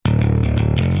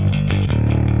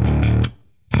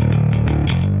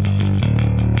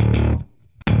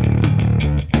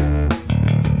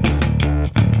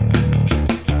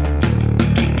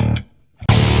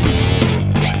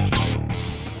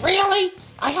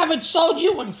haven't sold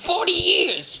you in 40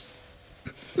 years.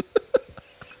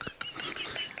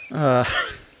 We're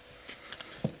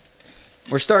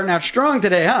starting out strong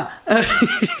today, huh?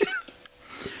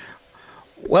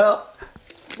 Well,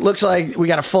 looks like we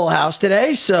got a full house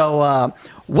today, so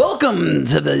welcome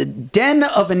to the Den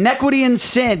of Inequity and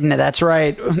Sin. That's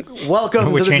right.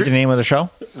 Welcome. Would we change the name of the show?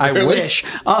 I wish.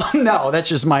 No, that's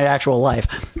just my actual life.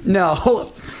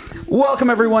 No. Welcome,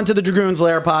 everyone, to the Dragoon's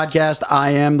Lair podcast. I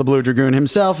am the Blue Dragoon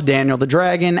himself, Daniel the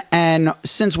Dragon, and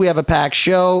since we have a packed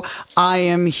show, I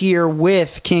am here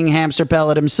with King Hamster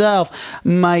Pellet himself,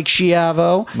 Mike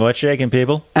Schiavo. What's shaking,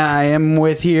 people? I am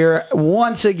with here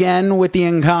once again with the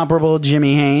incomparable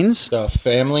Jimmy Haynes. The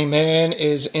family man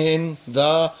is in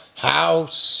the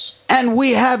house. And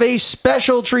we have a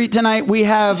special treat tonight. We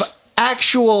have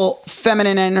actual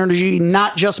feminine energy,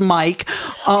 not just Mike.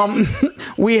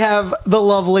 We have the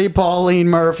lovely Pauline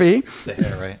Murphy. The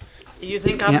hair, right? You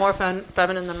think I'm more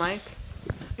feminine than Mike?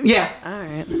 Yeah. All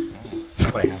right.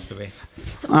 Somebody has to be.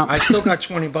 I still got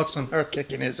 $20 on her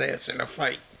kicking his ass in a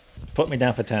fight. Put me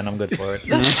down for 10. I'm good for it.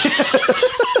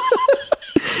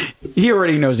 He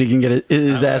already knows he can get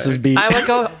his asses beat. I would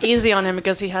go easy on him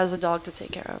because he has a dog to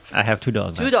take care of. I have 2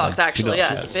 dogs. Two dogs, actually.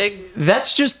 Yes. yes. Big.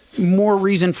 That's just more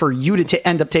reason for you to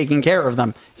end up taking care of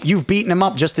them. You've beaten him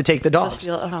up just to take the dogs.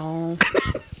 Oh.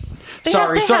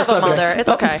 Sorry, they have a subject. mother. It's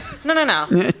okay. No.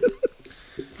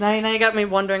 Now you got me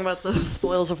wondering about the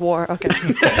spoils of war. Okay.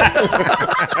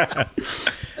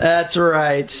 That's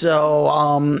right.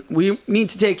 So we need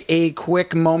to take a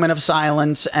quick moment of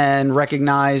silence and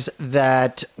recognize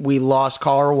that we lost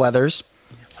Carl Weathers.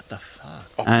 What the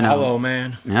fuck? I know. Hello,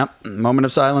 man. Yep. Moment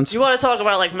of silence. You want to talk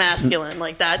about like masculine?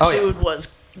 Like that dude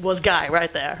was guy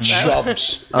right there. Right?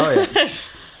 Jumps. Oh, yeah.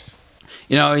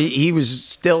 You know, he was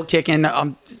still kicking,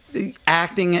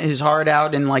 acting his heart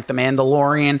out in like The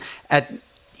Mandalorian.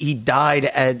 He died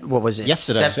at, what was it?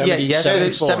 Yesterday.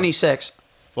 Yesterday, 76.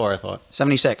 4, I thought.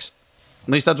 76. At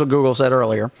least that's what Google said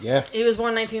earlier. Yeah. He was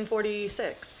born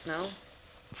 1946. No.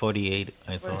 48,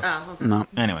 I thought. Oh, okay. No.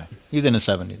 Anyway, he's in his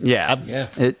 70s. Yeah. Yeah.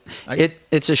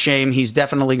 It's a shame. He's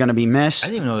definitely going to be I missed.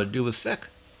 didn't even know the dude was sick.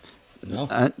 No.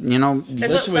 You know,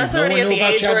 Listen, That's no already one at knew the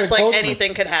about age where Chadwick it's like Boseman.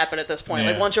 anything could happen at this point.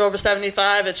 Yeah. Like once you're over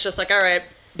 75, it's just like, all right,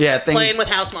 yeah, playing with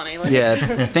house money. Like,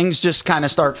 yeah, things just kind of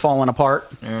start falling apart.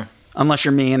 Yeah. Unless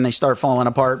you're me and they start falling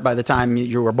apart by the time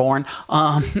you were born.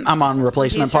 I'm on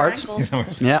replacement Piece your parts. ankle.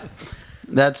 Yeah.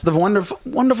 That's the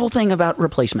wonderful thing about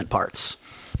replacement parts.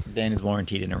 Danny's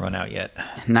warranty didn't run out yet.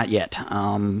 Not yet.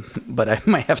 But I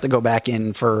might have to go back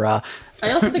in for...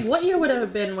 I also think, what year would it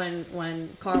have been when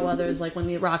Carl Weathers, like when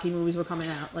the Rocky movies were coming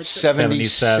out? Like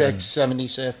 76,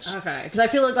 76. Okay, because I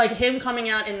feel like him coming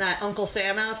out in that Uncle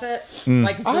Sam outfit, Mm.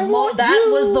 like want that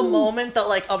you. was the moment that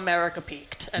like America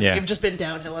peaked, and Yeah. we've just been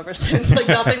downhill ever since. Like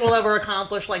nothing will ever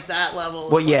accomplish like that level.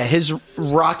 Well, yeah, his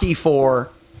Rocky 4,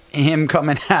 him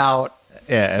coming out...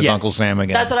 Yeah, as Yeah. Uncle Sam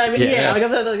again. That's what I mean. Yeah. Yeah,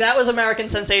 like, that was American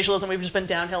sensationalism. We've just been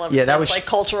downhill ever Yeah, since. that was- like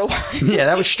cultural. Yeah,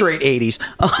 that was straight 80s.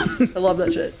 I love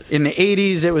that shit. In the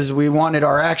 80s, it was we wanted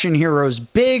our action heroes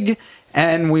big,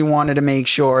 and we wanted to make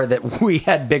sure that we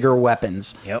had bigger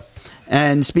weapons. Yep.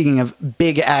 And speaking of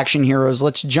big action heroes,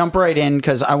 let's jump right in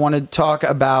because I want to talk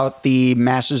about the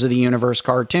Masters of the Universe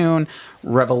cartoon,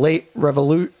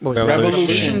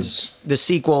 Revolutions, the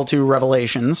sequel to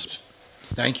Revelations.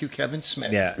 Thank you, Kevin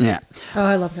Smith. Yeah. Yeah. Oh,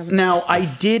 I love Kevin. Now, I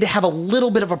did have a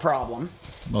little bit of a problem.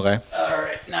 Okay. All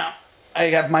right, now I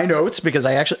have my notes because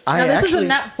I Now, this is a actually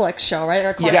Netflix show, right? Or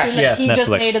a cartoon Yes. that Yes, he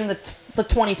just Netflix. made in the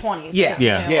 2020s. Yeah. It's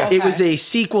Yeah. new. Yeah. Okay. It was a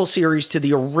sequel series to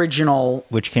the original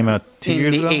Which came out 2 in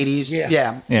years the ago? 80s. Yeah.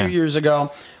 Yeah, Yeah. 2 years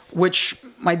ago. Which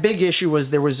my big issue was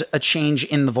there was a change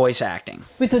in the voice acting.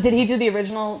 Wait, so did he do the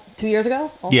original 2 years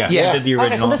ago? Also? Yeah. Yeah. He did the original.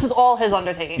 Okay, so this is all his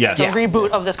undertaking. Yes. The Yeah.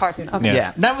 reboot of this cartoon. Okay.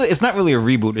 Yeah. Yeah. It's not really a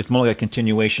reboot. It's more like a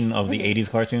continuation of the 80s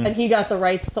cartoon. And he got the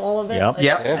rights to all of it? Yep. Like,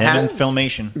 Yep. Yeah. And Had-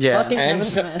 Filmation. yeah. Fucking And,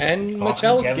 Kevin Smith. and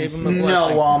Mattel Kevin gave him a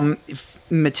blessing. No,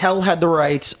 Mattel had the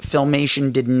rights.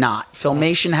 Filmation did not.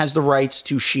 Filmation has the rights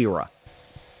to She-Ra.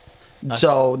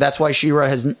 So that's why She-Ra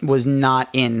was not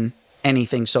in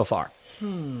anything so far.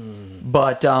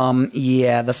 But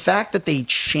yeah, the fact that they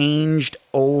changed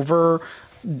over,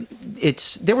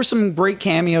 there were some great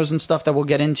cameos and stuff that we'll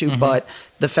get into, but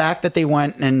the fact that they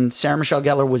went and Sarah Michelle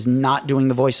Gellar was not doing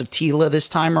the voice of Tila this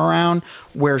time around,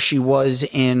 where she was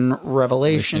in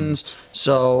Revelations.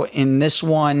 So in this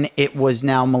one, it was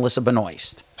now Melissa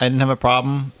Benoist. I didn't have a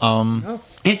problem.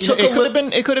 It took It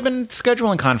could have been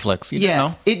scheduling conflicts. You didn't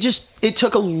know. it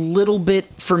took a little bit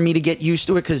for me to get used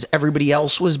to it because everybody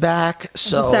else was back.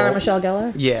 So Sarah Michelle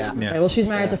Gellar. Yeah. Okay, well, she's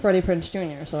married to Freddie Prinze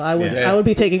Jr., so I would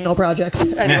be taking no projects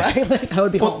anyway. Like, I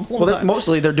would be home.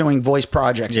 Mostly they're doing voice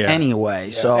projects Yeah.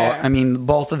 anyway. So I mean,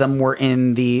 both of them were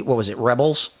in the what was it,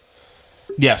 Rebels?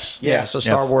 Yes. Yeah. So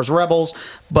Star Yes. Wars Rebels,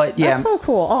 but yeah, That's so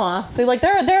cool. Aw, see, like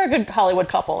they're a good Hollywood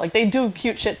couple. Like they do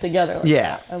cute shit together. Like Yeah.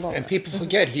 that. I love And it. people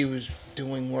forget he was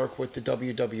doing work with the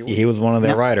WWE. He was one of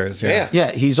their Yeah. writers. Yeah.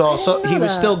 yeah. He's also he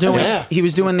was still doing Yeah. he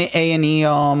was doing the A&E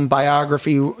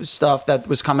biography stuff that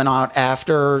was coming out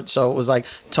after. So it was like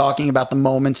talking about the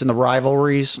moments and the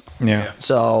rivalries. Yeah.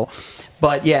 So,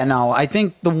 but yeah, no, I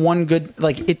think the one good,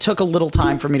 like, it took a little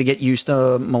time for me to get used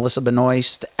to Melissa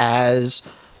Benoist as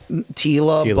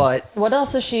Tila, but What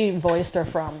else has she voiced her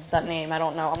from? That name, I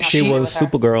don't know. I'm not She familiar was with her.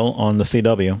 Supergirl on the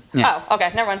CW. Yeah. Oh,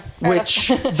 okay, never mind. Fair which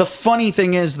enough. the funny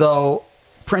thing is, though,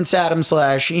 Prince Adam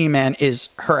 / E-Man is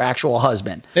her actual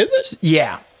husband. Is it?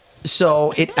 Yeah.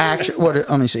 So it actually,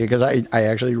 let me see, because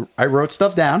I wrote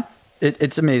stuff down.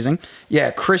 It's amazing.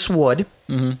 Yeah, Chris Wood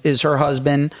is her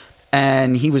husband,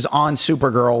 and he was on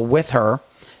Supergirl with her.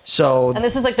 So And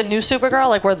this is like the new Supergirl,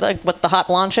 like where with the hot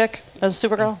blonde chick as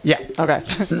Supergirl. yeah. Okay.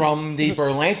 From the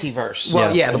Berlanti-verse.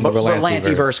 Well, yeah, the from the Berlanti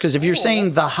Berlanti-verse. Because if you're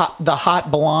saying the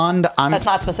hot blonde, That's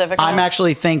not specific I'm enough?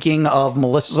 actually thinking of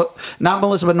not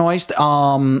Melissa Benoist,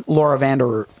 Laura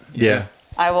Vanderroot Yeah.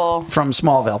 I will. from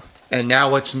Smallville. And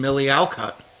now it's Millie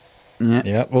Alcott.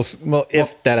 Yeah. Well,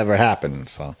 if that ever happened,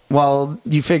 so. Well,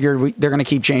 you figure they're going to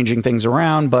keep changing things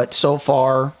around, but so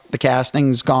far the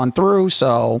casting's gone through.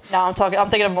 So No, I'm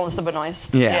thinking of Melissa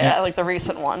Benoist. Yeah. Yeah, like the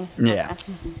recent one. yeah,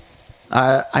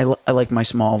 I like my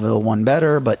Smallville one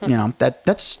better, but you know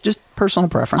that's just personal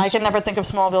preference. I can never think of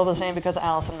Smallville the same because of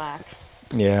Allison Mack.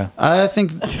 Yeah. I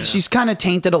think she's kind of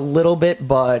tainted a little bit,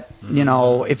 but you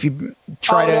know, if you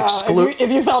try to yeah. exclude,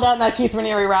 If you fell down that Keith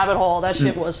Raniere rabbit hole, that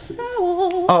shit was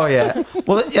foul. oh yeah,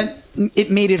 well,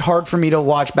 it made it hard for me to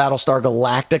watch Battlestar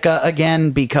Galactica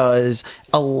again because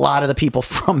a lot of the people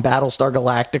from Battlestar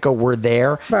Galactica were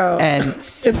there, Bro. and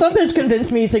If some bitch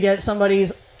convinced me to get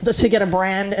to get a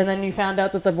brand, and then you found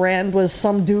out that the brand was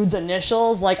some dude's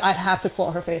initials, like I'd have to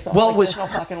claw her face off. well, like, it was there's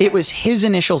no fucking way. it was his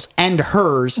initials and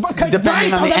hers, Okay,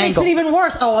 depending right. on the that makes angle. it even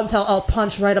worse. Oh, I'll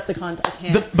punch right up the cunt. I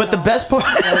can't. But the best part.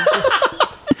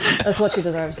 That's what she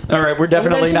deserves. All right, we're Then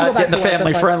definitely she can not go back getting the to work, that's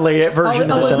family-friendly fine.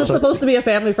 version Oh, of was this this episode. supposed to be a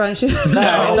family friendship?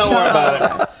 No, don't worry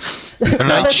about it.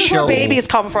 Tonight's This is where show babies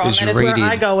come from, is and it's where rated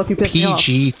I go if you piss me off.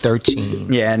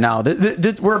 PG-13. Yeah, no,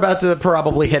 we're about to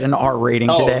probably hit an R rating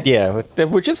today. Yeah,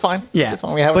 which is fine. Yeah, It's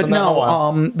fine. We haven't but done that in a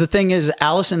while. no. The thing is,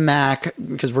 Allison Mack,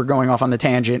 because we're going off on the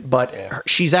tangent, but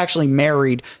she's actually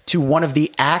married to one of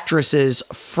the actresses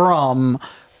from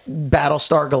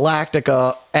Battlestar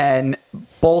Galactica, and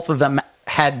both of them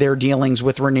had their dealings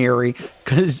with Raniere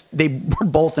because they were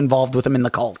both involved with him in the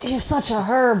cult. You're such a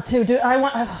herb too, dude. I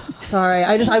want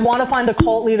to find the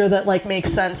cult leader that like makes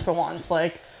sense for once.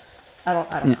 Like, I don't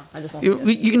know. I just don't.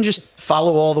 You can just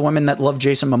follow all the women that love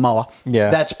Jason Momoa.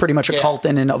 Yeah. That's pretty much a Yeah. cult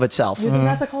in and of itself. You think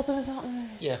that's a cult in itself?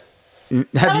 Yeah. Have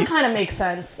That you- one kind of makes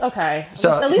sense. Okay.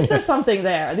 So- At least there's something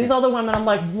there. These other women, I'm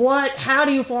like, what? How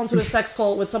do you fall into a sex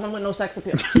cult with someone with no sex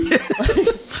appeal?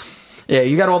 Yeah,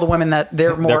 you got all the women that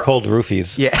they're more. They're cold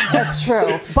roofies. Yeah. That's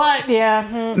true. But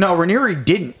yeah. No, Raniere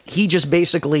didn't. He just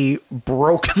basically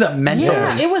broke the mental.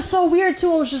 Yeah, it was so weird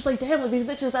too. I was just like, damn, were these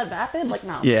bitches that vapid? Like,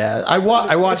 no. Yeah, I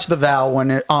watched The Vow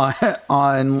when it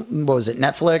on what was it,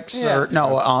 Netflix Yeah. or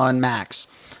no, on Max.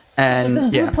 And This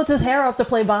dude yeah. puts his hair up to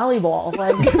play volleyball.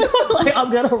 Like, like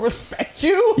I'm gonna respect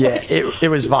you. Yeah, it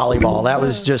was volleyball. That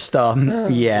was just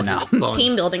yeah, no.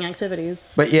 Team building activities.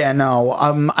 But yeah, no.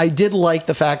 I did like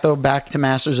the fact though, back to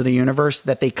Masters of the Universe,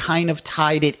 that they kind of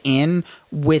tied it in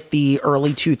with the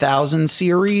early 2000s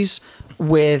series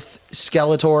with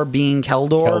Skeletor being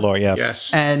Keldor. Keldor, yeah.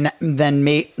 Yes. And then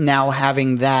now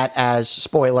having that as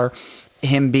spoiler,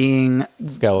 him being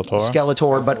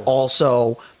Skeletor, but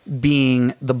also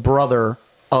being the brother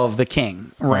of the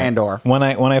king, Randor.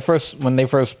 When they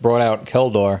first brought out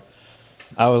Keldor,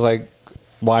 I was like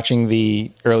watching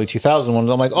the early 2000 ones.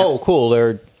 I'm like, oh, cool,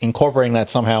 they're incorporating that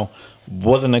somehow.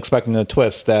 Wasn't expecting the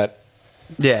twist that.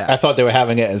 Yeah, I thought they were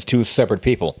having it as two separate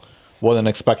people. Wasn't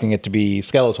expecting it to be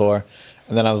Skeletor,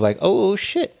 and then I was like, oh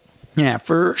shit. Yeah,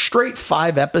 for straight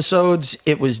 5 episodes,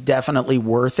 it was definitely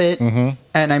worth it. Mm-hmm.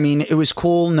 And I mean, it was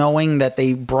cool knowing that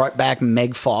they brought back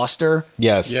Meg Foster.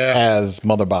 Yes, Yeah. as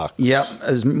Mother Box. Yep,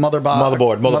 as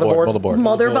Motherboard.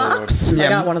 Mother box. Yeah. I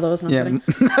got one of those. No, Yeah.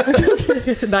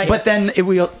 Not But yet. then it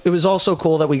was also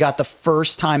cool that we got the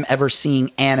first time ever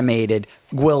seeing animated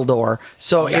Gwildor.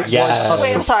 So it was Yes.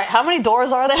 Wait, I'm sorry. How many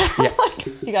doors are there? Like,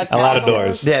 you got A lot of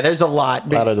doors. yeah, there's a lot. A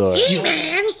lot of doors.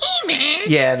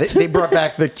 Yeah, they brought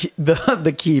back the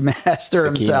key master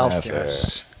himself. Master.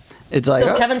 Yes. It's like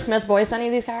Does Kevin Smith voice any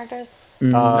of these characters?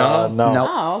 No. no.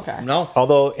 Oh, okay. No.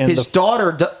 Although in His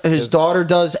daughter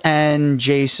does, and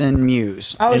Jason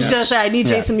Mewes. I was Yes. just gonna say I need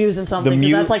Jason Mewes in something because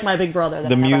Mew- that's like my big brother. That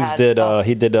the I never Muse had. did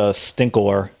he did a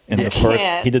Stinkor in the first.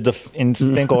 can't. He did in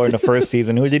Stinkor in the first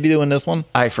season. Who did he do in this one?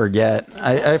 I forget.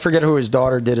 I forget who his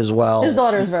daughter did as well. His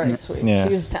daughter is very sweet. Yeah.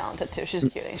 She's talented too. She's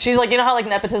cute. She's like, you know how like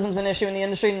nepotism's an issue in the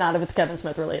industry? Not if it's Kevin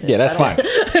Smith related. Yeah, that's I don't-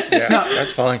 fine. Yeah,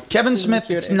 that's fine. Kevin Smith,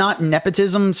 cutie. it's not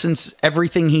nepotism since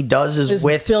everything he does is Is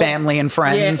with built- family and Yeah,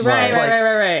 friends. right, Like,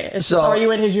 right. It's just, so- are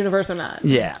you in his universe or not?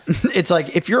 Yeah. It's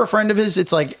like if you're a friend of his,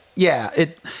 it's like, yeah,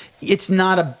 it's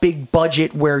not a big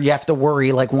budget where you have to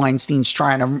worry like Weinstein's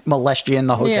trying to molest you in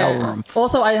the hotel room.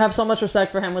 Also, I have so much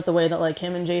respect for him with the way that like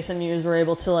him and Jason Mewes were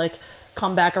able to like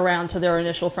come back around to their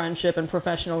initial friendship and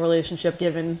professional relationship.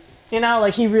 Given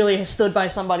like he really stood by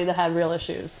somebody that had real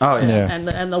issues. Oh yeah.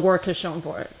 Yeah. And the work has shown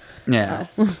for it. Yeah.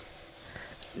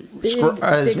 Big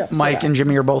As ups to Mike that. and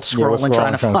Jimmy are both Yeah, we're scrolling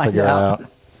trying to find figure it out.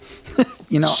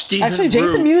 You know, Stephen Actually,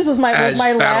 Jason Root Mewes was my as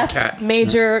last Battlecat.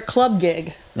 major club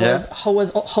gig. Yeah.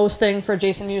 Was hosting for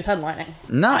Jason Mewes headlining.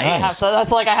 nice.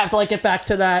 That's like I have to like get back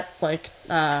to that. Like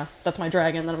that's my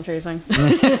dragon that I'm chasing.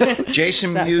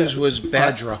 Jason That Mewes too. was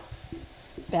Badra.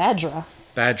 Badra.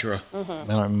 Badra. I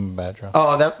don't remember Badger.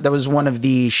 Oh, that was one of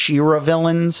the She-Ra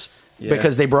villains Yeah.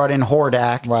 because they brought in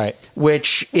Hordak. Right.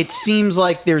 Which it seems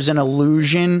like there's an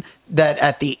illusion that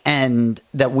at the end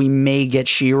that we may get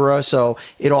She-Ra, so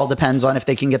it all depends on if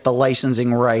they can get the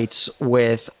licensing rights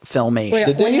with Filmation. Wait,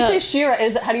 Did they when you not- say She-Ra,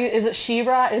 is it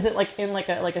She-Ra? Is it like in like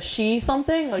a she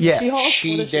something? Like Yeah. She-Hulk?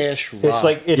 She What is she? dash It's Ra.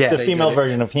 like it's Yeah. the They female did it.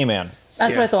 version of He-Man.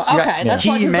 That's Yeah. what I thought. You got- Okay, that's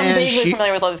why because I'm He-Man, vaguely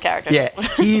familiar with all these characters. Yeah,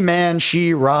 He-Man,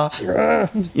 She-Ra.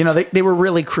 You know, they were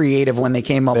really creative when they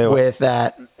came up They were. with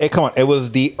that. Come on, it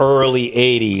was the early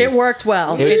 '80s. It worked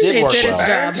well. It did work did its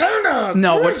well. job.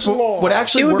 No, what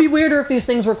actually It would be worked- weirder if these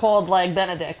things were called like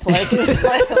Benedict. Like, it's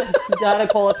like you gotta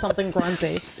call it something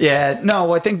grunty. Yeah,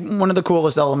 no, I think one of the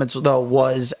coolest elements though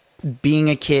was being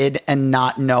a kid and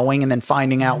not knowing and then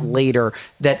finding out later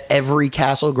that every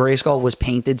Castle Grayskull was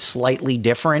painted slightly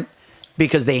different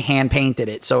because they hand painted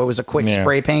it. So it was a quick Yeah.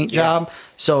 spray paint job.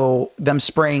 So them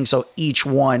spraying, so each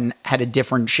one had a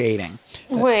different shading.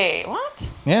 Wait, what?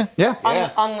 Yeah. Yeah.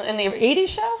 In the '80s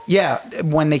show? Yeah,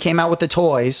 when they came out with the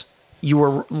toys, you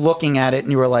were looking at it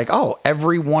and you were like, oh,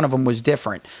 every one of them was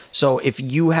different. So if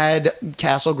you had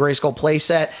Castle Grayskull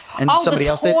playset and somebody the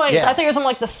else toys. did, yeah. I think it was on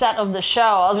like the set of the show.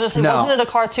 I was gonna say, No. wasn't it a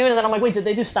cartoon? And then I'm like, wait, did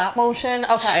they do stop motion?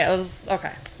 Okay, it was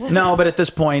okay. No, but at this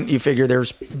point, you figure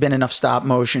there's been enough stop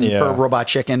motion Yeah. for Robot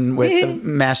Chicken with the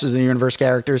Masters of the Universe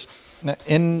characters. Now,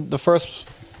 in the first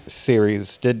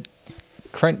series, did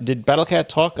Battlecat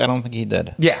talk? I don't think he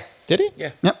did. Yeah. Did he?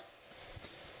 Yeah. Yep.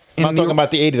 I'm not talking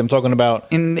about the '80s. I'm talking about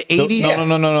in the 80s?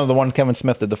 No. The one Kevin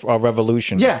Smith did, the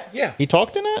Revolution. Yeah. Yeah. He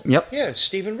talked in it. Yep. Yeah,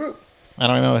 Stephen Root. I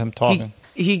don't remember him talking.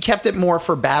 He kept it more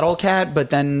for Battlecat, but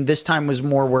then this time was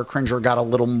more where Cringer got a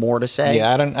little more to say.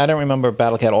 Yeah, I don't remember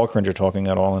Battlecat or Cringer talking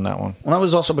at all in that one. Well, that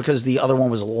was also because the other one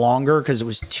was longer because it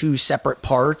was 2 separate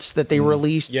parts that they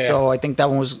released. Yeah. So I think that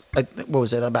one was, what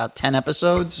was it, about 10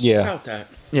 episodes? Yeah. About that.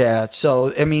 Yeah.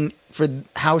 So, I mean, for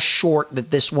how short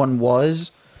that this one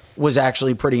was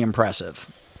actually pretty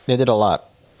impressive. They did a lot.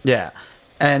 Yeah.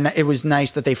 And it was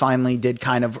nice that they finally did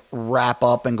kind of wrap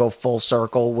up and go full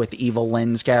circle with Evil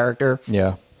Lynn's character.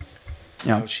 Yeah. You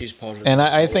know, Oh, she's part of And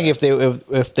I think if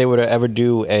they were to ever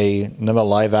do another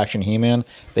live action He-Man,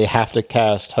 they have to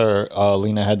cast her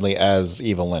Lena Headey as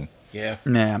Evil Lynn. Yeah.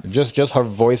 yeah. Just her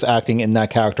voice acting in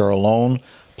that character alone.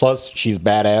 Plus, she's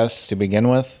badass to begin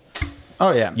with.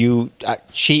 Oh, yeah.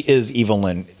 She is Evil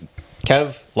Lynn.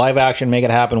 Kev, live action, make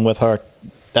it happen with her.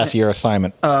 That's your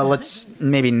assignment. Let's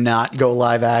maybe not go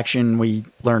live action. We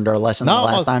learned our lesson the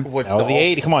last time. With That was the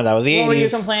Dolph. 80s. Come on, that was the 80s. What were you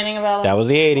complaining about? That was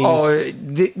the 80s.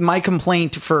 Oh, my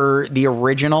complaint for the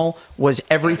original was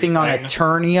everything on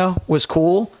Eternia was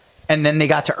cool. and then they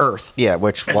got to Earth Yeah,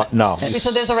 which no.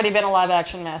 So there's already been a live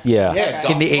action Mask. Yeah.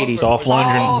 Yeah, in the 80s. Dolph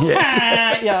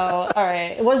Lundgren. Yo, all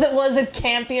right. Was it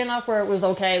campy enough where it was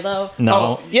okay though? No.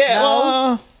 Oh, Yeah.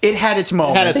 no? It had its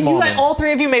moment. Had its You moment. guys, all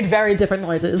three of you made very different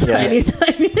noises. Yeah.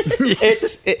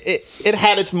 It It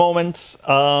had its moments.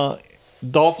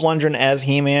 Dolph Lundgren as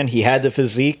He-Man, he had the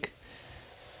physique.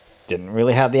 Didn't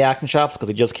really have the acting chops because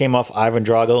he just came off Ivan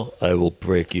Drago. I will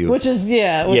break you. which is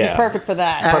Yeah. perfect for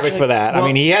that. Perfect actually. for that. well- I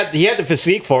mean, he had the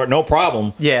physique for it, no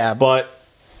problem. Yeah. But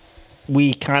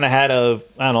we kind of had to,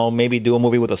 I don't know, maybe do a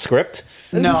movie with a script.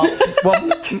 No. Well,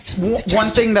 one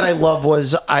thing that I love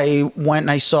was I went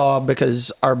and I saw, because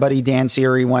our buddy Dan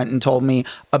Siri went and told me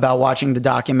about watching the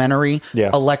documentary, Yeah.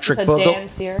 Electric You said Boogaloo. Dan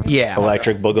Siri? Yeah.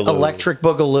 Electric Boogaloo. Electric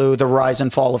Boogaloo, The Rise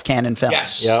and Fall of Cannon Films.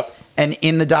 Yes. Yep. And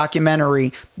in the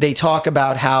documentary, they talk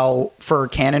about how for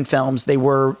Canon Films, they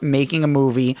were making a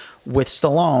movie with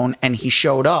Stallone, and he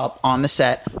showed up on the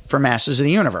set for Masters of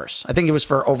the Universe. I think it was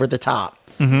for Over the Top.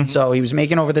 So he was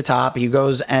making Over the Top. He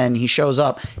goes and he shows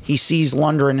up. He sees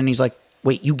Lundgren, and he's like,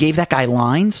 wait, you gave that guy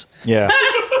lines? Yeah.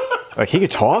 Like, he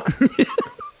could talk?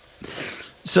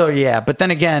 So, yeah. But then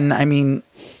again, I mean,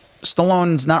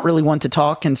 Stallone's not really one to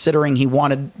talk, considering he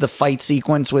wanted the fight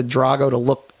sequence with Drago to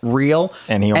look real.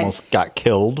 And he almost got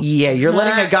killed. Yeah, you're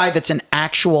letting a guy that's an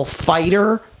actual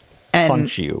fighter and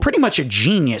Punch you. pretty much a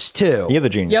genius too. He is a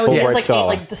genius. Yo, he has Fulbright like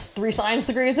scholar. just 3 science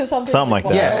degrees or something. Something like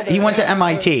that. Yeah, he went to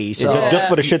MIT, so Yeah, just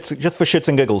for the shits, just for shits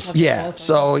and giggles. yeah. Awesome.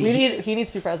 So he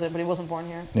needs to be president, but he wasn't born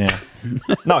here. Yeah.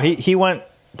 No, he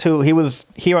was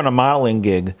here on a modeling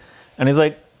gig, and he's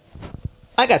like,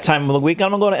 I got time in the week. I'm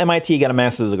gonna go to MIT, get a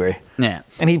master's degree. yeah.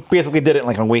 And he basically did it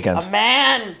like on weekends.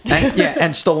 Man,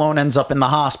 And Stallone ends up in the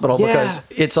hospital because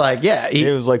it's like, He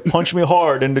was like, punch me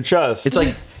hard in the chest. it's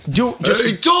like just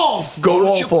Hey, Dolph, go why don't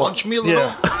all you for it. punch me a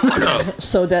little?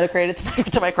 so dedicated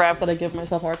to my craft that I give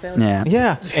myself heart failure. yeah.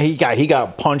 yeah. And he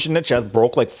got punched in the chest,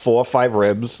 broke like 4 or 5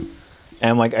 ribs,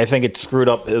 and like I think it screwed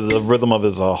up the rhythm of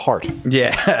his heart.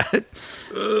 Yeah.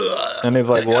 And he's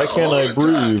like, why can't I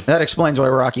breathe? That explains why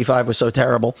Rocky 5 was so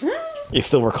terrible. He's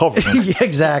still recovering. Yeah,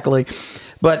 exactly.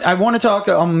 But I want to talk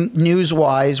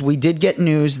news-wise. We did get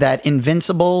news that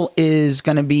Invincible is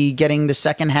going to be getting the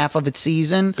second half of its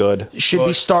season. Good. Should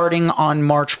be starting on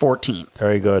March 14th.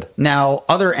 Very good. Now,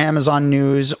 other Amazon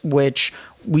news, which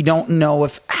we don't know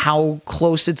how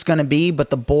close it's going to be,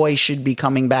 but The Boy should be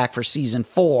coming back for season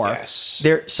 4. Yes.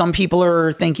 Some people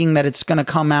are thinking that it's going to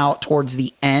come out towards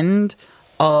the end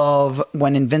of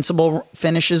when Invincible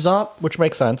finishes up. Which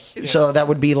makes sense. So that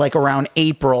would be like around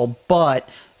April, but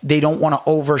they don't want to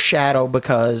overshadow,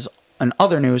 because in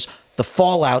other news, the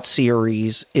Fallout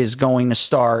series is going to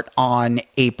start on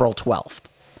April 12th.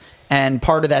 And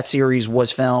part of that series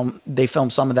was they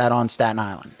filmed some of that on Staten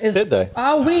Island. Did they?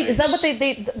 Oh wait, is that what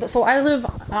they? So I live,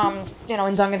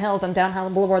 in Duncan Hills, and down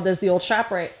Highland Boulevard. There's the old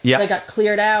ShopRite. Yeah. They got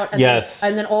cleared out. And Yes.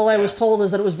 then all I was told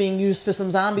is that it was being used for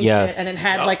some zombie Yes. shit, and it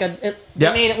had like they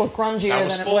Yep. made it look grungier That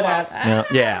was than it would have.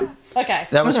 Fallout. Yeah. Yeah. Okay.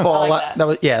 That was I Fallout.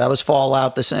 like That was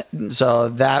Fallout. So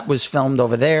that was filmed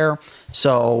over there.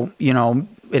 So,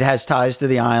 it has ties to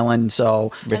the island.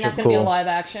 So And that's is going to be a cool. live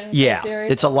action yeah,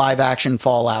 series? it's a live action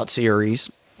Fallout series.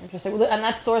 Interesting. And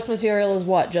that source material is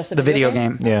what? Just a The video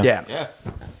game. Yeah. Yeah.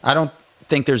 I don't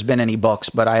think there's been any books,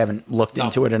 but I haven't looked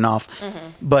into it enough.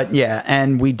 But yeah,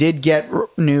 and we did get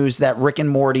news that Rick and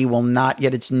Morty will not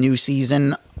get its new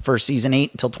season for season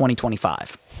 8 until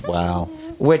 2025, Wow.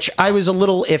 which I was a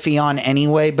little iffy on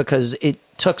anyway, because it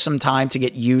took some time to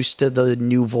get used to the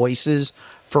new voices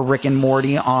for Rick and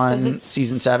Morty on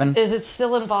season 7. Is it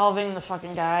still involving the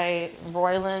fucking guy,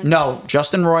 Roiland? No,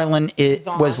 Justin Roiland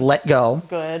was gone. let go.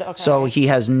 Good, okay. So he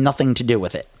has nothing to do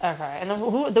with it. Okay. And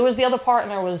then there was the other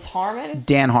partner was Harmon?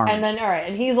 Dan Harmon. And then, all right,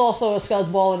 and he's also a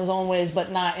scudsball in his own ways,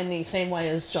 but not in the same way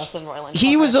as Justin Roiland.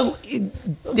 He Okay. was a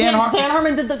Dan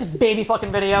Harmon did the baby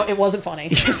fucking video. It wasn't funny.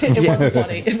 It wasn't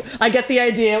funny. I get the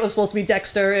idea. It was supposed to be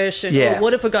Dexter-ish. And Yeah.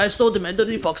 what if a guy's so demented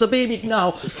he fucks a baby?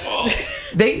 No.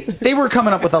 They were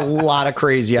coming up with a lot of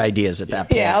crazy ideas at that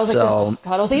point. Yeah, I was like, so, this,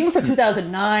 God, I was like, even for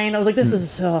 2009, I was like, this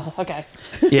is, okay.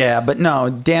 yeah, but no,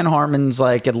 Dan Harmon's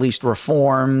like at least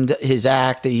reformed his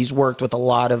act. He's worked with a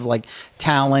lot of like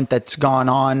talent that's gone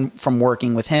on from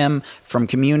working with him from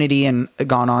Community and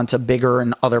gone on to bigger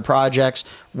and other projects,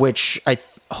 which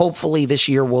hopefully this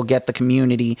year we'll get the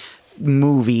Community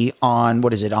movie on,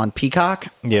 what is it, on Peacock?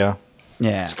 Yeah.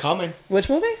 Yeah. It's coming. Which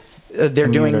movie? They're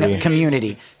doing Community.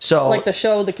 Community. So Like the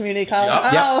show, the community college? Yeah.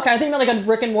 Oh, Yeah. okay. I think about like a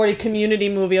Rick and Morty community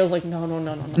movie. I was like, no.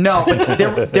 no,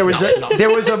 but there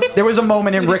was a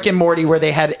moment in Rick and Morty where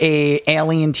they had a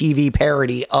alien TV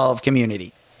parody of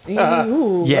Community.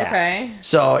 Ooh, Yeah. okay.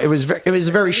 So it was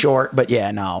very short, but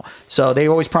yeah, no. So they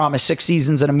always promise 6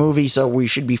 seasons in a movie, so we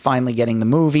should be finally getting the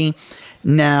movie.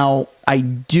 Now, I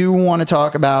do want to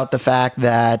talk about the fact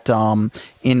that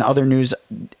in other news,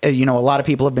 a lot of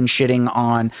people have been shitting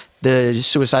on the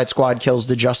Suicide Squad kills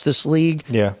the Justice League.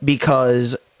 Yeah.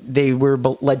 Because they were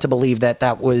led to believe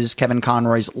that was Kevin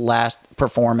Conroy's last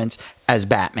performance as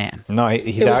Batman. No, he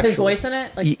It was actually, his voice in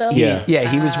it, like still.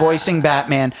 He was voicing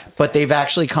Batman, but they've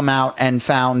actually come out and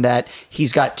found that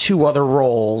he's got 2 other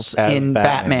roles As in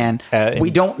Batman. Batman.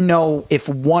 We don't know if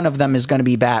one of them is going to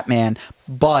be Batman,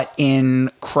 but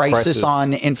in Crisis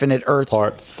on Infinite Earths,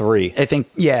 Part 3. I think,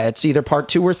 it's either part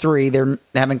 2 or 3. They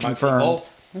haven't confirmed. both.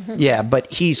 Yeah,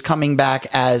 but he's coming back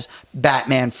as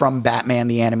Batman from Batman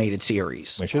the Animated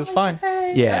Series. Which is fine.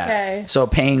 Yeah. Okay. So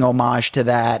paying homage to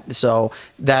that. So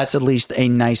that's at least a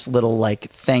nice little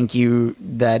thank you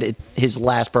that his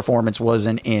last performance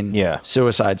wasn't in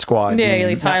Suicide Squad. Yeah,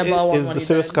 you tie a bow on Is what the he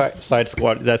did. Suicide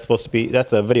Squad, that's supposed to be,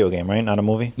 that's a video game, right? Not a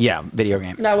movie? Yeah, video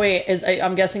game. No, wait.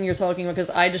 I'm guessing you're talking because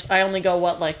I only go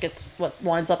what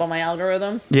winds up on my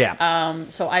algorithm. Yeah.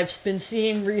 So I've been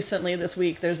seeing recently this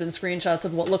week. There's been screenshots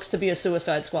of what looks to be a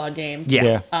Suicide Squad game.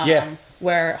 Yeah.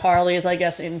 Where Harley is, I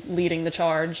guess, in leading the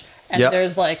charge, and Yep.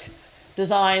 there's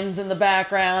designs in the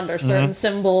background or certain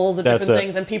symbols and That's different it.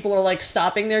 things, and people are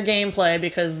stopping their gameplay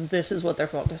because this is what they're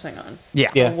focusing on.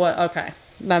 Yeah. Yeah. What? Okay.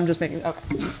 I'm just making. Okay.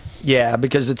 Yeah,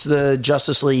 because it's the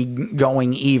Justice League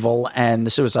going evil and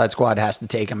the Suicide Squad has to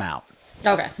take him out.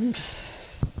 Okay.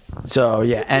 So,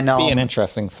 yeah. And, Be an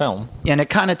interesting film. and it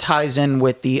kind of ties in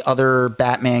with the other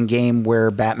Batman game where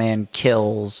Batman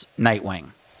kills Nightwing.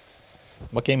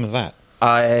 What game is that?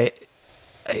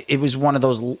 It was one of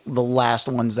the last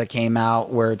ones that came out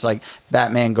where it's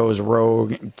Batman goes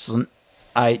rogue. Is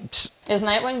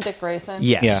Nightwing Dick Grayson?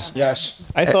 Yes. Yeah. Yes.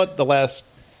 I thought the last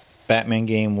Batman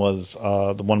game was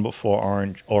the one before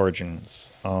Origins.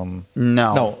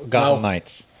 No, Gotham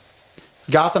Knights.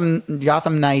 Gotham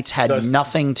Knights had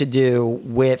nothing to do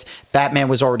with Batman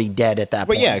was already dead at that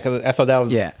But point. yeah, because I thought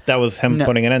that was him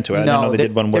putting an end to it. I didn't know they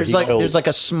did one where he killed. there's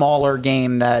a smaller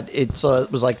game that it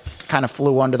was kind of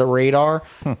flew under the radar.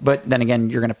 But then again,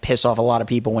 you're going to piss off a lot of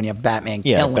people when you have Batman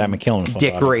killing Dick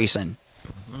somebody. Grayson.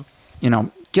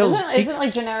 Kills.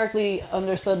 Isn't generically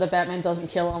understood that Batman doesn't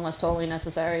kill unless totally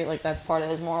necessary? That's part of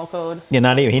his moral code. Yeah,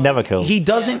 not even. He never kills. He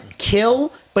doesn't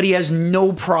kill, but he has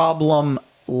no problem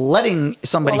letting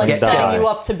somebody get setting killed. you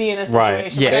up to be in a situation.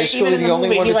 Right. Yeah. Even in the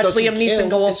movie, he lets Liam Neeson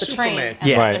go off the is train. Superman. And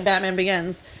Yeah. when Batman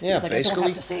Begins, Yeah, he's like, I don't basically,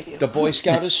 have to save you. the Boy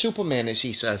Scout is Superman, as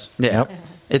he says. Yeah. Yep.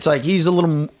 It's he's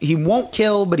he won't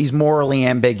kill, but he's morally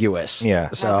ambiguous. Yeah.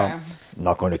 So, Okay. I'm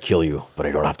not going to kill you, but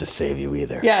I don't have to save you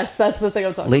either. Yes, that's the thing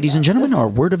I'm talking ladies about. and gentlemen, our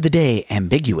word of the day: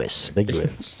 ambiguous.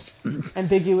 Ambiguous.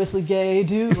 Ambiguously gay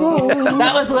dude.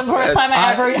 That was the first time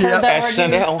I ever heard that word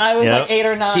SNL. used. I was Yep. 8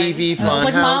 or 9. TV I was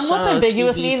like, Mom, Funhouse, what's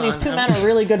ambiguous TV mean? These 2 men Funhouse. are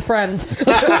really good friends.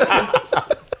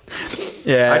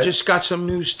 Yeah. I just got some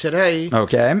news today.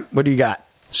 Okay. What do you got?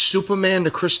 Superman,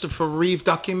 the Christopher Reeve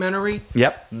documentary.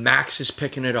 Yep. Max is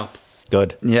picking it up.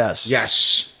 Good. Yes.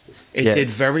 Yes. It Yeah. did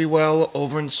very well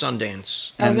over in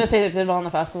Sundance. I was going to say they did well in the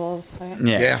festivals. Right?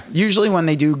 Yeah. Yeah. Usually when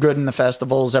they do good in the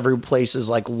festivals, every place is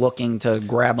looking to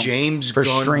grab them James for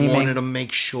Gunn streaming. wanted to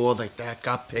make sure that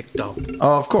got picked up.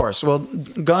 Oh, of course. Well,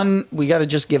 Gunn, we got to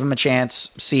just give him a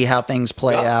chance, see how things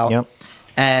play out. Yep.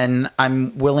 And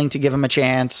I'm willing to give him a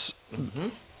chance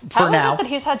for How now. is it that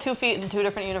he's had 2 feet in 2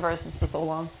 different universes for so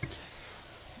long?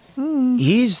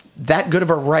 He's that good of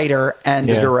a writer and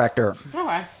a Yeah. director.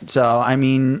 Okay. So, I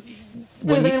mean,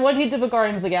 Because, what he did with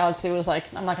Guardians of the Galaxy was I'm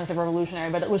not going to say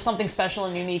revolutionary, but it was something special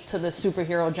and unique to the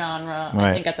superhero genre, I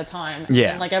Right. think, at the time.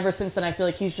 Yeah. And ever since then, I feel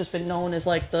like he's just been known as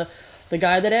the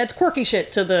guy that adds quirky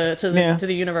shit to the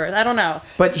universe. I don't know.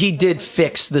 but he did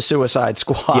fix the Suicide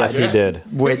Squad. Yes, he did.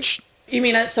 Which, You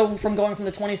mean so from going from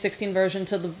the 2016 version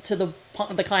to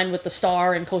the kind with the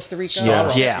star in Costa Rica?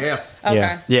 Yeah. yeah. Okay.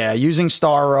 Yeah. Yeah, using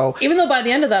Starro. Even though by the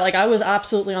end of that, I was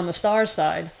absolutely on the star's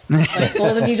side.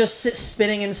 Wasn't he just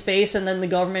spinning in space and then the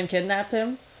government kidnapped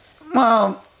him?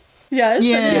 Well, Yes.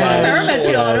 Yeah. Then he's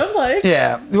experimented on him.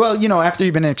 yeah. Well, after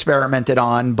you've been experimented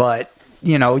on, but,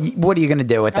 what are you going to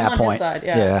do at I'm that on point? his side.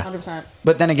 Yeah. Yeah. 100%.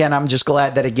 But then again, I'm just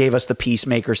glad that it gave us the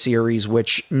Peacemaker series,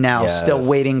 which now Yes. still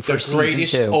waiting for The season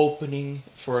greatest 2. opening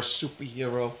for a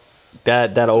superhero.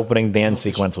 That opening dance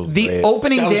sequence was The great.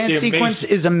 opening That was dance the sequence amazing-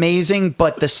 is amazing,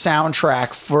 but the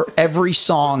soundtrack for every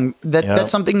song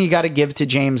that's something you got to give to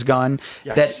James Gunn.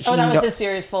 Yes. That he That was kno- his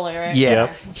series fully, right? yeah,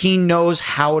 Yep. he knows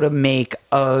how to make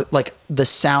the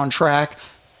soundtrack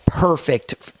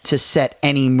perfect to set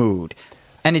any mood.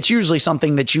 And it's usually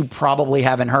something that you probably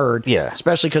haven't heard. Yeah.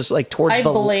 Especially because, like, towards I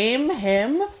the... blame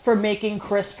him for making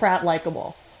Chris Pratt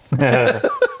likable.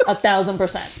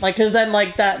 1,000%. Like, because then,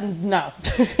 like, that, no.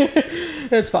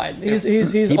 It's fine. He's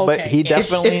okay. But he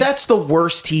definitely. If that's the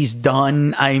worst he's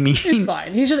done, I mean... He's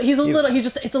fine. He's a little,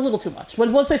 it's a little too much.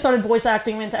 Once they started voice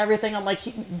acting him into everything, I'm like,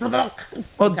 Well,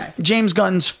 okay. James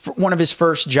Gunn's one of his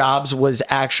first jobs was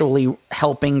actually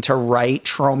helping to write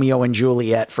Tromeo and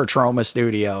Juliet for Troma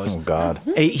Studios. Oh God.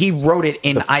 He wrote it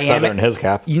in Feather in iambic. his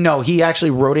cap. You know, he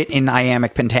actually wrote it in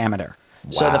iambic pentameter.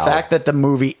 So the Wow. fact that the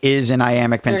movie is in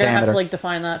iambic You're gonna have to pentameter, like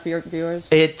define that for your viewers.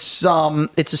 it's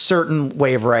a certain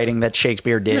way of writing that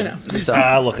Shakespeare did. I know. So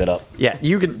I'll look it up. yeah,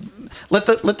 you can let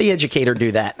the educator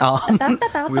do that.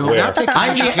 We will now take an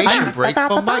education break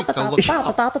from Mike to look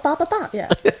up. Yeah.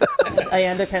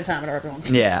 Iambic pentameter, everyone.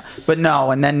 Yeah, but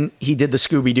no, and then he did the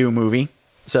Scooby Doo movie.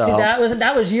 So See,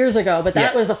 that was years ago, but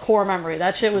that Yeah. was a core memory.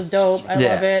 That shit was dope. I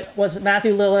Yeah. love it. Was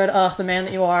Matthew Lillard? The man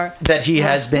that you are. that he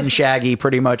has been Shaggy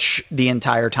pretty much the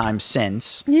entire time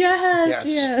since. Yes. Yes.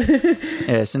 Yeah.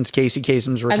 Yeah, since Casey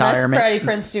Kasem's And that's retirement. Freddie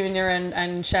Prinze Jr.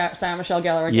 and Sarah Michelle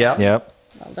Gellar. again. Yep. Yep.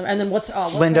 And then what's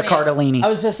Linda her name? Cardellini. I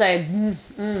was just saying.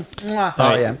 Mwah.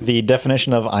 Oh yeah. The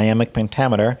definition of iambic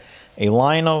pentameter: a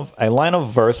line of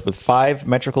verse with 5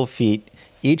 metrical feet,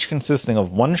 each consisting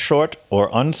of one short or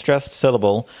unstressed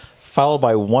syllable, followed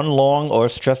by one long or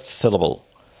stressed syllable.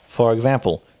 For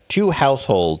example, 2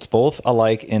 households, both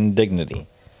alike in dignity.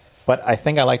 But I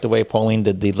think I like the way Pauline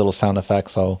did the little sound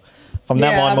effects. So from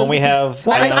now Yeah, on, when we have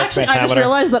Well, iambic I just pentameter-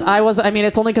 realized that I was. I mean,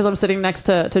 it's only because I'm sitting next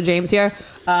to James here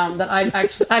that I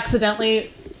accidentally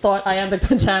thought iambic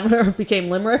pentameter became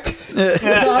limerick. So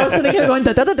I was sitting here going.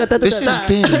 This has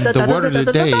been the word of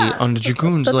the day on the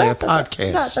Dragoons Lair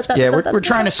podcast. Yeah, we're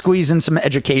trying to squeeze in some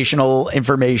educational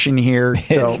information here.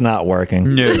 So it's not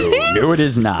working. no, it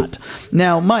is not.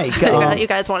 Now, Mike. You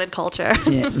guys wanted culture.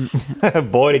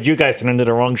 Boy, did you guys turn into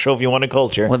the wrong show if you wanted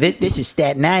culture. well, this is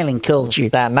Staten Island culture.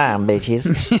 That nine bitches.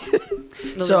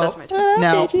 So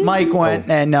now, Mike went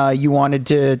and you wanted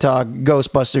to talk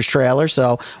Ghostbusters trailer.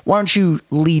 So why don't you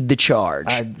lead the charge?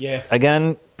 Yeah.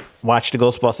 Again, watch the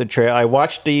Ghostbusters trailer. I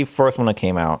watched the first one that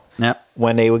came out. Yep.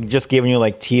 When they were just giving you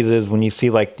like teasers, when you see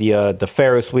like the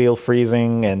Ferris wheel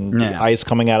freezing and the Yeah. ice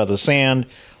coming out of the sand,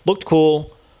 looked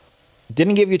cool.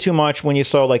 Didn't give you too much when you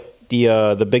saw like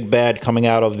the big bad coming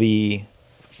out of the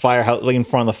firehouse, like in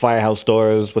front of the firehouse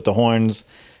doors with the horns.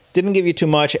 Didn't give you too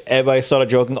much. Everybody started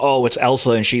joking. Oh, it's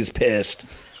Elsa and she's pissed.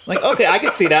 Like, okay, I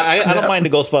can see that. I don't mind the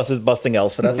Ghostbusters busting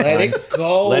Elsa. That's Let fine. it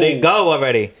go. Let it go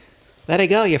already. Let it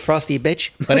go, you frosty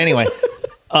bitch. But anyway,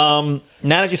 now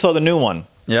that you saw the new one,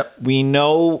 Yep. we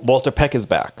know Walter Peck is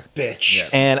back. Bitch. Yes.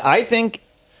 And I think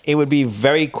it would be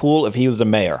very cool if he was the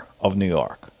mayor of New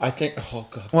York. I think, oh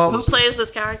God. Who Well, plays this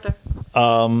character?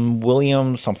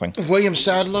 William something. William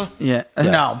Sadler? yeah.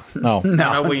 No. No.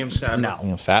 Not William Sadler. No.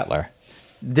 William Sattler.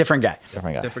 Different guy.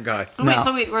 Different guy. Different guy. Oh,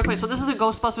 No. wait, real quick. So this is a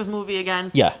Ghostbusters movie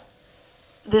again. Yeah.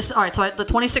 This all right. So the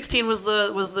 2016 was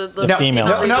the No, female.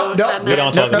 no, no, no. and We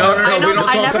don't then- talk about no, that. no, we don't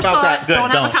I talk never about saw that. it. Good,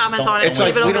 Don't have a don't. comment on it. It's Leave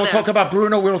like it we over don't there. talk about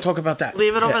Bruno, we don't talk about that.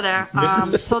 Leave it over there.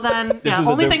 So then, This yeah. is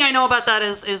Only a- thing I know about that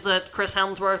is that Chris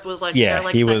Hemsworth was like Yeah, their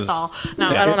like he sex was- doll. No,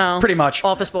 Yeah, I don't know. pretty much.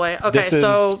 Office Boy. Okay, This is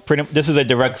so this is a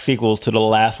direct sequel to the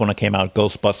last one that came out,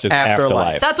 Ghostbusters Afterlife.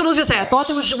 Afterlife. that's what I was gonna say. I thought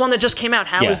there was one that just came out.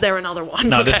 How Yeah. is there another one?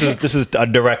 No, Okay. this is a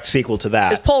direct sequel to Is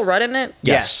that. Paul Rudd in it?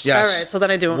 Yes. Yes. All right, so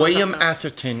then I do know William something.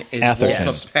 Atherton is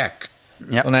Atherton. Walter Peck.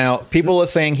 Yep. Now, people are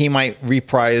saying he might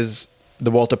reprise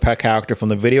the Walter Peck character from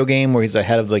the video game, where he's the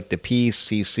head of like the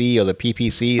PCC or the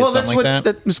PPC or Well, that's something what like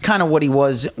that. that was kind of what he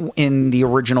was in the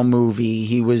original movie.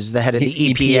 He was the head of the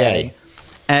EPA.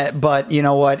 But you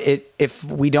know what? If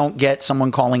we don't get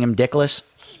someone calling him Dickless,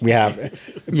 We have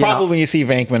probably when you see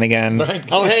Venkman again.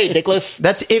 Oh, hey, Dickless.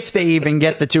 that's if they even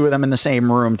get the two of them in the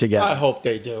same room together. I hope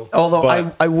they do. Although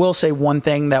But- I will say one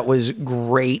thing that was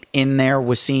great in there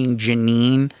was seeing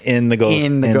Janine In the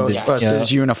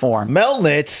Ghostbusters uniform.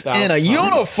 Melnitz That in a was fun.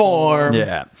 uniform.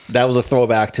 Yeah. That was a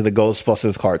throwback to the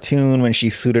Ghostbusters cartoon when she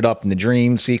suited up in the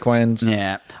dream sequence.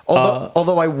 Yeah.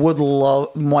 Although I would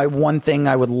love, my one thing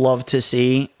I would love to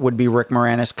see would be Rick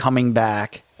Moranis coming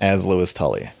back As Louis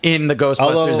Tully. in the Ghostbusters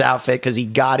Although- outfit because he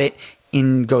got it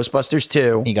in Ghostbusters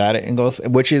 2. He got it in Ghost,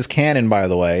 which is canon, by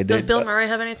the way. Does Bill Murray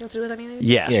have anything to do with any of these?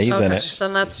 Yes. Yeah, he's Okay, in it.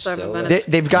 then that's Still then there. it's,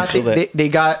 They've got Still there.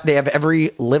 they have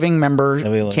every living member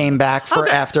Every- came back for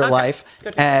Okay, Afterlife,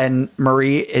 okay. Good. and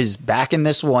Marie is back in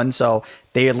this one. So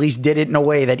they at least did it in a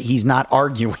way that he's not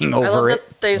arguing I love over it.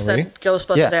 that they said Murray?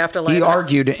 Ghostbusters Yeah, Afterlife. he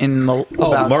argued in the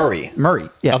Oh, about Murray. Murray. I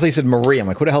Yeah. thought he said Marie. I'm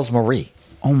like, who the hell's Marie?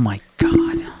 Oh my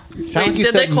God. Sound like you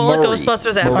Did they said call it Murray.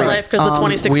 Ghostbusters Afterlife because the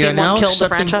We 2016 are now one killed the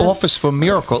accepting franchise? offers for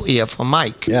Miracle Ear for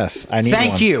Mike. Yes, I need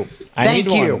Thank one. you. I Thank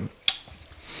need you. one.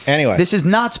 Anyway, This is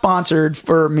not sponsored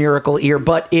for Miracle Ear,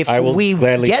 but if I will we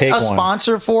gladly get take a one.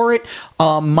 sponsor for it,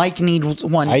 Mike needs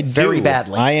one I very do.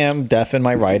 badly. I am deaf in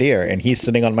my right ear, and he's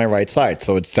sitting on my right side,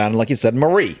 so it sounded like you said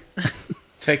Marie.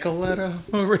 Take a letter,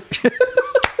 Marie.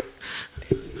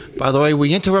 By the way,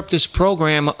 we interrupt this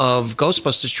program of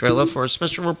Ghostbusters trailer for a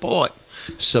special report.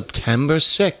 September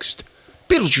 6th.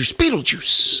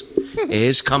 Beetlejuice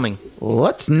is coming.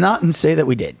 Let's not say that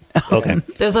we did. Okay.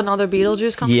 There's another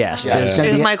Beetlejuice coming. Yes, out? there's gonna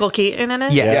Is be- Michael Keaton in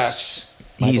it? Yes.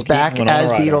 Michael He's Keaton, back Winona as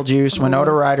Ryder. Beetlejuice.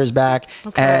 Winona Ryder's back,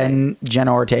 Okay. and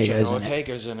Jenna Ortega is in it.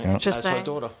 Ortega's in it. Interesting. That's her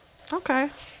daughter. Okay.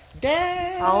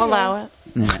 I'll allow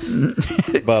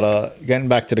it. But getting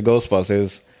back to the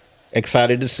Ghostbusters,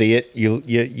 excited to see it.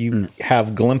 You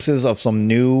have glimpses of some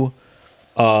new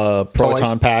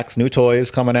proton packs, new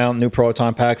toys coming out, new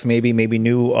proton packs, maybe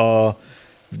new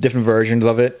different versions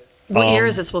of it. What year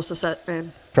is it supposed to set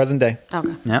in? Present day.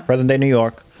 Okay. Yeah. Present day New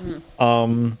York.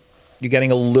 You're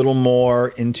getting a little more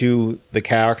into the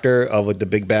character of like the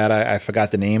big bad. I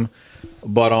forgot the name,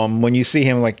 but when you see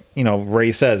him, like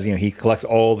Ray says, he collects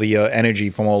all the energy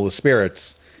from all the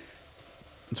spirits.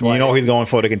 why- You know he's going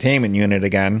for the containment unit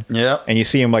again. Yep. And you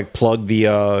see him like plug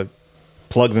the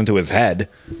plugs into his head.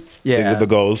 Yeah. The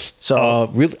ghost. So-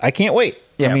 really, I can't wait.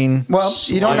 Yeah. I mean, well,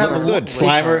 you don't have Slimer a good.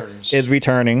 Slimer returns. is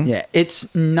returning. Yeah,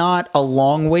 it's not a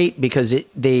long wait because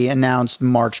they announced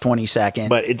March 22nd.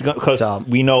 But it's because So-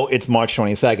 we know it's March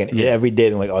 22nd. Yeah. Every day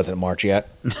they're like, oh, is it March yet?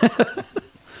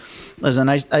 Listen,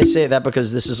 I say that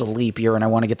because this is a leap year and I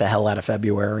want to get the hell out of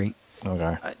February.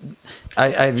 Okay.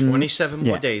 I've 27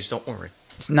 more Yeah. days, don't worry.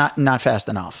 It's not fast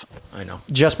enough. I know.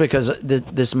 Just because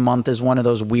this month is one of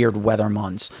those weird weather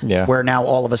months. Yeah. Where now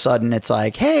all of a sudden it's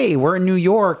like, hey, we're in New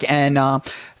York, and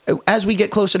as we get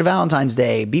closer to Valentine's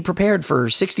Day, be prepared for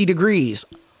 60 degrees.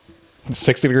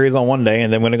 60 degrees on one day,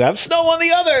 and then we're gonna have snow on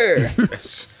the other.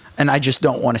 Yes. And I just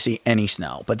don't want to see any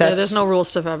snow. But Yeah, that's there's no rules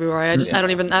to February. I don't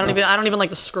even like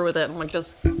to screw with it. I'm like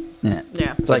just yeah.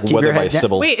 yeah. It's like keep Weather your by head down.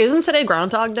 Sybil. Wait, isn't today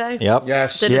Groundhog Day? Yep.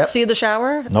 Yes. Did Yep. it see the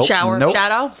shower? Nope. Shower? Nope.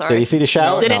 Shadow? Sorry. Did you see the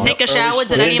shower? Did No. it take a shower?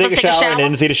 Did They any of us didn't take a shower? and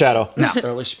didn't see the shadow. No.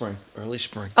 Early spring. Early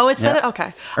spring. Oh, it said Yeah. it?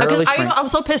 Okay. Early Because spring. I'm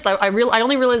so pissed. I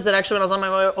only realized that actually when I was on my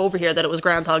way over here that it was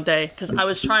Groundhog Day because I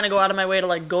was trying to go out of my way to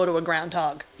like go to a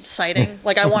groundhog sighting.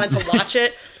 Like I wanted to watch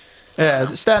it. Yeah,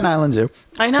 it's Staten Island Zoo.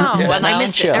 I know, and I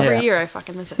missed it Chill. every Yeah. year. I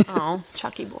fucking miss it. Oh,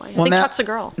 Chucky boy. I Well, think now- Chuck's a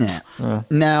girl. Yeah.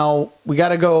 Now we got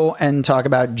to go and talk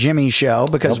about Jimmy's show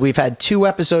because we've had 2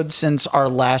 episodes since our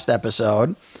last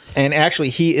episode. And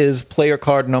actually, he is player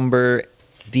card number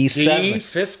D7.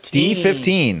 D15.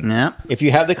 D15. Yeah. If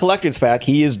you have the collector's pack,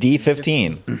 he is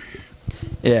D15.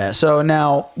 Yeah. So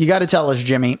now you got to tell us,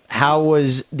 Jimmy, how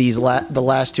was the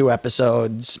last 2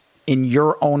 episodes, in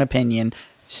your own opinion,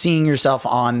 seeing yourself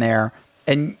on there?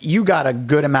 And you got a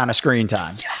good amount of screen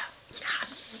time.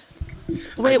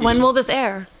 Wait, when will this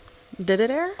air? Did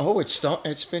it air? Oh,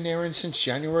 it's been airing since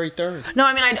January 3rd. No,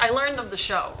 I mean I learned of the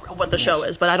show, what the show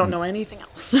is, but I don't know anything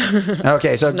else.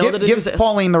 Okay, so know that it give exists.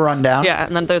 Pauline the rundown. Yeah,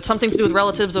 and then there's something to do with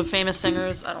relatives of famous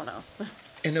singers. I don't know.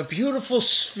 In a beautiful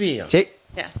sphere.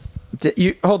 Yes,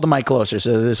 You hold the mic closer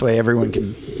so this way everyone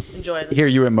can enjoy this. hear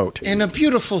you emote. In a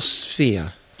beautiful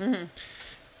sphere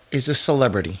is a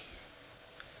celebrity,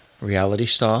 reality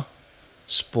star,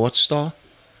 sports star,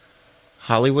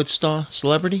 Hollywood star,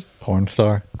 celebrity. Porn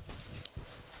star.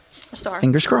 A star.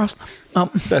 Fingers crossed.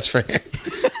 That's right.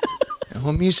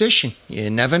 A musician. You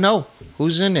never know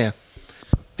who's in there.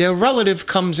 Their relative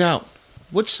comes out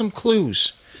with some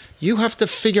clues. You have to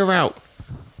figure out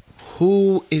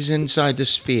who is inside the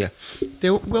sphere. They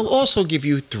will also give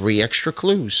you 3 extra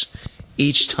clues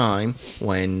each time,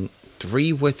 when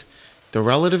 3 with the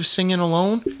relative singing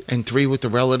alone and 3 with the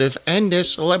relative and their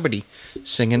celebrity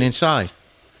singing inside.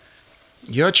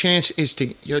 Your object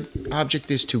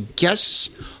is to guess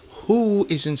who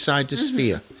is inside the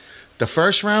sphere. The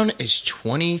first round is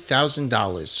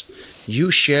 $20,000.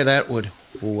 You share that with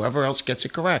whoever else gets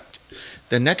it correct.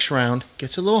 The next round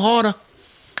gets a little harder,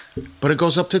 but it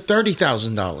goes up to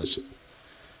 $30,000.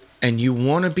 And you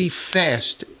want to be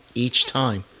fast each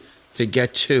time to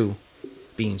get to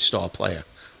being star player,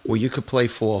 where you could play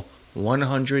for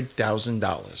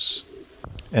 $100,000.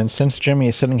 And since Jimmy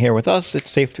is sitting here with us, it's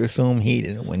safe to assume he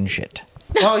didn't win shit.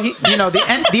 Well, the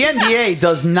NDA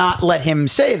does not let him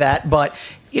say that, but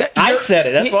I said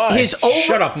it, that's why.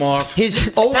 Shut up, Marv.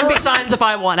 His over. And besides, if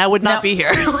I won, I would not Now- be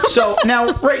here. So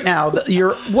now, right now,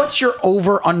 what's your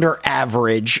over under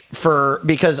average for?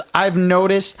 Because I've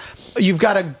noticed you've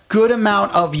got a good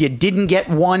amount of you didn't get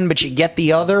one, but you get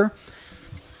the other.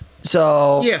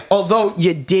 So, Yeah. although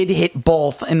you did hit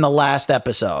both in the last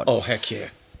episode. Oh, heck yeah.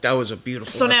 That was a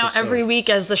beautiful So now episode. every week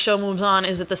as the show moves on,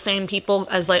 is it the same people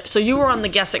as like? So you were on the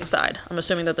guessing side. I'm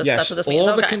assuming that that's Yes, what this means.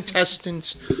 all the Okay.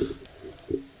 contestants,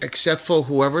 except for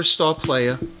whoever's star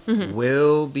player,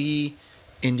 will be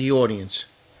in the audience.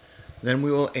 Then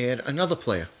we will add another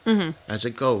player as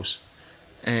it goes.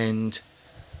 And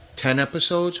 10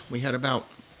 episodes, we had about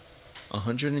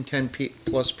 110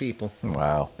 plus people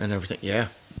Wow. and everything. Yeah.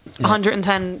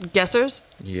 110 guessers.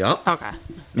 Yep. Okay.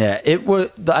 Yeah, it was.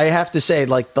 I have to say,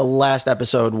 like the last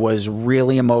episode was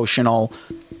really emotional,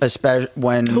 especially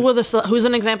when Who's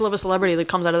an example of a celebrity that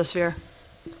comes out of the sphere?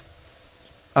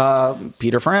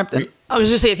 Peter Frampton. I was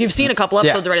just saying, if you've seen a couple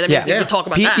episodes already, that means you could talk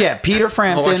about that. Yeah, Peter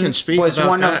Frampton can speak was about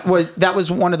one that. of that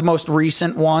was one of the most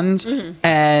recent ones,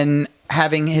 and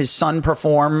having his son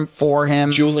perform for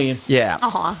him, Julian.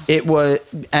 Yeah, it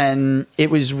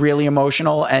was really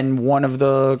emotional. And one of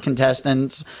the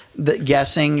contestants,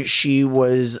 guessing, she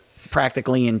was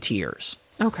practically in tears.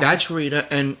 Okay. That's Rita.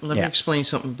 And let me Yeah. explain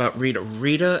something about Rita.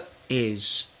 Rita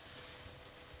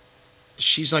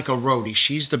she's like a roadie.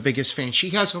 She's the biggest fan. She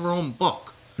has her own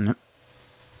book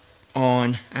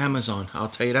on Amazon. I'll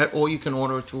tell you that. Or you can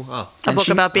order it through her. a book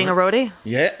about being a roadie.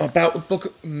 Yeah, about a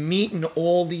book meeting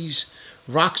all these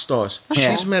rock stars.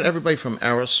 Yeah. She's met everybody from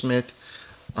Aerosmith.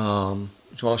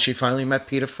 Well, she finally met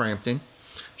Peter Frampton.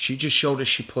 She just showed us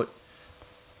she put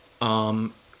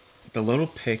the little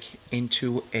pic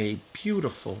into a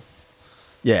beautiful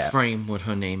frame with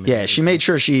her name. Yeah, she made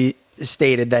sure she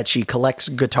stated that she collects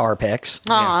guitar picks.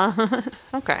 Aw.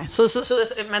 Okay. So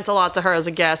this it meant a lot to her as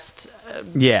a guest.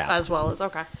 As well as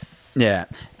okay. Yeah.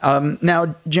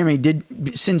 Now, Jimmy,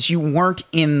 since you weren't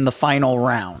in the final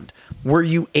round, were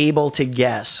you able to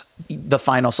guess the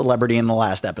final celebrity in the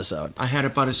last episode? I had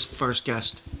about his first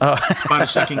guest. About a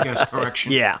second guest,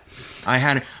 correction. Yeah. I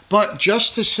had it. But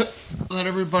just to let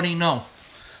everybody know,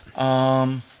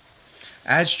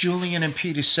 as Julian and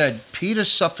Peter said, Peter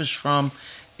suffers from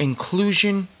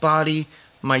inclusion body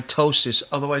mitosis,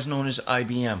 otherwise known as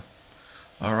IBM.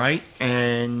 All right?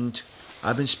 And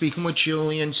I've been speaking with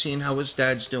Julian, seeing how his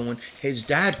dad's doing. His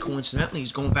dad, coincidentally,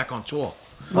 is going back on tour.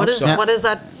 What does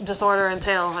that disorder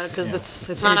entail? Because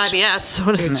it's not IBS.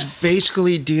 What is It's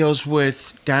basically deals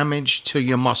with damage to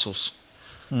your muscles.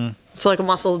 So like a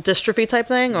muscle dystrophy type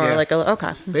thing, or Yeah.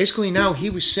 okay. Basically, now he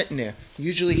was sitting there.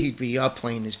 Usually he'd be up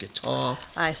playing his guitar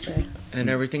I see. and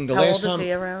everything. The How last old is time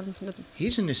he around?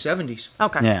 he's in his 70s.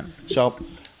 Okay. Yeah.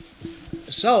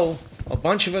 So a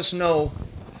bunch of us know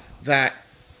that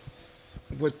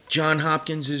what John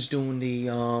Hopkins is doing the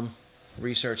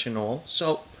research and all.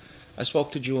 So I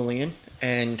spoke to Julian,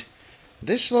 and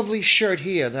this lovely shirt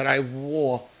here that I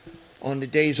wore on the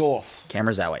days off,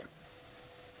 Camera's that way.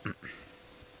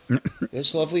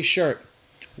 this lovely shirt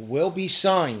will be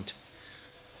signed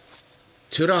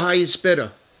to the highest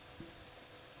bidder.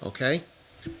 Okay?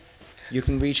 You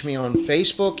can reach me on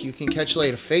Facebook. You can catch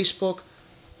later Facebook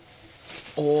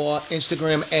or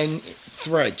Instagram and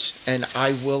Threads, and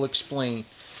I will explain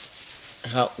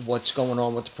what's going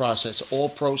on with the process. All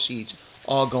proceeds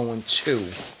are going to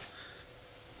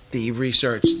the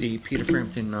research, the Peter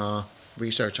Frampton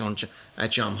research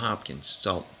at John Hopkins.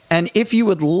 So. And if you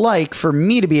would like for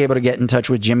me to be able to get in touch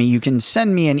with Jimmy, you can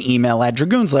send me an email at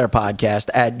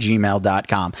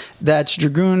dragoonslairpodcast@gmail.com. That's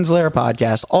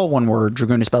dragoonslairpodcast, all one word.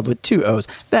 Dragoon is spelled with 2 O's.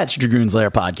 That's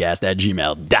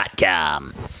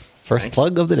dragoonslairpodcast@gmail.com. First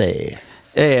plug of the day.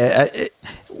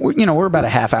 We're about a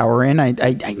half hour in. I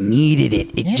needed it.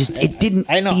 It didn't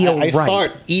feel I right.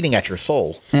 start eating at your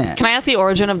soul. Yeah. Can I ask the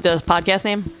origin of this podcast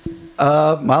name?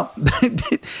 Well,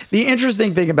 the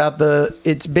interesting thing about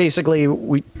it's basically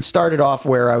we started off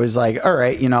where I was like, all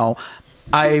right,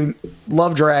 I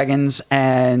love dragons,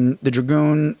 and the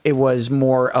Dragoon, it was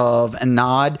more of a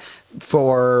nod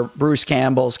for Bruce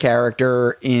Campbell's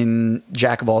character in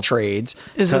Jack of All Trades.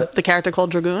 Is this the character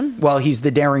called Dragoon? Well, he's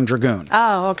the Daring Dragoon.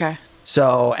 Oh, okay.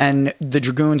 So, and the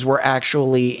Dragoons were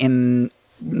actually in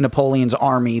Napoleon's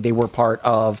army. They were part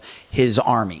of his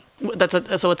army.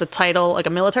 So it's a title, like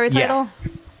a military title?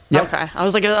 Yep. Okay. I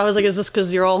was like, is this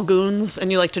because you're all goons and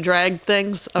you like to drag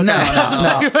things?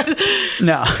 Okay.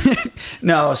 No.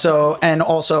 So, and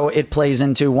also it plays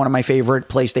into one of my favorite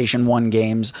PlayStation 1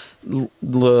 games,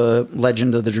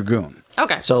 Legend of the Dragoon.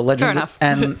 Okay. So Fair enough.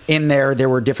 And in there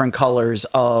were different colors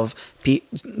of the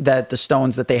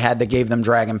stones that they had that gave them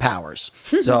dragon powers.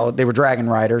 So they were dragon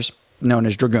riders known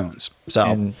as dragoons. So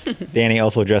And Danny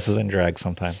also dresses in drag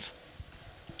sometimes.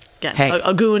 Again, Hey.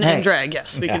 a goon Hey. and drag.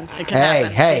 Yes, it can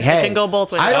happen. hey. It can go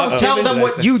both ways. I don't tell them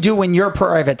what you do in your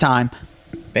private time.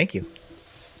 Thank you.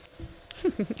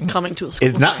 Coming to a school.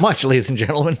 It's not much, ladies and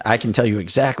gentlemen. I can tell you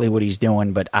exactly what he's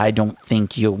doing, but I don't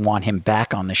think you'll want him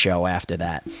back on the show after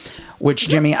that. Which,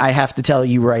 Jimmy, I have to tell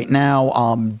you right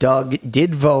now, Doug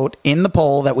did vote in the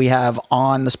poll that we have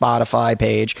on the Spotify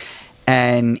page,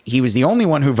 and he was the only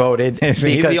one who voted. He's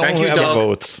the because only you, one that Doug.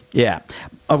 votes. Yeah,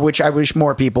 which I wish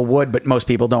more people would, but most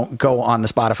people don't go on the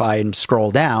Spotify and scroll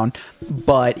down.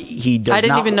 But he does. I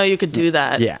didn't not- even know you could do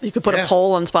that. Yeah. You could put Yeah. a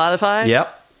poll on Spotify.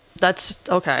 Yep. That's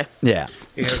okay. Yeah.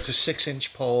 Yeah, it's a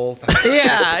 6-inch pole.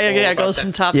 Yeah, it goes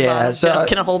from top to Yeah, bottom. so-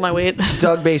 Can I hold my weight?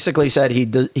 Doug basically said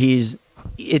he's.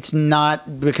 It's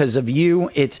not because of you.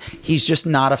 He's just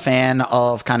not a fan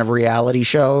of kind of reality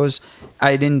shows.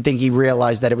 I didn't think he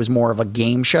realized that it was more of a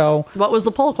game show. What was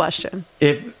the poll question?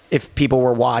 If people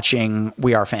were watching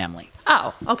We Are Family.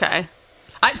 Oh, okay.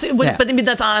 I see, Yeah. but I mean,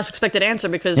 that's an unexpected answer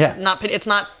because Yeah. not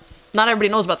everybody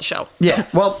knows about the show. Yeah.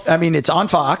 Well, I mean, it's on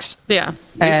Fox. Yeah.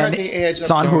 We've had And the ads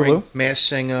it's up on during Hulu. Masked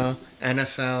Singer,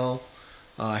 NFL,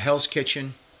 Hell's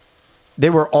Kitchen. They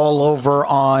were all over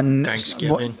on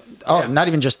Thanksgiving. Oh, Yeah. not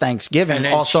even just Thanksgiving. And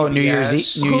then Also New Year's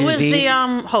CBS. Eve. New Who Year's is Eve.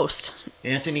 the host?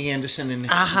 Anthony Anderson and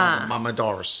his Uh-huh. Mama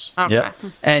Doris. Okay. Yep.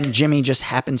 And Jimmy just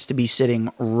happens to be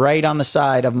sitting right on the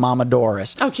side of Mama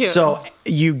Doris. Oh, cute. So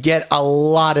you get a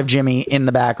lot of Jimmy in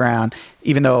the background,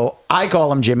 even though I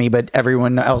call him Jimmy, but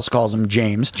everyone else calls him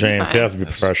James. James, you have to be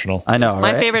professional. I know,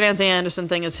 My right? favorite Anthony Anderson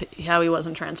thing is how he was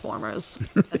in Transformers.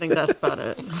 I think that's about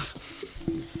it.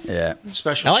 Yeah.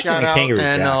 Special I like shout the out kangaroo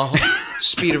and jack.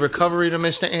 speed of recovery to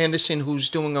Mr. Anderson, who's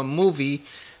doing a movie,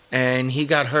 and he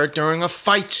got hurt during a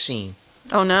fight scene.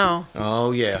 Oh no!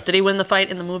 Oh, yeah. Did he win the fight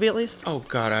in the movie at least? Oh,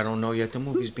 God, I don't know yet. The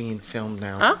movie's being filmed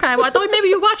now. Okay, well I thought maybe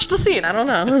you watched the scene. I don't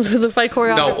know the fight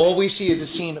choreography. No, all we see is a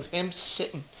scene of him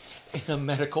sitting in a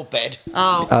medical bed.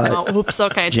 Oh, oops.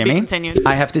 Okay, to be Jimmy, continued.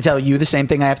 I have to tell you the same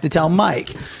thing I have to tell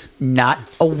Mike. Not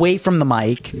away from the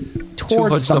mic,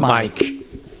 towards the mic.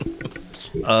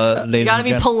 You gotta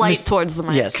be polite towards the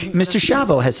mic. Yes. Mr.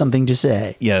 Chavo has something to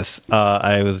say. Yes,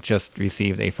 I was just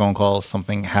received a phone call.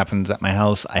 Something happens at my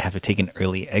house. I have to take an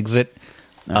early exit.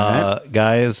 right.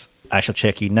 Guys, I shall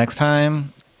check you next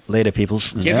time. Later,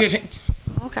 peoples. Give you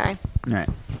Okay. All right.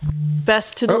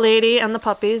 Best to the lady and the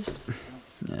puppies.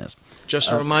 Yes. just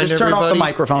to remind Just turn everybody. off the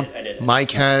microphone.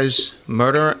 Mike has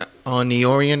Murder on the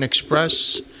Orient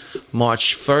Express,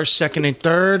 March 1st, 2nd, and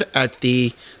 3rd at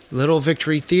the Little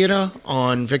Victory Theater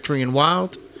on Victory and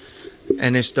Wild.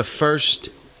 And it's the first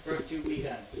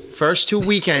two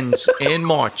weekends in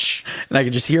March. And I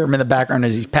can just hear him in the background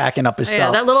as he's packing up his Yeah,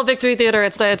 stuff. that Little Victory Theater.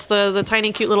 It's the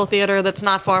tiny, cute little theater that's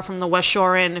not far from the West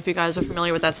Shore Inn. If you guys are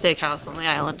familiar with that steakhouse on the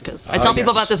island, because I tell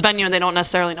people yes. about this venue and they don't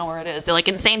necessarily know where it is. They're like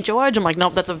in St. George. I'm like,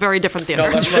 nope, that's a very different theater.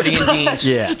 No, that's Ruddy and Dean's.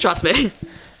 Yeah. Trust me.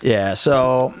 Yeah,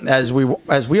 so as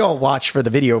we all watch for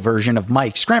the video version of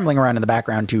Mike scrambling around in the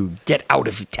background to get out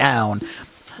of town,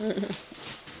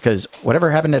 because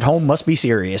whatever happened at home must be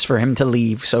serious for him to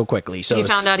leave so quickly. So He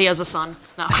found out he has a son.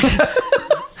 No.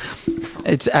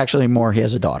 it's actually more he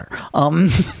has a daughter.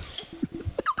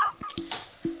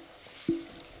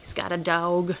 He's got a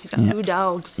dog. He's got 2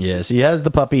 dogs. Yes, he has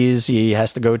the puppies he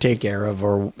has to go take care of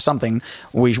or something.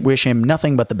 We wish him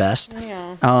nothing but the best.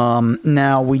 Yeah.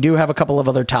 Now, we do have a couple of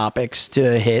other topics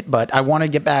to hit, but I want to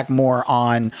get back more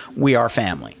on We Are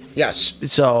Family. Yes.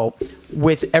 So,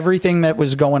 with everything that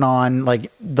was going on,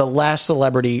 like the last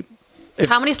celebrity,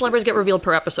 How many celebrities get revealed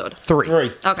per episode? 3.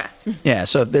 3. Okay. Yeah,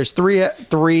 so there's three.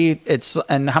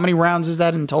 And how many rounds is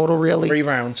that in total, really? 3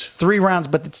 rounds. 3 rounds,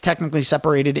 but it's technically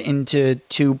separated into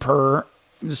 2 per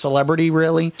celebrity,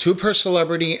 really. 2 per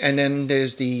celebrity, and then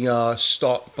there's the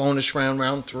star bonus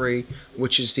round 3,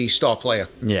 which is the star player.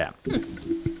 Yeah.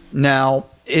 Now,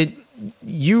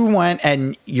 you went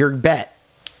and your bet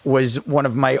was one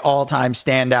of my all-time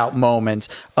standout moments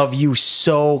of you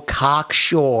so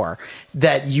cocksure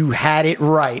that you had it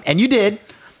right. And you did,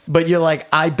 but you're like,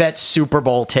 I bet Super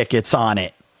Bowl tickets on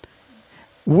it.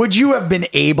 Would you have been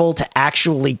able to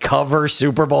actually cover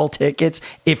Super Bowl tickets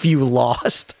if you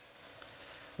lost?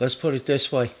 Let's put it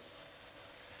this way.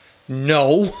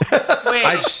 No. Wait.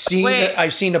 I've seen wait.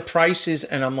 I've seen the prices,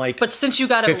 and I'm like, But since you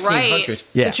got it right, 1,500.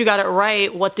 Yeah. since you got it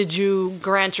right, what did you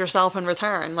grant yourself in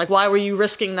return? Like, why were you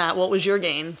risking that? What was your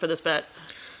gain for this bet?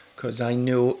 because I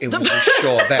knew it was a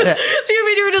sure bet. So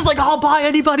you were just like, I'll buy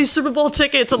anybody's Super Bowl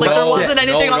tickets, and like there No, wasn't no,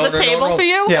 anything on no, the no, table no. for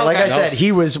you? Yeah, like I Okay. said,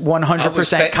 he was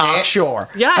 100% betting cocksure.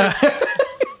 Yes.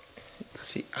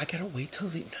 See, I gotta wait till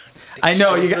the. I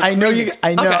know you. I know you.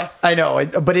 I know. Okay. I know.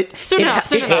 But it Soon it, enough,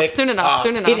 soon it, enough, soon enough,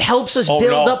 soon enough. it helps us Oh,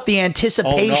 build no. up the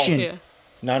anticipation. Yeah.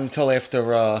 Not until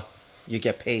after you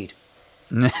get paid.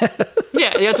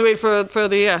 Yeah, you have to wait for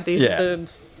the Yeah.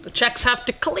 the checks have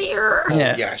to clear.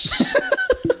 Yeah. Yes.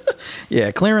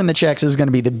 Yeah, clearing the checks is going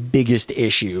to be the biggest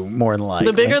issue, more than likely.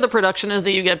 The bigger the production is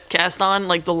that you get cast on,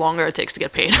 like the longer it takes to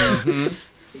get paid.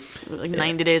 Like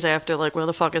 90 days after, like, where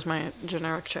the fuck is my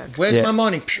generic check? Where's Yeah. my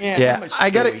money? Yeah, I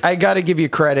gotta give you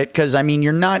credit because I mean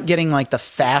you're not getting like the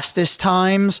fastest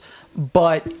times,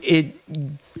 but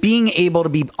being able to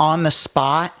be on the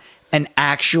spot and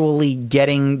actually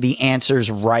getting the answers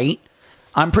right,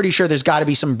 I'm pretty sure there's got to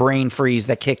be some brain freeze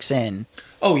that kicks in.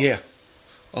 Oh yeah.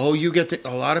 Oh, a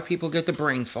lot of people get the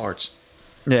brain farts.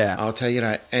 Yeah, I'll tell you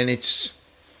that, and it's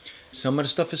some of the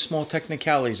stuff is small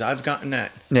technicalities. I've gotten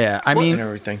that. yeah. I And mean,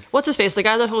 everything. What's his face? The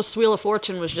guy that hosts Wheel of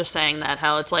Fortune was just saying that,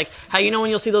 how it's like, how you know when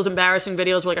you'll see those embarrassing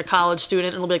videos where like a college student,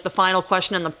 and it'll be like the final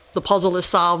question and the puzzle is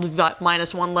solved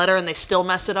minus one letter and they still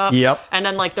mess it up. Yep. And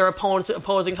then like their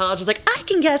opposing college is like, I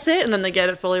can guess it. And then they get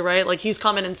it fully right. Like he's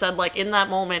come in and said like, in that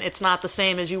moment, it's not the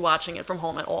same as you watching it from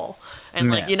home at all. And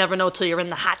like, Yeah. you never know till you're in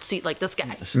the hot seat like this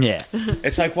guy. yeah,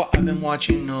 It's like what I've been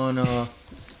watching on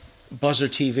Buzzer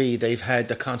TV. They've had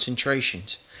the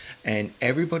concentrations, and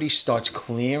everybody starts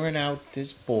clearing out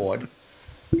this board,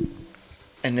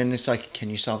 and then it's like, "Can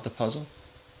you solve the puzzle?"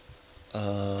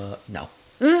 No.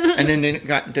 And then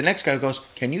the next guy goes,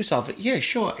 "Can you solve it?" Yeah,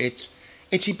 sure. It's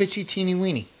itsy bitsy teeny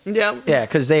weeny. Yep. yeah,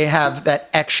 because they have that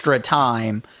extra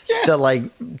time to like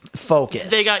focus.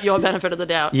 They got your benefit of the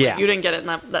doubt. Yeah. Like, you didn't get it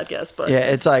in that guess, but Yeah,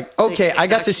 it's like, okay, take I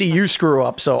got back to see you screw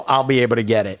up, so I'll be able to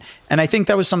get it. And I think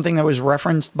that was something that was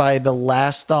referenced by the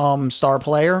last star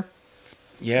player.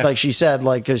 Yeah. Like she said,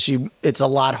 like, because it's a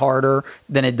lot harder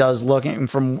than it does looking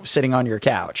from sitting on your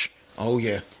couch. Oh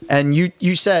yeah. And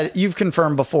you said, you've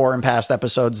confirmed before in past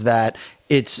episodes that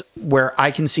it's where I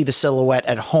can see the silhouette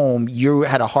at home. You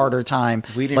had a harder time,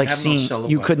 We didn't like have no seeing. silhouette.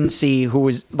 You couldn't see who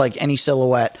was like any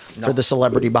silhouette No. for the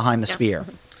celebrity behind the spear.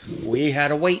 We had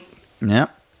to wait. Yeah.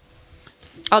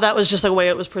 oh, that was just the way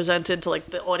it was presented to like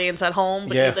the audience at home.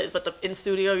 But Yeah. but in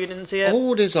studio, you didn't see it.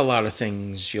 Oh, there's a lot of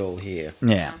things you'll hear.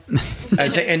 Yeah.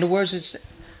 And the words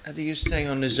they used to say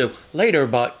on the zoo later,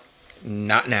 but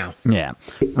not now. Yeah.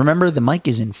 Remember, the mic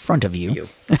is in front of you. You.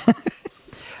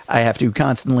 I have to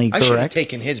constantly I should have correct.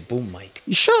 taken his boom mic.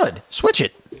 You should. Switch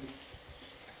it.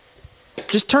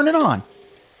 Just turn it on.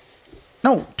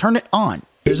 No, turn it on.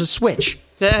 There's a switch.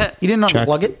 Yeah. You didn't Check.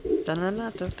 unplug it?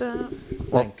 Da-da-da-da-da.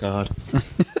 Thank God.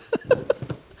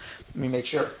 Let me make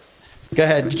sure. Go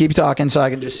ahead. Keep talking so I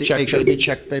can just see. Check, make sure. baby,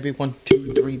 check, baby. 1,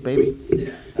 2, 3,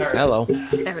 baby. Hello.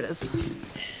 There it is.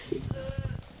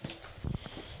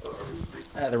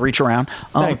 The reach around.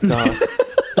 Thank God.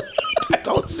 That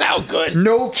don't sound good.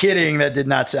 No kidding. That did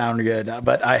not sound good,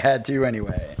 but I had to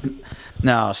anyway.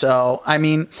 No, so, I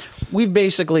mean, we've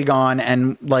basically gone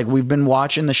and, like, we've been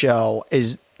watching the show.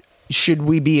 Should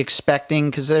we be expecting,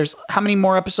 because there's, how many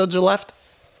more episodes are left?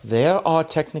 There are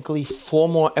technically 4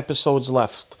 more episodes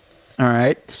left. All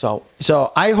right. So,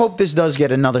 I hope this does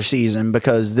get another season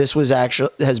because this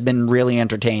has been really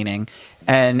entertaining.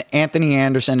 And Anthony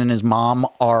Anderson and his mom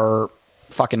are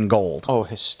fucking gold. oh,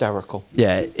 hysterical.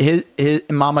 Yeah, his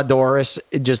Mama Doris,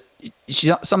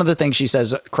 some of the things she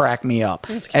says crack me up.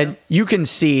 And you can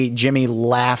see Jimmy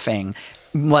laughing,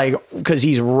 like, because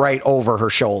he's right over her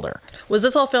shoulder. Was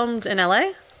this all filmed in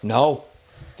LA? No.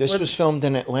 This was filmed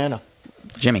in Atlanta.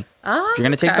 Jimmy, if you're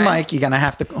going to take the okay. mic, you're going to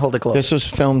have to hold it close. This was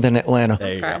filmed in Atlanta.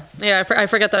 There you go. Yeah, I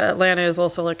forget that Atlanta is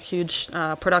also like a huge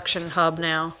production hub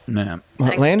now. Yeah.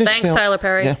 Atlanta's Thanks, film- Tyler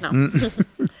Perry. Yeah. No.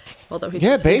 Although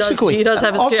Yeah, basically. he does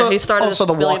have his. Also- he started also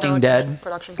his The $1 Walking billion Dead.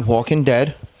 production company. Walking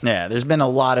Dead. Yeah, there's been a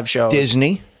lot of shows.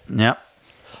 Disney. Yep.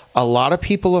 A lot of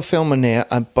people are filming there,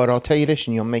 but I'll tell you this,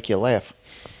 and you'll make you laugh.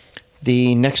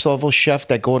 The Next Level Chef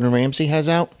that Gordon Ramsay has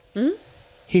out,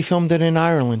 he filmed it in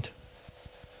Ireland.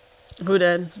 Who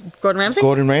did? Gordon Ramsay?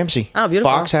 Gordon Ramsay. Oh,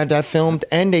 beautiful. Fox had that filmed,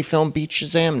 and they filmed Beat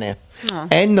Shazam there.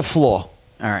 And The Floor.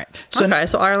 All right. So Okay,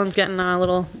 so Ireland's getting a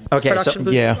little Okay, production so-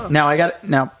 boost. Yeah. as well.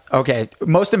 now, okay.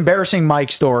 Most embarrassing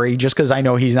Mike story, just because I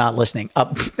know he's not listening.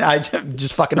 I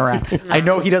just fucking around. I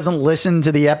know he doesn't listen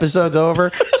to the episodes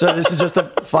over, so this is just to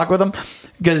fuck with him.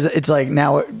 Because it's like,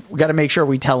 now we got to make sure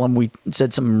we tell him we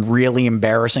said some really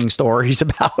embarrassing stories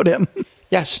about him.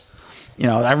 Yes. You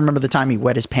know, I remember the time he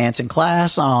wet his pants in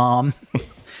class. More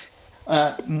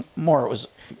it was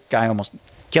a guy almost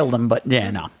killed him, but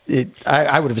yeah, no.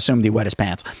 I would have assumed he wet his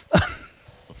pants.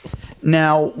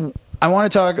 Now, I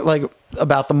want to talk like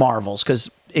about the Marvels because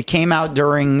it came out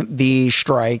during the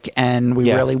strike, and we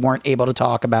Yeah. really weren't able to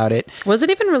talk about it. Was it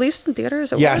even released in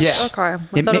theaters? Yes. Was? Yeah. Okay.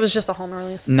 I It thought ma- it was just a home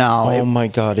release. No, Oh my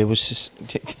God! It was just.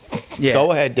 Yeah.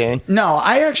 Go ahead, Dan. No,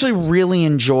 I actually really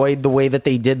enjoyed the way that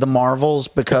they did the Marvels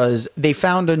because they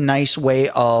found a nice way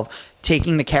of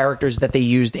taking the characters that they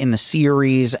used in the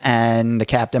series and the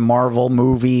Captain Marvel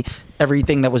movie,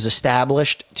 everything that was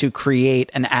established, to create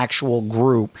an actual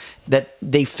group that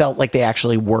they felt like they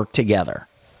actually worked together.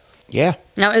 Yeah.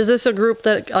 Now, is this a group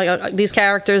that these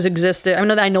characters existed?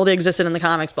 I know they existed in the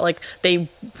comics, but like they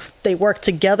worked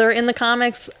together in the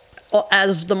comics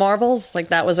as the Marvels. Like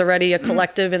that was already a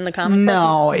collective in the comic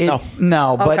books?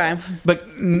 No, Okay. but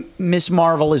Miss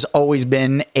Marvel has always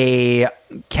been a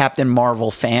Captain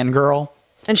Marvel fangirl.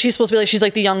 And she's supposed to be like she's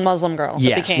like the young Muslim girl that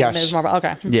Yes. became Yes. Ms. Marvel.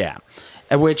 Okay. Yeah.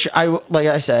 Which like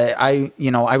I said, I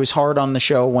was hard on the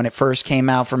show when it first came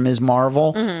out for Ms.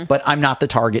 Marvel, but I'm not the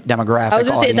target demographic. Mm-hmm. I was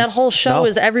gonna say that audience. whole show No.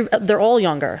 is they're all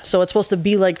younger, so it's supposed to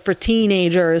be like for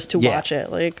teenagers to Yeah. watch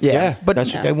it. Like Yeah, but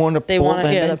that's what they want to. they want to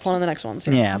they're pulling the next ones.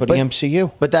 yeah, For the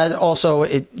MCU. But that also,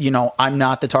 I'm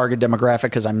not the target demographic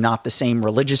because I'm not the same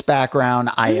religious background.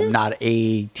 I am not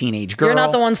a teenage girl. You're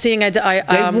not the one seeing wanted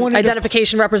to-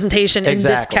 identification representation in this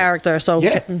Exactly. character. So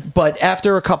Yeah. But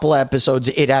after a couple episodes,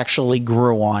 it actually grew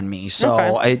on me. So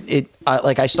Okay.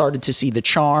 I started to see the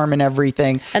charm and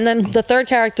everything. And then the third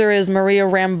character is Maria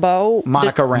Rambeau.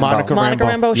 Monica Rambeau. Monica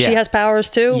Rambeau. She Yeah. has powers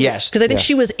too. Yes. because I think Yeah.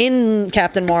 she was in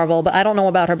Captain Marvel, but I don't know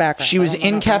about her background. She was I don't know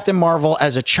in about Captain Marvel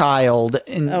as a child,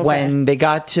 and when they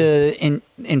got to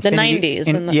Infinity,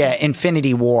 90s,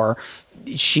 Infinity War,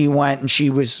 she went and she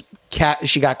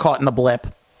got caught in the blip,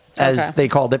 as Okay. they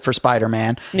called it for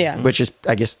Spider-Man. Yeah. which is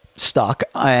I guess stuck.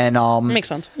 And Makes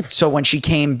sense. So when she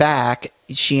came back,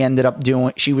 she ended up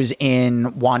she was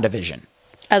in WandaVision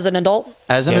As an adult.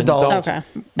 as an Yeah, adult. Okay,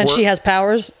 and she has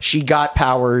powers. She got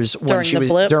powers when During she the was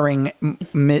blip? during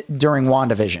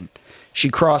WandaVision. She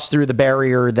crossed through the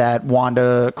barrier that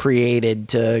Wanda created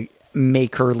to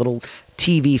make her little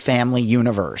TV family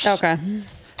universe. Okay.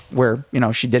 Where,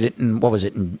 she did it in, what was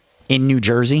it, in New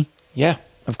Jersey? Yeah.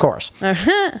 Of course.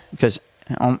 Because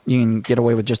you can get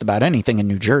away with just about anything in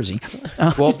New Jersey.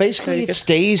 Well, basically, it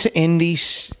stays in the.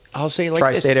 I'll say like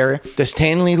Tri-state area? The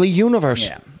Stanley Lee universe.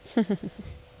 Yeah.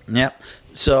 Yep.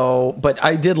 So, but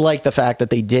I did like the fact that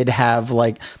they did have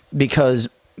because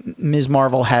Ms.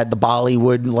 Marvel had the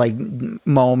Bollywood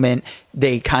moment.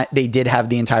 They did have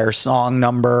the entire song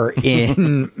number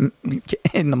in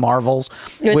the Marvels.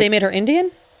 Wait, they made her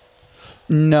Indian.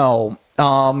 No.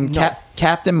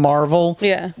 Captain Marvel.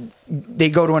 Yeah. They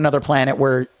go to another planet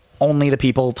where only the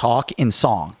people talk in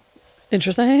song.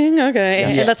 Interesting. Okay, Yeah.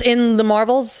 and that's in the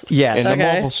Marvels. Yes. In the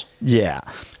Okay. Marvels. Yeah.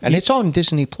 And it's on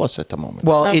Disney Plus at the moment.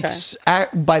 Well, Okay. it's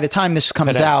by the time this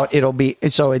comes Today. out, it'll be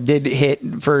so it did hit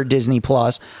for Disney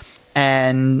Plus,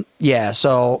 and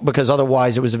so because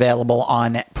otherwise it was available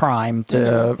on Prime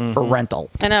for rental.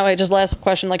 I know. Wait, just last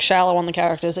question, like shallow on the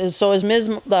characters is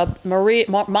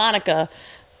Monica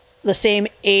the same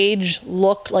age,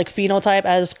 look, like phenotype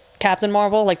as Captain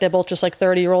Marvel? Like they're both just like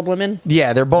 30-year-old women.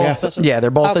 Yeah, they're both. Yeah. Yeah, they're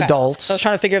both Okay. adults. So I was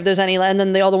trying to figure if there's any, and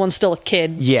then the other one's still a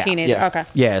kid. Yeah, Teenager. yeah. Okay.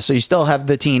 Yeah, so you still have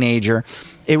the teenager.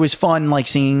 It was fun,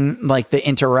 seeing the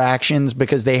interactions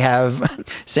because they have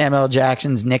Samuel L.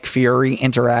 Jackson's Nick Fury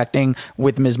interacting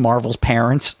with Ms. Marvel's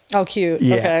parents, Oh, cute.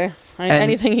 Yeah. Okay. And-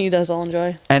 Anything he does, I'll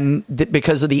enjoy. and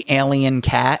because of the alien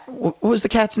cat. What was the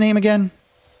cat's name again?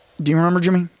 Do you remember,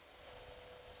 Jimmy?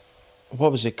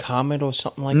 What was it, Comet or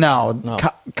something like No, that? No.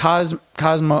 Cosmo.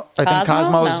 I think Cosmo?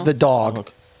 Cosmo's No. the dog.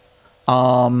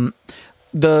 Okay.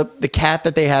 The cat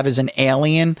that they have is an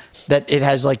alien that it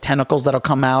has Uh-huh. tentacles that'll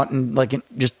come out and it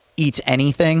just eats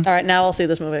anything. All right, now I'll see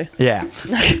this movie. Yeah.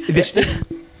 It's the,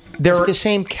 There it's the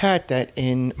same cat that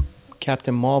in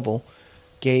Captain Marvel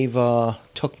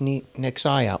took Nick's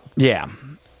eye out. yeah.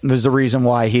 Was the reason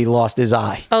why he lost his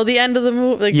eye. Oh, the end of the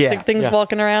movie, like Yeah, the things yeah.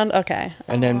 walking around. Okay.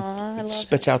 And then it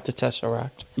spits out the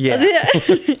Tesseract. Yeah.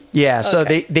 Yeah. Yeah, so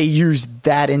Okay. they used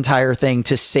that entire thing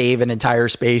to save an entire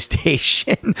space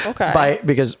station. Okay.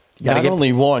 Because you gotta Not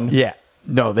only one. Yeah.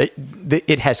 No,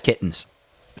 it has kittens.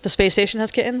 The space station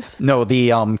has kittens. No, the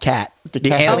cat. The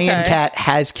cat. alien Okay. cat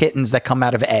has kittens that come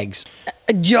out of eggs.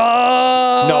 Yo.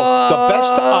 No, the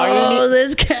best irony- Oh,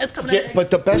 this cat's coming. Yeah, but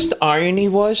the best irony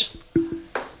was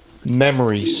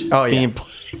memories. Oh, yeah.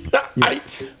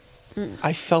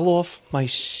 I fell off my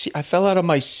seat. I fell out of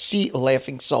my seat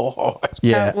laughing so hard.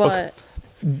 Yeah. What?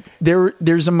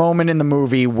 There's a moment in the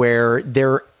movie where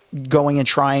they're going and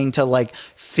trying to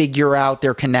figure out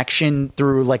their connection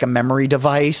through a memory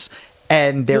device,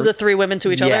 and they're the three women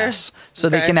to each other? Yes. So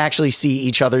they Okay. can actually see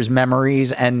each other's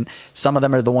memories, and some of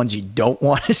them are the ones you don't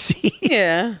want to see.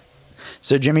 Yeah.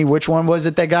 So, Jimmy, which one was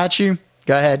it that got you?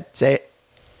 Go ahead. Say it.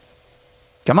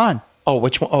 Come on. Oh,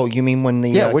 which one? Oh, you mean when the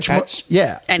Yeah, which cats? one?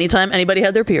 Yeah. Anytime anybody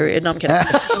had their period. No, I'm kidding.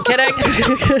 I'm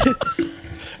kidding.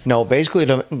 No, basically,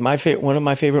 one of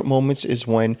my favorite moments is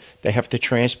when they have to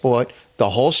transport the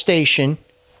whole station,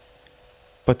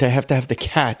 but they have to have the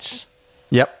cats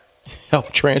Yep.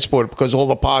 help transport it because all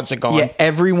the pods are gone. Yeah,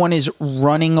 everyone is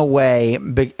running away,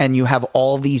 and you have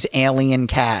all these alien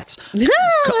cats,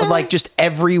 like just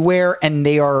everywhere, and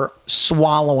they are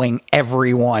swallowing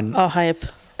everyone. Oh, hype.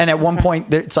 And at one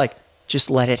point, it's like, just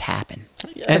let it happen.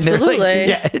 And Absolutely.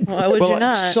 they're like, Why would Well, you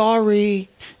not? sorry.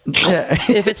 yeah.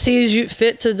 If it sees you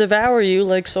fit to devour you,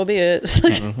 like, so be it. It's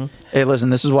like, Hey, listen,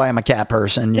 this is why I'm a cat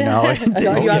person, you know?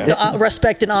 you have to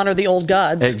respect and honor the old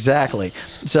gods. Exactly.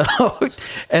 So,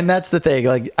 and that's the thing.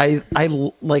 Like, I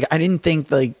didn't think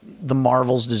like the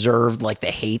Marvels deserved like the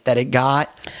hate that it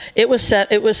got. It was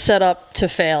set up to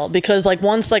fail because like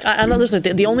once like I'm not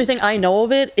listening. The only thing I know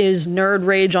of it is nerd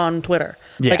rage on Twitter.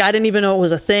 Yeah. Like I didn't even know it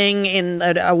was a thing in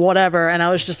whatever, and I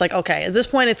was just like, okay. At this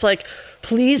point, it's like,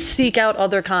 please seek out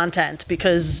other content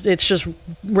because it's just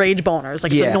rage boners.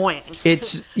 Like it's annoying.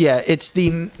 It's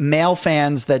the male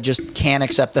fans that just can't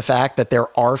accept the fact that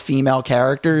there are female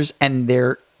characters and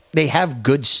they have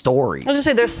good stories. I was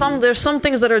gonna say there's some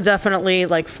things that are definitely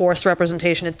like forced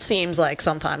representation. It seems like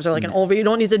sometimes or like an over. You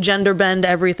don't need to gender bend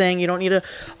everything. You don't need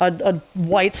a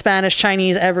white, Spanish,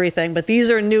 Chinese everything. But these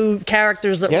are new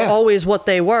characters that were always what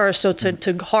they were. So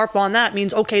to harp on that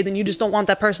means okay, then you just don't want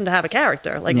that person to have a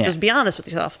character. Like just be honest with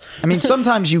yourself. I mean,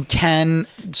 sometimes you can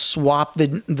swap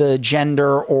the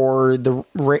gender or the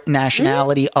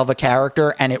nationality of a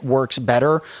character, and it works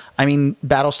better. I mean,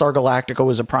 Battlestar Galactica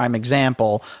was a prime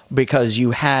example because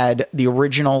you had the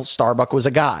original Starbuck was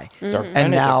a guy, and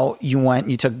now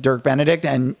you took Dirk Benedict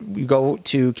and you go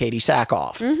to Katie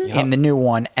Sackhoff in the new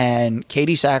one, and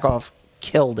Katie Sackhoff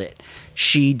killed it.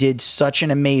 She did such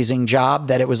an amazing job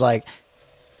that it was like,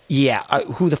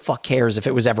 who the fuck cares if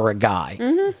it was ever a guy?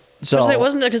 So it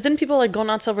wasn't because didn't people like go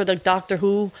nuts over like Doctor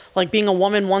Who like being a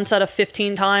woman once out of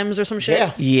 15 times or some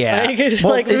shit? Yeah. Like, it's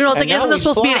Well, like you know, it's like and now isn't this he's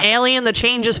supposed to be an black. alien that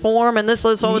changes form and this?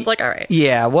 So it's like all right.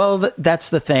 Yeah, well,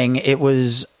 that's the thing. It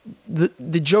was the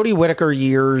Jodie Whittaker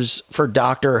years for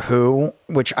Doctor Who,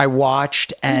 which I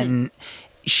watched, and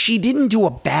she didn't do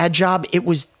a bad job.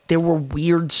 There were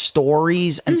weird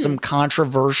stories and some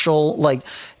controversial like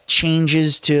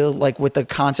changes to like with the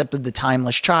concept of the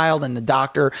timeless child and the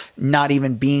Doctor not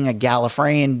even being a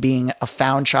Gallifreyan, being a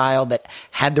found child that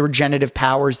had the regenerative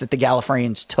powers that the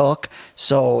Gallifreyans took.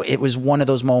 So it was one of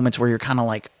those moments where you're kind of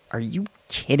like, are you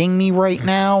kidding me right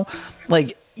now?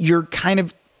 Like you're kind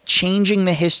of changing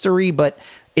the history, but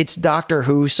it's Doctor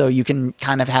Who, so you can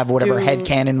kind of have whatever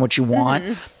headcanon what you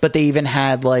want. But they even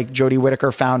had like Jodie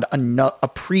Whittaker found a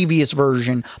previous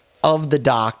version of the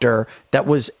Doctor that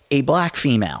was a black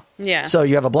female. Yeah. So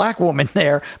you have a black woman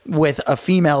there with a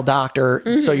female doctor.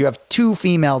 So you have two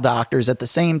female doctors at the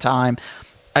same time.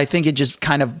 I think it just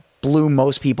kind of blew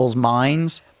most people's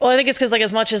minds. Well, I think it's because like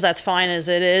as much as that's fine as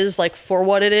it is, like for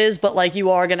what it is, but like you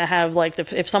are gonna have like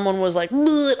if someone was like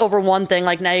 "Bleh," over one thing,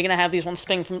 like now you're gonna have these ones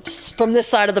spin from this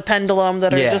side of the pendulum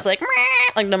that are just like "Meh,"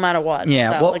 like no matter what.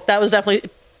 Yeah, So, well- like that was definitely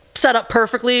set up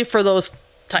perfectly for those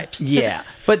types. Yeah.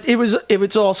 But it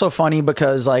was also funny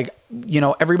because like, you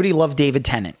know, everybody loved David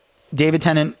Tennant. David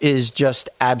Tennant is just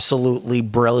absolutely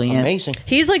brilliant. Amazing.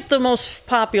 He's like the most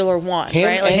popular one, Him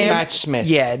right? Like and Matt Smith.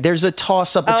 Yeah, there's a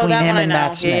toss up between that him one I and know.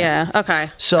 Matt Smith. Yeah, okay.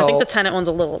 So- I think the Tenet one's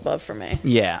a little above for me.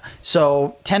 Yeah.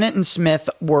 So Tennant and Smith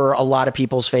were a lot of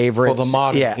people's favorites. For the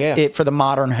modern, for the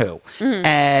modern Who.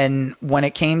 And when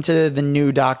it came to the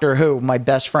new Doctor Who, my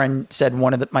best friend said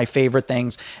one of my favorite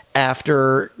things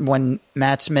after when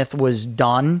Matt Smith was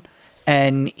done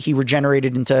and he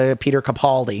regenerated into Peter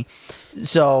Capaldi.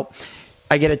 So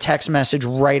I get a text message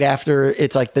right after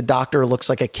it's like the Doctor looks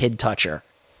like a kid toucher.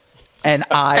 And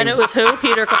it was who?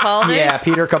 Peter Capaldi? Yeah,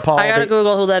 Peter Capaldi. I gotta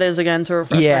Google who that is again to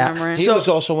refresh my memory. He was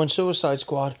also in Suicide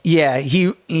Squad. Yeah,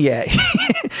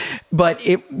 but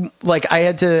it like I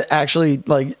had to actually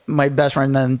like my best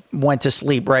friend then went to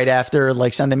sleep right after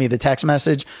like sending me the text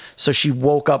message. So she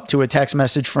woke up to a text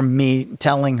message from me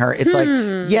telling her it's like,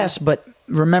 yes, but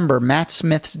remember Matt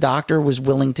Smith's Doctor was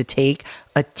willing to take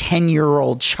a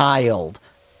 10-year-old child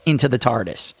into the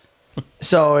TARDIS.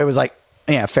 So it was like,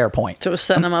 yeah, fair point. So it was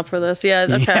setting him up for this. Yeah,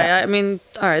 okay. Yeah. I mean,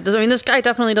 all right. This guy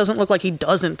definitely doesn't look like he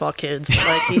doesn't fuck kids. But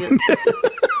like he,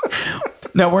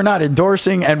 No, we're not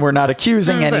endorsing and we're not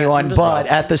accusing I'm anyone, just but saying.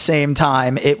 at the same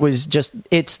time,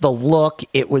 it's the look,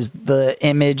 it was the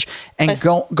image, and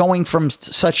going from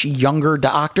such younger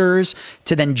doctors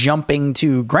to then jumping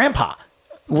to grandpa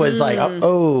was like,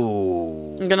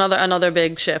 oh. Another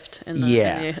big shift.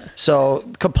 Yeah. So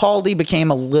Capaldi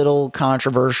became a little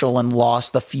controversial and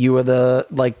lost a few of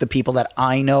the people that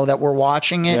I know that were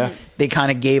watching it. Yeah. They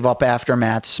kind of gave up after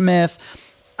Matt Smith.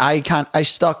 I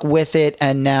stuck with it,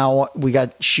 and now we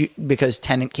got because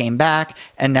Tennant came back,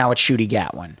 and now it's Shooty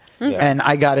Gatwin. And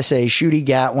I gotta say, Shooty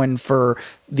Gatwin for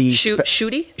the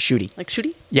Shooty? Shooty. Like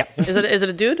Shooty? Yeah. Is it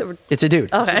a dude? Or? It's a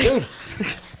dude. Okay. Dude,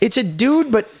 It's a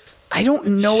dude, but I don't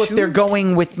know if they're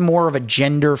going with more of a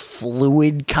gender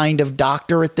fluid kind of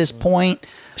doctor at this point.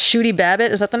 Shooty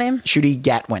Babbitt, is that the name? Shooty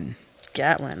Gatwin.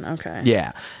 Gatwin, okay.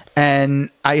 Yeah. And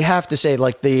I have to say,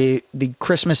 like, the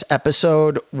Christmas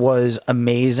episode was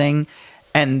amazing.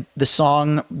 And the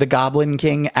song, The Goblin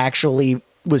King, actually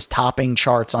was topping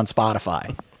charts on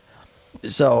Spotify.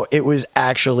 So it was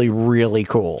actually really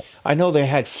cool. I know they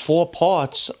had 4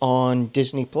 parts on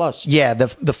Disney Plus. Yeah, the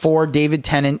 4 David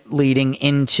Tennant leading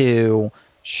into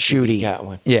Shooty.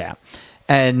 Gatwin. Yeah.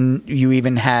 And you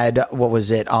even had, what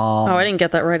was it? Oh, I didn't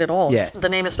get that right at all. Yeah. The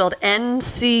name is spelled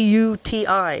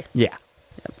Ncuti. Yeah.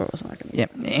 What was I gonna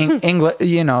Yeah, English.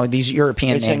 These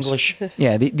European It's names. English.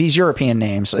 Yeah, these European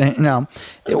names.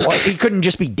 It couldn't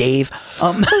just be Dave.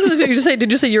 Did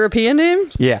you say European name?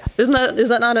 Yeah, Is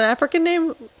that not an African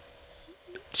name?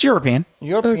 it's European.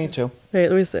 European too. Wait,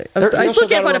 let me see. There- I You also still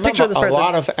can't gotta find a picture of this remember, person. A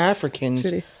lot of Africans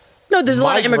Shooty. No, there's a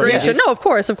lot of migrated. immigration. No, of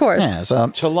course. Yeah, so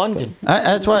to London.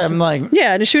 that's why I'm like,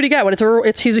 Yeah, and Shooty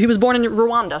Gatwin. He was born in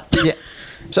Rwanda. yeah.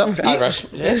 So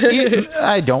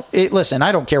I don't listen.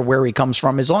 I don't care where he comes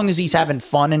from, as long as he's having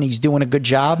fun and he's doing a good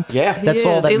job. Yeah. that's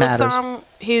all that matters.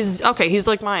 He's okay. He's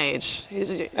like my age.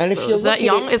 And if you is that look at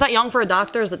young? it- Is that young for a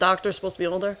doctor? Is the doctor supposed to be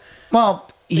older? Well,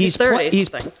 He's 30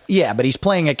 something. yeah, but he's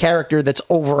playing a character that's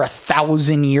over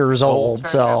 1,000 years old.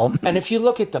 So And if you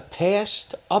look at the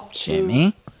past up to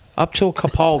Jimmy.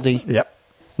 Capaldi. Yep.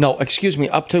 No, excuse me,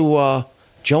 up to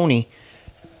Joni,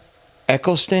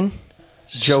 Eccleston,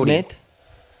 Jodie. Smith,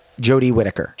 Jodie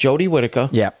Whittaker. Jodie Whittaker.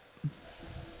 Yep.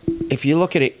 If you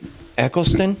look at it,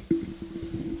 Eccleston,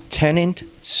 Tennant,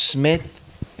 Smith,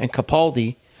 and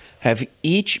Capaldi have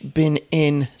each been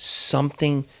in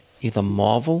something either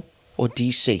Marvel or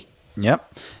DC.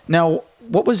 Yep. Now,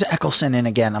 what was Eccleston in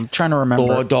again? I'm trying to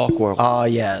remember. Or Dark World. Oh,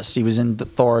 yes. He was in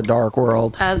Thor Dark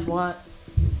World. As what?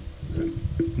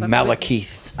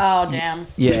 Malekith. Oh damn.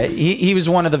 Yeah, he was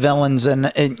one of the villains, and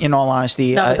in all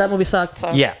honesty, No, that movie sucked.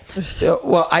 So. yeah.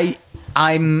 Well,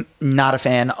 I'm not a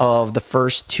fan of the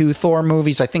first 2 Thor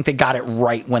movies. I think they got it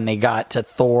right when they got to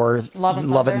Thor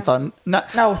Love and Thunder.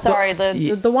 No, sorry.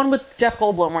 The one with Jeff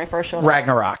Goldblum where he first showed up.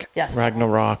 Ragnarok. Yes.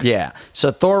 Ragnarok. Yeah.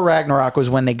 So Thor Ragnarok was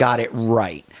when they got it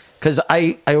right. Because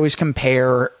I always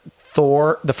compare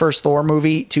Thor, the first Thor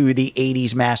movie, to the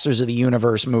 80s Masters of the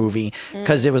Universe movie.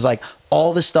 Because it was like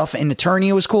all the stuff in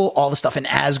Eternia was cool, all the stuff in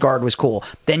Asgard was cool.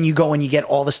 Then you go and you get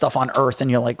all the stuff on Earth, and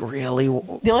you're like, really?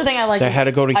 The only thing I like, They had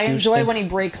to go to I enjoy Houston. when he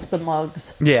breaks the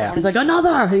mugs. Yeah. When he's like,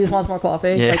 another. He just wants more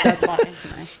coffee. Yeah. Like that's funny.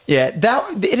 Yeah,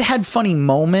 it had funny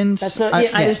moments.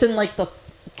 I just didn't like the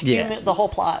Yeah. the whole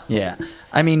plot. Yeah.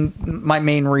 I mean, my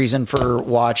main reason for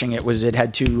watching it was it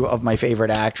had 2 of my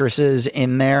favorite actresses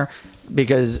in there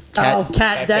because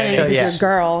Kat Dennings is Yeah. your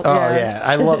girl. Oh yeah,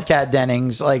 I love Kat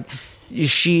Dennings. Like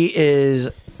she is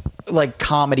like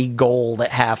comedy gold at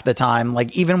half the time.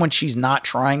 Like even when she's not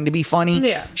trying to be funny,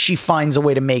 Yeah. she finds a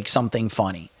way to make something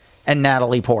funny. And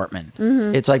Natalie Portman.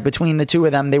 It's like between the 2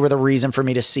 of them, they were the reason for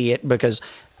me to see it because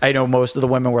I know most of the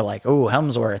women were like, "Oh,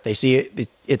 Hemsworth." They see it.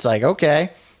 It's like, okay.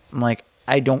 I'm like,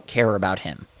 I don't care about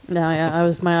him. No,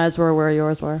 yeah. My eyes were where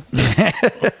yours were.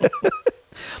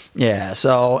 Yeah,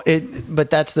 so but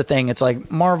that's the thing. It's like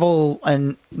Marvel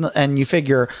and you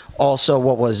figure also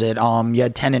what was it? You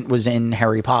had Tennant was in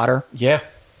Harry Potter. Yeah.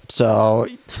 So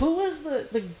Who was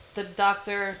the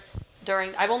doctor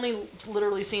during? I've only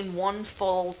literally seen one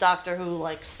full Doctor Who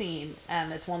like scene,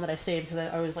 and it's one that I saved because I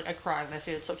always I cry when I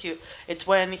see it. It's so cute. It's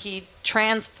when he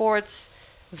transports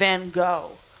Van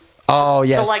Gogh. oh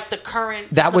yes. So like the current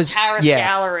That the was- Paris yeah.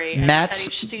 gallery, and Matt's-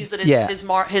 he sees that yeah.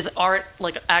 his art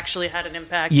like actually had an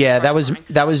impact. Yeah, and starts crying.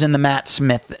 that was in the Matt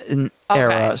Smith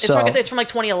era. It's So from like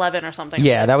 2011 or something.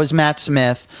 yeah, that was Matt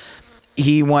Smith.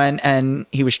 he went and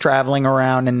he was traveling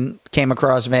around and came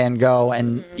across Van Gogh,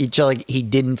 and he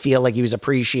didn't feel like he was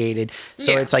appreciated.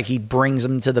 So it's like he brings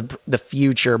him to the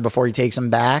future before he takes him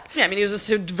back. Yeah, I mean,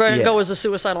 Van Gogh was a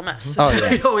suicidal mess. Oh, yeah.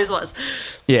 He always was.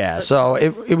 Yeah, so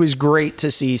it was great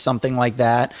to see something like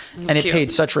that, and it Cute.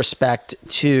 paid such respect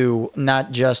to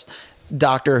not just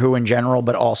Doctor Who in general,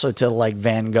 but also to like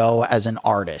Van Gogh as an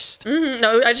artist.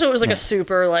 No, I just thought it was like a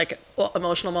super like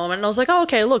emotional moment, and I was like, oh,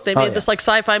 okay, look, they made this like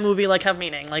sci-fi movie like have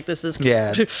meaning. Like this is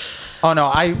Yeah. Oh no,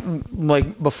 I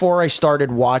like before I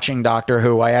started watching Doctor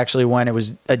Who, I actually went. It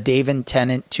was a David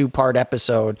Tennant 2-part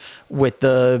episode with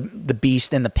the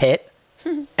Beast in the Pit.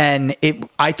 And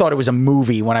I thought it was a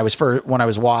movie when I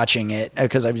was watching it,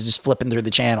 because I was just flipping through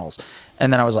the channels,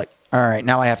 and then I was like, all right,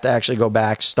 now I have to actually go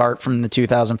back, start from the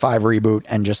 2005 reboot,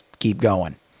 and just keep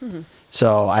going.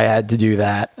 So I had to do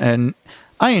that, and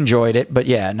I enjoyed it. But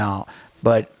yeah, no,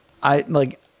 but I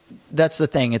like that's the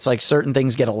thing. It's like certain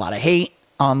things get a lot of hate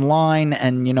online,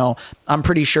 and I'm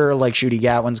pretty sure like Shooty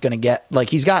Gatwin's gonna get like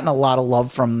he's gotten a lot of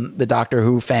love from the Doctor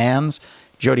Who fans.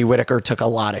 Jodie Whittaker took a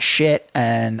lot of shit,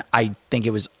 and I think it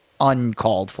was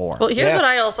uncalled for. Well, here's what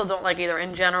I also don't like either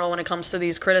in general when it comes to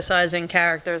these criticizing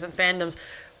characters and fandoms.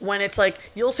 When it's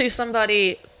like you'll see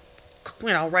somebody,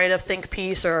 write a think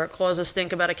piece or cause a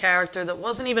stink about a character that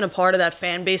wasn't even a part of that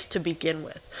fan base to begin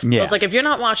with. Yeah. So it's like if you're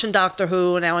not watching Doctor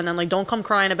Who now and then, like don't come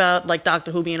crying about like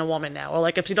Doctor Who being a woman now, or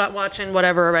like if you're not watching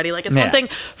whatever already. Like it's one thing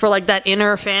for like that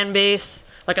inner fan base,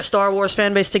 like a Star Wars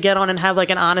fan base, to get on and have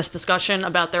like an honest discussion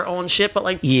about their own shit, but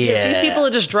like these people are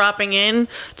just dropping in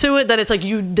to it that it's like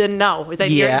you didn't know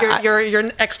that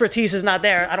your expertise is not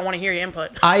there. I don't want to hear your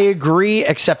input. I agree,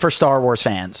 except for Star Wars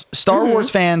fans. Star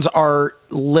Wars fans are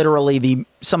literally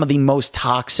some of the most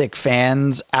toxic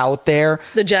fans out there.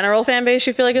 The general fan base,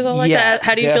 you feel like, is all like that?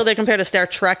 How do you feel they compare to Star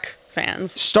Trek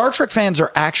fans? Star Trek fans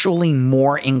are actually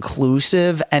more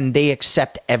inclusive, and they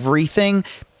accept everything.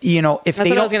 If That's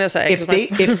what I was gonna say.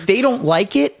 If they don't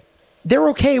like it, they're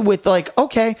okay with like,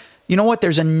 okay, you know what?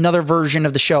 There's another version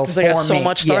of the show for they got so me.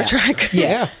 much Star Trek.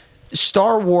 Yeah.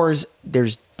 Star Wars,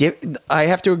 I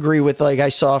have to agree with, like, I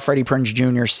saw Freddie Prinze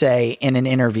Jr. say in an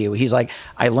interview, he's like,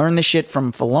 I learned the shit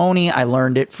from Filoni, I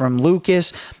learned it from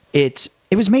Lucas. It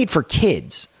was made for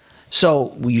kids.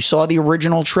 So you saw the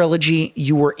original trilogy,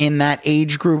 you were in that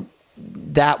age group,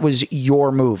 that was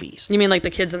your movies. You mean like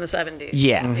the kids in the 70s?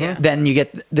 Yeah. Then you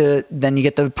get the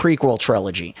prequel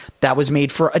trilogy. That was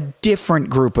made for a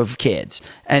different group of kids.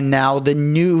 And now the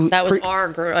new that was our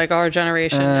group, like our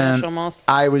generation almost.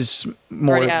 I was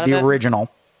more the original.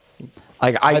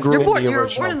 Like I grew up in the original. You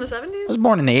were born in the 70s? I was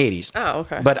born in the 80s. Oh,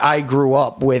 okay. But I grew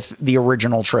up with the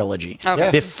original trilogy. Okay.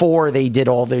 Before they did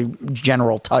all the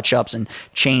general touch-ups and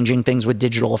changing things with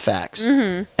digital effects.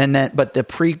 And then, but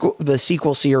the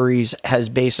sequel series has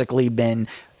basically been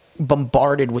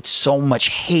bombarded with so much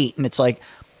hate, and it's like,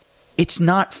 it's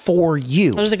not for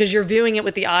you. Because you're viewing it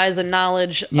with the eyes and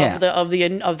knowledge of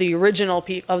the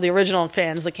original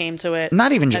fans that came to it.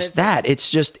 Not even just that.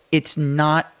 It's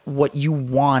not what you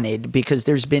wanted, because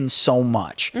there's been so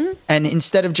much. And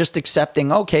instead of just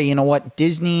accepting, okay, you know what,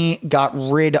 Disney got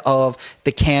rid of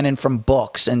the canon from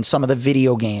books and some of the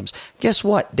video games. Guess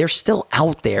what? They're still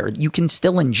out there. You can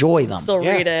still enjoy them. Still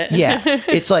read it. Yeah.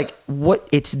 It's like,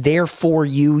 it's there for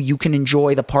you. You can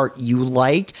enjoy the part you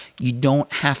like. You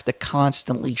don't have to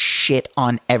constantly shit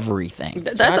on everything.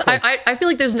 I feel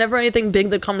like there's never anything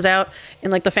big that comes out in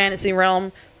like the fantasy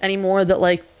realm anymore that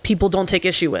like people don't take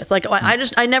issue with. Like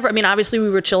I never, I mean, obviously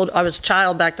I was a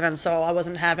child back then, so I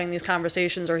wasn't having these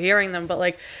conversations or hearing them, but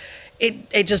like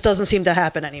it just doesn't seem to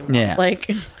happen anymore. Yeah.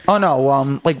 Like, oh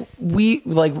no,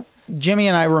 Jimmy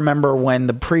and I remember when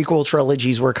the prequel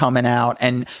trilogies were coming out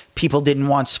and people didn't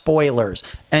want spoilers,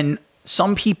 and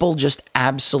some people just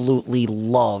absolutely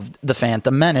loved The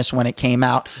Phantom Menace when it came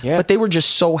out, but they were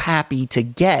just so happy to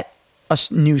get a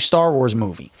new Star Wars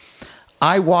movie.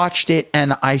 I watched it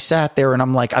and I sat there and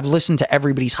I'm like, I've listened to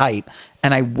everybody's hype,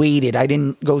 and I waited. I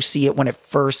didn't go see it when it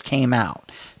first came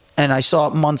out, and I saw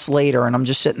it months later, and I'm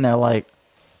just sitting there like,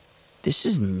 this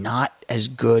is not as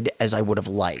good as I would have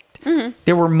liked.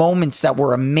 There were moments that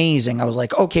were amazing. I was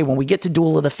like, okay, when we get to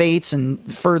Duel of the Fates and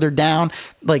further down,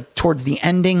 like towards the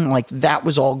ending, like that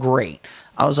was all great.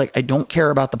 I was like, I don't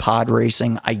care about the pod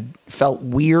racing. I felt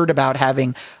weird about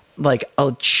having like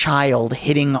a child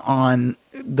hitting on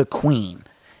the queen.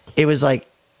 It was like,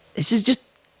 this is just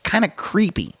kind of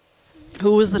creepy.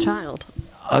 who was the child?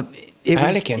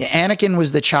 Anakin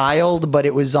was the child, but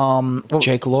it was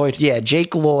Jake Lloyd. Yeah,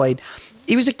 Jake Lloyd.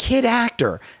 He was a kid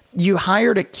actor. You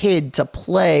hired a kid to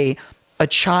play a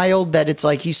child that it's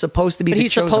like he's supposed to be But the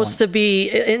he's chosen supposed one. to be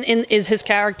is his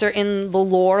character in the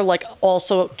lore like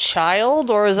also child,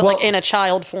 or is it Well, like in a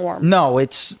child form? No,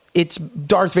 it's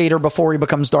Darth Vader before he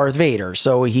becomes Darth Vader.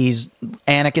 So he's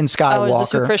Anakin Skywalker. Oh, is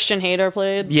this who Christian Hader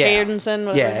played? Yeah.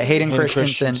 Haydenson? Yeah, Hayden Christensen.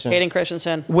 Christensen. Hayden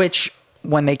Christensen. Which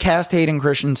when they cast Hayden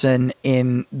Christensen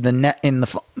in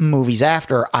the movies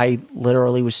after, I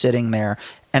literally was sitting there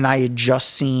and I had just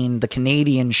seen the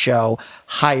Canadian show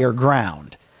Higher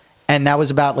Ground. And that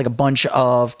was about like a bunch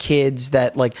of kids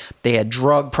that like they had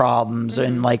drug problems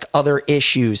and like other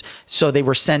issues. So they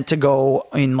were sent to go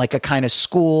in like a kind of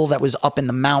school that was up in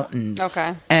the mountains.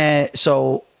 Okay. And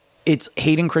so it's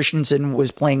Hayden Christensen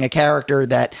was playing a character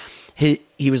that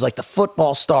he was like the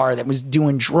football star that was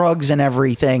doing drugs and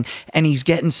everything. And he's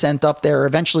getting sent up there.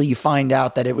 Eventually you find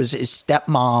out that it was his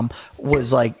stepmom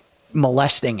was like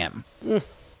molesting him.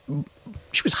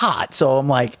 She was hot. So I'm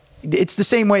like, it's the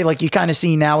same way like you kind of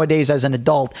see nowadays as an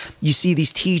adult. You see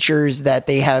these teachers that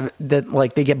they have that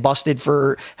like they get busted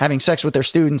for having sex with their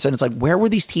students, and it's like, where were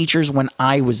these teachers when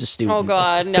I was a student? Oh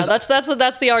God, no! That's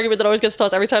the argument that always gets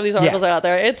tossed every time these articles Yeah. are out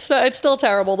there. It's still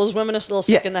terrible. Those women are still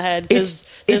sick Yeah. in the head because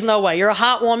there's It's- no way. You're a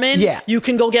hot woman. Yeah. You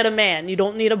can go get a man. You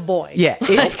don't need a boy. Yeah.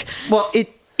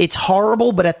 It's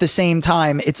horrible, but at the same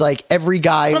time, it's like every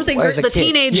guy. But I'm saying as a the kid-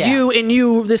 teenage yeah. you and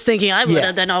you this thinking I would Yeah.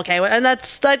 have then okay, and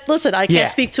that's that. Listen, I can't Yeah.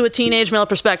 speak to a teenage male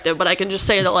perspective, but I can just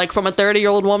say that like from a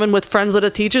 30-year-old woman with friends that are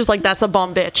teachers, like that's a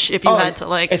bum bitch. If you Oh, had to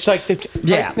like, It's like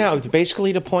Yeah. right now.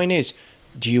 Basically, the point is,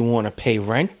 do you want to pay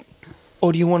rent,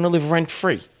 or do you want to live rent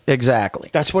free? Exactly.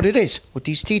 That's what it is with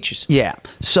these teachers. Yeah.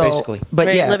 So Basically. but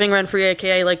right, yeah, living rent free,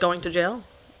 aka like going to jail.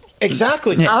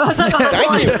 Exactly.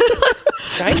 Thank you.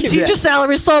 Thank you. Teacher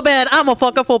salary so bad, I'm a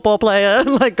fucking football player.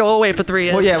 Like go away for 3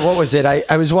 years. Well, yeah, what was it?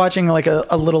 I was watching like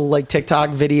a little like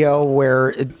TikTok video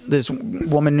where this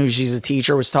woman who she's a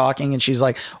teacher was talking, and she's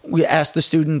like, we asked the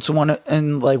students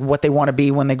and like what they want to be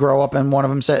when they grow up, and one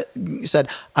of them said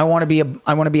I want to be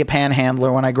a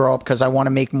panhandler when I grow up because I want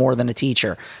to make more than a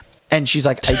teacher. And she's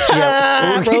like,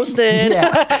 yeah, Roasted.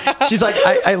 yeah. She's like,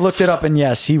 I looked it up, and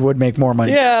yes, he would make more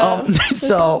money. Yeah.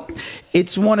 So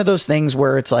it's one of those things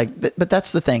where it's like, but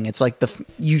that's the thing. It's like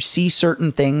you see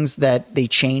certain things that they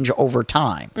change over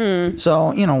time.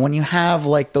 So, when you have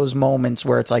like those moments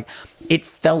where it's like, it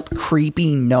felt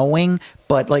creepy knowing,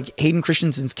 but like Hayden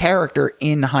Christensen's character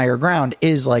in Higher Ground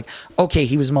is like, okay,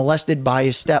 he was molested by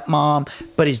his stepmom,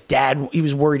 but he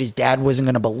was worried his dad wasn't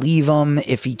going to believe him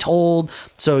if he told.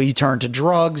 So he turned to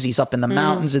drugs. He's up in the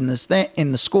mountains in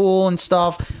the school and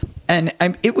stuff. And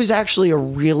it was actually a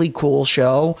really cool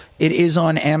show. It is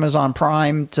on Amazon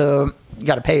Prime you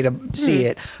got to pay to see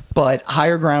it. But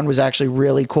Higher Ground was actually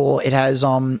really cool. It has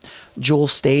Jewel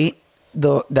State,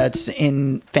 that's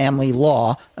in Family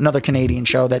Law, another Canadian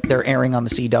show that they're airing on the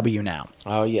CW now.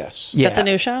 Oh yes. Yeah. That's a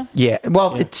new show? Yeah.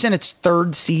 Well, it's in its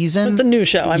third season. It's a new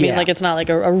show. I mean, Yeah. like it's not like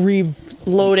a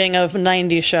reloading of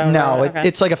 90s show. No, Okay.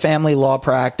 it's like a family law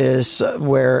practice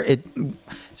where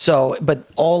but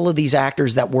all of these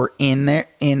actors that were in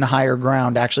Higher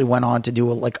Ground actually went on to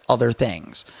do like other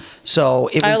things. So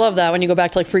I love that when you go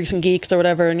back to like Freaks and Geeks or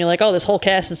whatever, and you're like, oh, this whole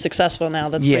cast is successful now.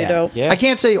 That's pretty dope. Yeah. I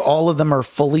can't say all of them are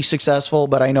fully successful,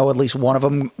 but I know at least one of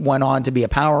them went on to be a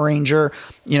Power Ranger.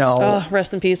 Oh,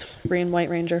 rest in peace, Green White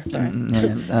Ranger. Sorry.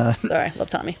 Sorry, love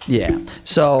Tommy. Yeah.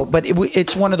 So, but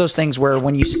it's one of those things where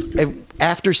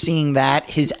after seeing that,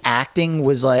 his acting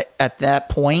was like at that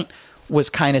point was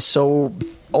kind of so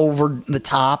over the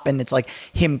top, and it's like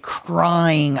him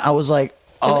crying. I was like,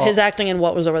 oh, His acting in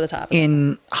what was over the top?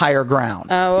 in Higher Ground.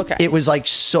 Oh, okay. It was like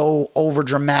so over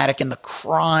dramatic, and the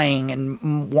crying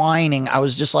and whining. I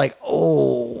was just like,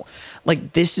 oh,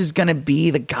 like this is gonna be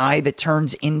the guy that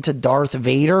turns into Darth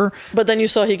Vader. But then you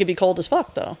saw he could be cold as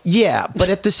fuck, though. Yeah, but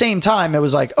at the same time, it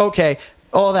was like, okay,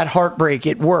 all that heartbreak,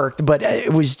 it worked, but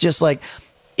it was just like,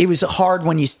 it was hard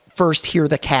when you first hear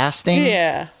the casting.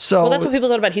 Yeah. So well, that's what people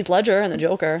thought about Heath Ledger and the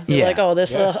Joker. They're Yeah. like, oh,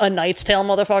 this a Knight's Tale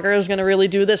motherfucker is going to really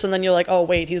do this, and then you're like, oh,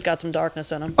 wait, he's got some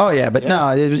darkness in him. Oh yeah, but no,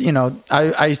 it was,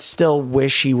 I still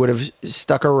wish he would have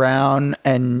stuck around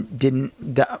and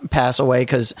didn't pass away,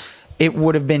 because it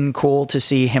would have been cool to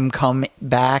see him come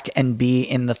back and be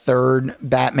in the third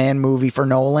Batman movie for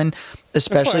Nolan,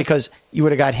 especially because you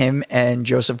would have got him and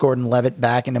Joseph Gordon-Levitt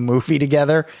back in a movie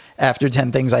together after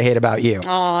 10 Things I Hate About You.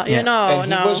 Oh, Yeah.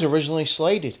 And he was originally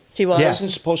slated. He was. He Yeah.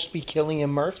 wasn't supposed to be Cillian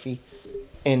Murphy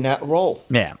in that role.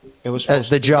 Yeah. It was as the supposed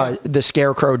to be judge, the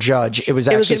Scarecrow judge. It was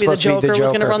It was actually going to be the supposed to be Joker the was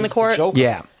going to Joker. run the court. Joker.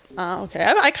 Yeah. Okay.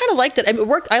 I kind of liked it. I mean, it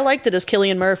worked. I liked it as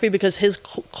Cillian Murphy because his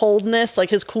coldness, like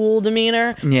his cool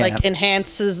demeanor, like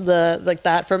enhances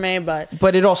that for me.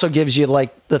 But it also gives you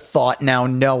like the thought now,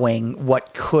 knowing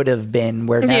what could have been.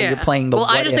 Where now you're playing the. Well,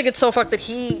 I just think it's so fucked that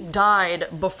he died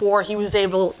before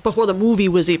before the movie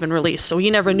was even released. So he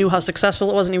never knew how successful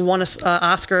it was, and he won an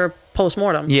Oscar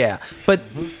post-mortem. Yeah, but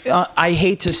I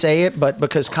hate to say it, but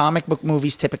because comic book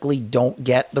movies typically don't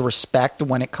get the respect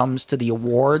when it comes to the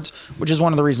awards, which is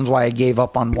one of the reasons why I gave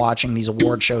up on watching these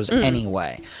award shows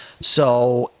anyway.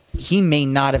 So he may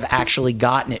not have actually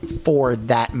gotten it for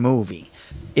that movie.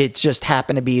 It just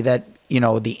happened to be that,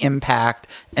 the impact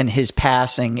and his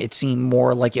passing, it seemed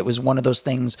more like it was one of those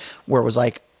things where it was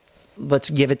like, let's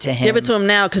give it to him. Give it to him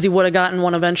now because he would have gotten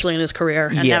one eventually in his career,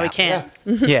 and now he can't.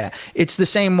 Yeah. It's the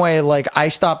same way, like, I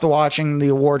stopped watching the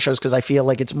award shows because I feel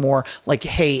like it's more like,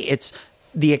 hey, it's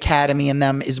the Academy and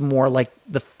them is more like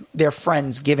their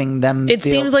friends giving them. It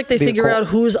seems like they figure out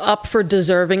who's up for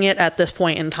deserving it at this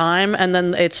point in time, and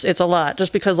then it's a lot.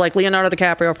 Just because, like Leonardo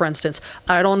DiCaprio, for instance,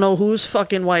 I don't know whose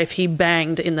fucking wife he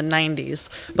banged in the 90s,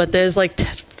 but there's like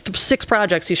 6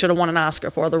 projects he should have won an Oscar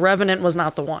for. The Revenant was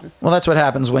not the one. Well, that's what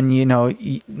happens when,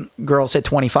 girls hit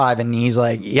 25 and he's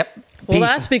like, yep. Well, peace.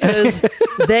 that's because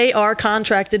they are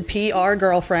contracted PR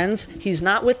girlfriends. He's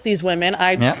not with these women.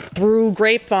 Through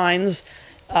grapevines,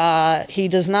 he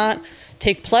does not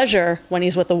take pleasure when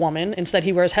he's with a woman. Instead,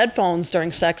 he wears headphones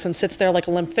during sex and sits there like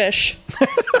a limp fish.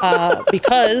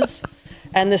 Because,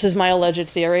 and this is my alleged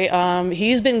theory,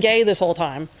 he's been gay this whole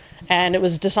time. And it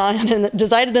was decided in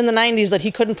the 90s that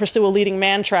he couldn't pursue a leading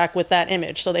man track with that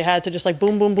image. So they had to just like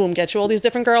boom, boom, boom, get you all these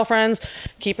different girlfriends,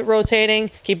 keep it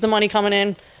rotating, keep the money coming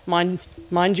in, mind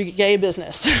your gay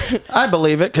business. I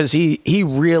believe it because he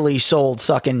really sold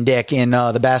sucking dick in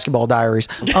the Basketball Diaries.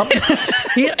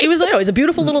 He was he's a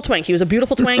beautiful little twink. He was a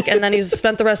beautiful twink, and then he's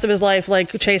spent the rest of his life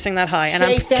like chasing that high. And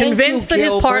I'm convinced that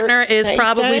his partner is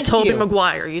probably Tobey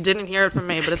Maguire. You didn't hear it from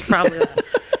me, but it's probably that.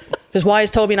 Because why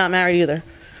is Tobey not married either?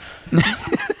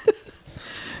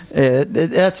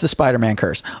 That's the Spider-Man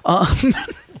curse.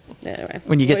 Anyway,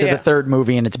 when you get to the third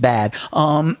movie and it's bad.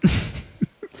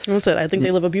 That's it. I think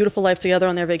they live a beautiful life together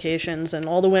on their vacations, and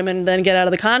all the women then get out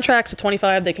of the contracts at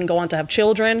 25. They can go on to have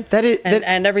children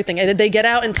and everything. And they get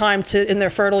out in time in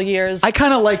their fertile years. I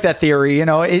kind of like that theory.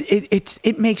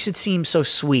 It makes it seem so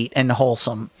sweet and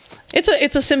wholesome. It's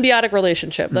a symbiotic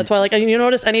relationship. That's why, like, you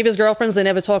notice any of his girlfriends, they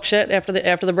never talk shit after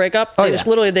the breakup. They just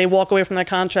literally they walk away from their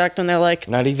contract and they're like,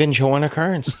 not even Joanna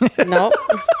Kearns. No.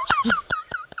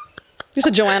 You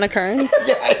said Joanna Kearns?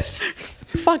 Yes.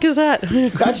 Fuck is that?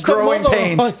 That's Growing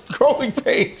Pains. Growing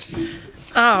Pains.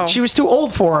 Oh. She was too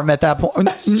old for him at that point.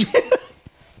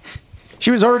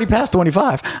 She was already past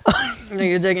 25.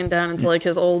 You're digging down into like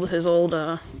his old.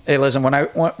 Hey, listen.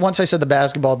 Once I said the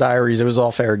Basketball Diaries, it was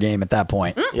all fair game at that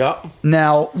point. Yep.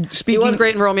 Now, he was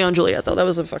great in Romeo and Juliet, though. That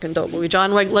was a fucking dope movie.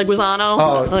 John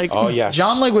Leguizamo. Oh yes.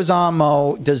 John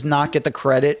Leguizamo does not get the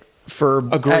credit for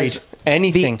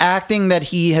anything. The acting that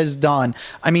he has done.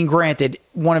 I mean, granted,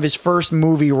 one of his first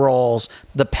movie roles,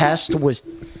 The Pest, was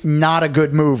not a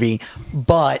good movie,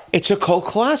 but it's a cult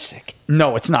classic.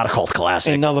 No, it's not a cult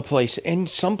classic. In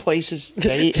some places,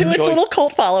 they to its little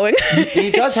cult following.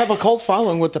 He does have a cult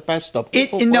following with The Pest, though. But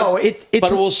it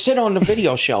will sit on the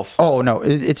video shelf. Oh no,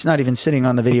 it's not even sitting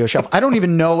on the video shelf. I don't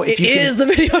even know if it is the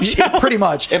video shelf. Pretty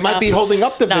much, it might be holding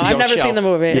up the video shelf. No, I've never seen the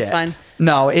movie. Yeah. It's fine.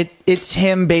 No, it's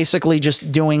him basically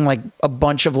just doing like a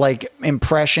bunch of like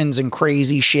impressions and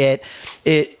crazy shit.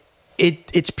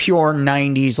 It's pure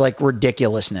 90s like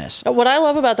ridiculousness. What I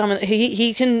love about him,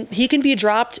 he can be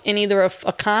dropped in either a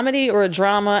comedy or a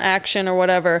drama, action or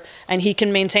whatever, and he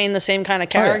can maintain the same kind of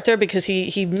character because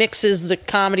he mixes the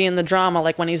comedy and the drama,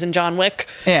 like when he's in John Wick.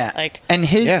 Yeah, and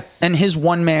his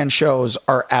one man shows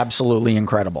are absolutely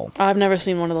incredible. I've never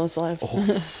seen one of those live.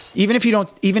 Oh. Even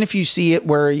if you see it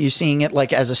where you're seeing it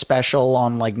like as a special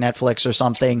on like Netflix or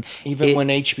something, when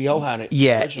HBO had it,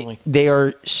 originally. They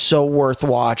are so worth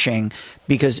watching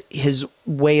because his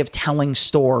way of telling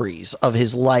stories of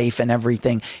his life and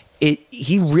everything,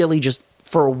 he really just,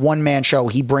 for a one-man show,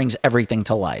 he brings everything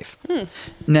to life.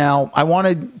 Now, I want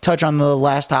to touch on the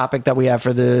last topic that we have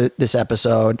for this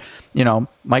episode.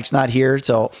 Mike's not here,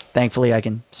 so thankfully I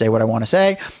can say what I want to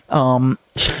say.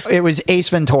 It was Ace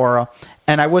Ventura,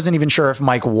 and I wasn't even sure if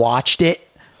Mike watched it.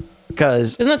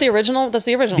 Because isn't that the original? That's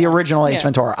the original. The original Ace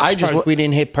Ventura. We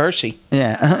didn't hit Percy.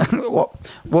 Yeah. Well,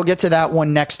 we'll get to that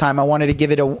one next time. I wanted to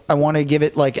give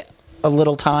it like a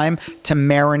little time to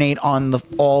marinate on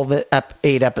all the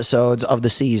 8 episodes of the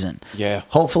season. Yeah.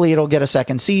 Hopefully it'll get a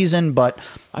second season, but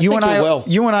you and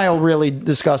I will really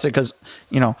discuss it because,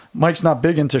 Mike's not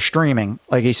big into streaming,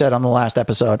 like he said on the last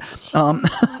episode.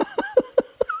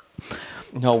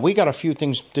 No, we got a few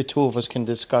things the two of us can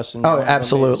discuss.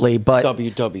 Absolutely, but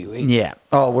WWE. Yeah.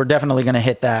 Oh, we're definitely going to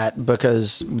hit that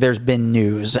because there's been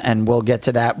news, and we'll get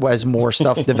to that as more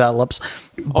stuff develops.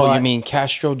 But, you mean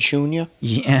Castro Jr.?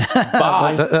 Yeah.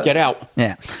 Bye. Get out.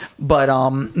 Yeah. But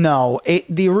no,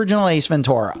 the original Ace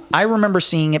Ventura, I remember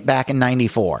seeing it back in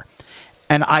 '94,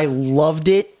 and I loved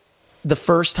it the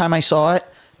first time I saw it.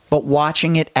 But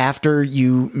watching it after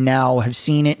you now have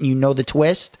seen it and you know the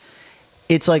twist,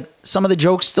 it's like some of the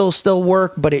jokes still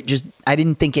work, but I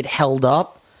didn't think it held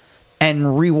up. And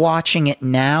rewatching it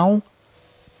now,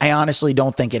 I honestly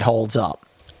don't think it holds up.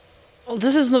 Well,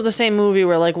 this is the same movie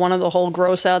where like one of the whole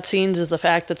gross out scenes is the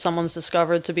fact that someone's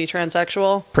discovered to be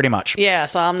transsexual. Pretty much. Yeah,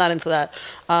 so I'm not into that.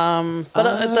 Other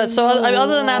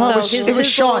than that, well, though, it was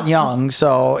Sean Young,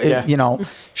 so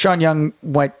Sean Young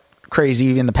went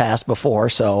crazy in the past before,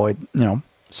 so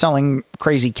selling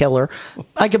crazy killer,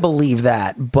 I could believe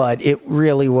that, but it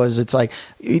really was, it's like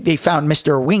they found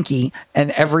Mr. Winky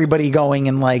and everybody going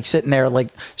and like sitting there like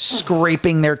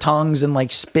scraping their tongues and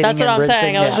like spitting. That's what I'm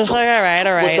saying. I was just like, all right.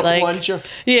 With the like, plunger.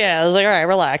 Yeah, I was like, all right,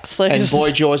 relax. Like, And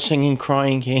Boy George singing,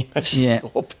 crying. Yeah.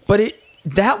 But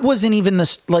that wasn't even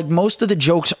like most of the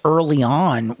jokes early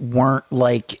on weren't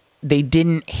like, they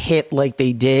didn't hit like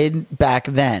they did back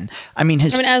then. I mean,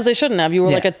 as they shouldn't have. You were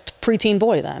like a preteen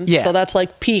boy then. Yeah. So that's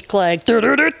like peak like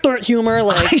humor.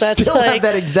 Like I that's still like have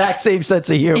that exact same sense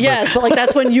of humor. Yes, but like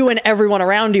that's when you and everyone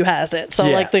around you has it. So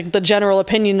like the general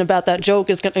opinion about that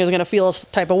joke is gonna feel a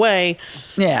type of way.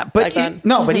 Yeah, but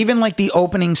but even like the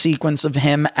opening sequence of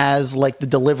him as like the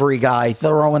delivery guy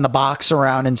throwing the box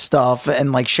around and stuff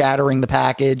and like shattering the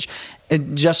package,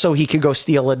 just so he could go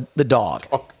steal the dog.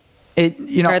 All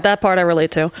right, that part I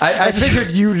relate to. I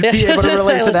figured you'd be able to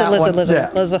relate to that one.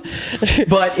 Listen.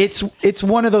 But it's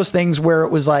one of those things where it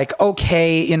was like,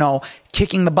 okay,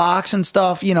 kicking the box and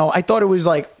stuff. I thought it was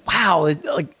like, wow,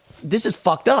 like this is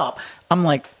fucked up. I'm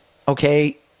like,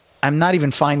 okay, I'm not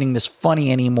even finding this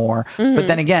funny anymore. Mm-hmm. But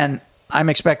then again, I'm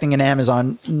expecting an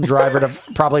Amazon driver to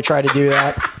probably try to do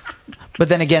that. But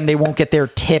then again, they won't get their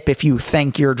tip if you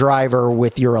thank your driver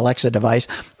with your Alexa device.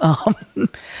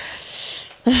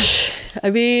 I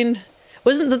mean,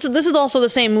 this is also the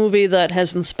same movie that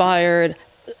has inspired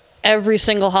every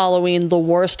single Halloween. The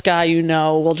worst guy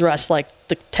will dress like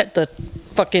the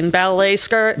fucking ballet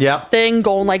skirt thing,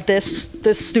 going like this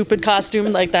stupid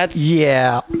costume. Like that's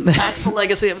the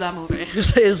legacy of that movie.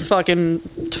 Is fucking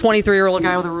 23-year-old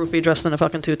guy with a roofie dressed in a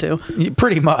fucking tutu.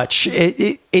 Pretty much.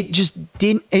 It just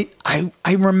didn't. I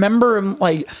remember him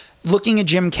like looking at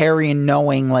Jim Carrey and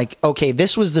knowing like, okay,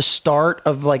 this was the start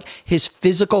of like his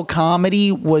physical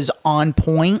comedy was on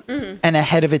point and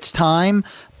ahead of its time.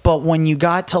 But when you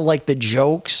got to like the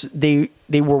jokes, they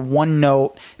were one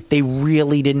note. They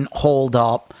really didn't hold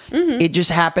up. Mm-hmm. It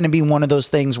just happened to be one of those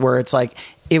things where it's like,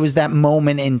 it was that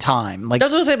moment in time. Like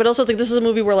that's what I say, but also think this is a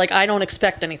movie where like I don't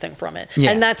expect anything from it,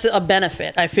 and that's a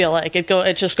benefit. I feel like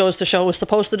it just goes to show it was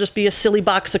supposed to just be a silly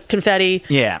box of confetti.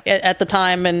 At the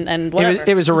time, and whatever.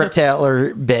 It was a Rip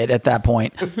Taylor bit at that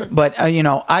point, but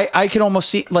I could almost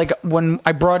see like when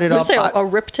I brought it up. Say a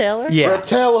Rip Taylor. Yeah, Rip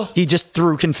Taylor. He just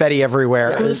threw confetti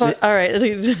everywhere. All right,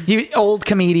 he old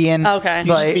comedian. Okay, he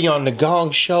used to be on the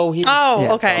Gong Show.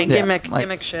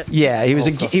 Gimmick shit. Yeah, he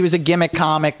was a gimmick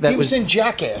comic that was in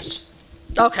Jackass.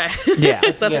 Okay. Yeah.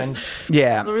 Let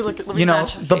me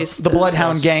match the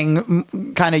Bloodhound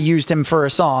Gang kind of used him for a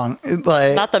song.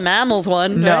 Like, not the Mammals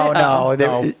one. No, right?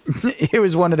 no. It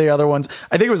was one of the other ones.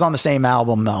 I think it was on the same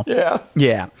album though.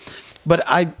 Yeah. But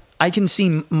I can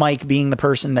see Mike being the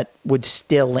person that would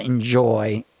still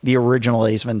enjoy the original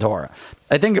Ace Ventura.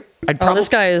 I think I'd probably. This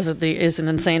guy is an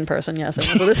insane person. Yes,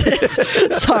 I know who this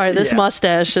is. Sorry, this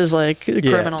mustache is like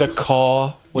criminal. The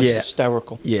car was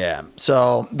hysterical. Yeah.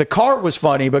 So the car was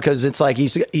funny because it's like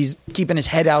he's keeping his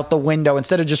head out the window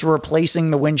instead of just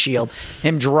replacing the windshield.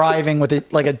 Him driving with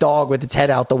it like a dog with its head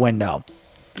out the window.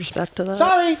 Respect to that.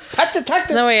 Sorry, pet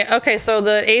detective. No wait. Okay, so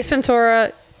the Ace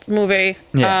Ventura movie.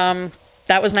 Yeah.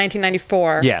 That was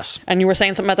 1994. Yes. And you were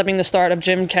saying something about that being the start of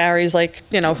Jim Carrey's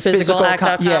physical act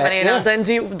out comedy. Yeah. Then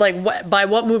do you by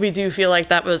what movie do you feel like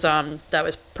that was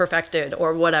perfected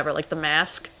or whatever, like The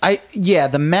Mask?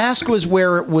 The Mask was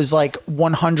where it was like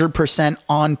 100%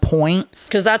 on point.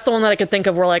 Because that's the one that I could think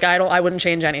of where like I wouldn't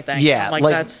change anything. Yeah,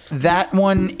 that's that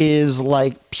one is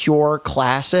like pure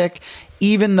classic,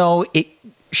 even though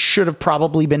should have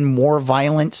probably been more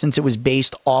violent since it was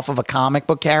based off of a comic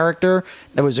book character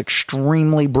that was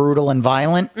extremely brutal and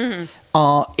violent.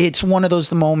 It's one of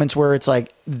those moments where it's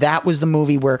like, that was the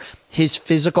movie where his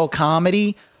physical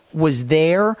comedy was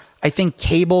there. I think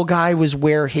Cable Guy was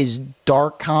where his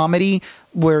dark comedy,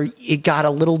 where it got a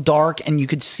little dark and you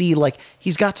could see like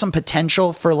he's got some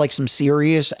potential for like some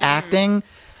serious acting.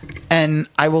 And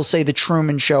I will say the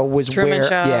Truman Show was Truman where,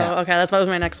 Show. yeah, Okay, that was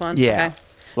my next one. Yeah. Okay.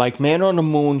 Like Man on the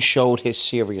Moon showed his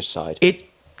serious side. it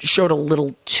showed a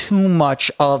little too much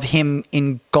of him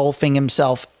engulfing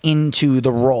himself into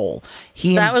the role.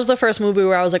 That was the first movie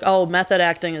where I was like, oh, method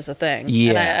acting is a thing.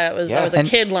 Yeah. And I was a And-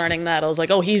 kid learning that. I was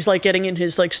like, oh, he's like getting in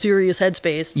his like serious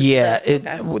headspace. Yeah,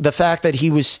 Okay. the fact that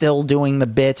he was still doing the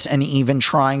bits and even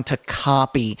trying to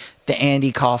copy the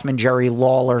Andy Kaufman, Jerry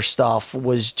Lawler stuff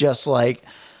was just like,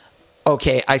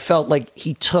 okay, I felt like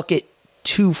he took it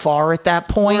too far at that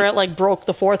point. Where it like broke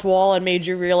the fourth wall and made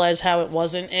you realize how it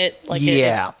wasn't it. Like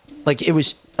Yeah, like it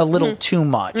was a little too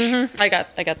much. I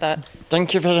got that.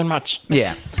 Thank you very much.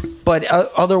 Yeah, but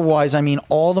otherwise, I mean,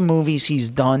 all the movies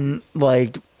he's done,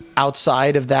 like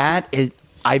outside of that,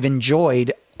 I've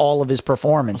enjoyed all of his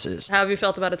performances. How have you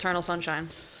felt about Eternal Sunshine?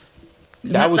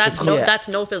 That was That's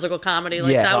no physical comedy.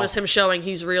 Like Yeah. that was him showing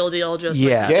he's real deal. Just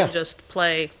Yeah. like, Yeah. just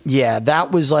play. Yeah,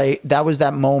 that was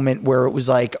that moment where it was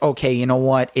like, okay, you know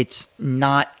what? It's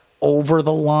not over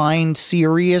the line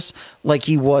serious like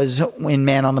he was in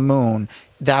Man on the Moon.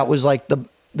 That was like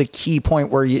the key point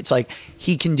where it's like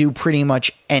he can do pretty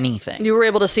much anything. You were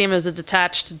able to see him as a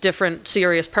detached, different,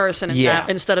 serious person, in Yeah. that,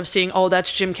 instead of seeing, oh, that's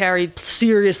Jim Carrey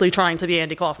seriously trying to be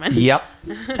Andy Kaufman. Yep.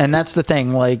 And that's the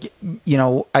thing. Like, you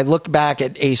know, I look back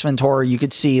at Ace Ventura, you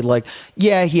could see like,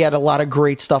 yeah, he had a lot of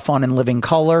great stuff on In Living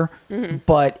Color,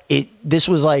 but this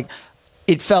was like,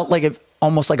 it felt like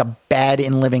almost like a bad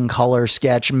In Living Color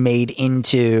sketch made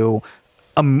into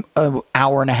a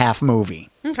hour and a half movie.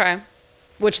 Okay.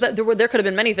 Which there could have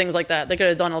been many things like that. They could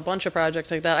have done a bunch of projects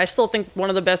like that. I still think one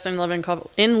of the best in living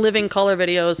color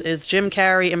videos is Jim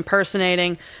Carrey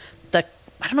impersonating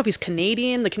I don't know if he's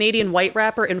Canadian, the Canadian white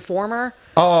rapper Informer.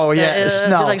 Oh yeah,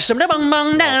 Snow. Like,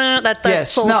 that Yeah,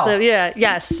 Snow. Yeah,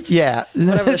 yes. Yeah,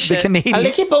 Whatever the shit. Canadian. I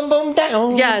like it boom boom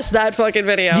down. Yes, that fucking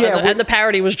video. Yeah, and the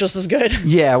parody was just as good.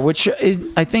 Yeah, which is,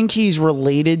 I think he's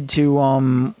related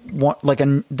to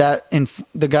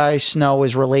the guy Snow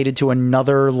is related to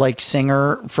another like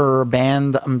singer for a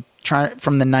band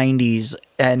from the 90s,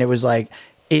 and it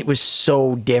was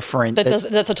so different.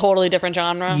 That's a totally different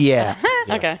genre. Yeah.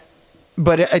 Okay.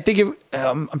 But I think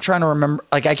I'm trying to remember.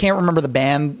 Like, I can't remember the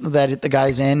band that the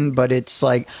guy's in, but it's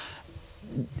like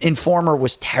Informer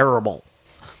was terrible.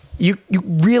 You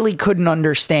really couldn't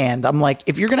understand. I'm like,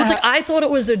 if you're gonna, I thought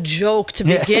it was a joke to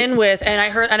begin with,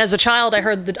 and as a child, I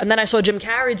heard, and then I saw Jim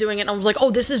Carrey doing it, and I was like, oh,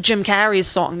 this is Jim Carrey's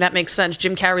song. That makes sense.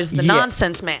 Jim Carrey's the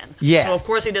nonsense man. Yeah. So of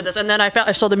course he did this, and then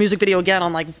I saw the music video again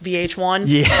on like VH1.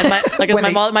 Yeah.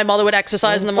 And my mother would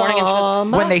exercise in the morning and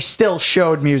shit. when they still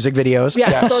showed music videos.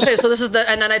 Yeah. So this is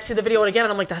and then I'd see the video again,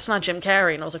 and I'm like, that's not Jim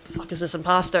Carrey, and I was like, the fuck is this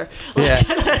imposter? Yeah.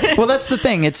 Well, that's the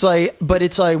thing. It's like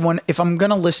if I'm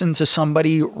gonna listen to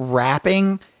somebody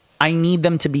rapping, I need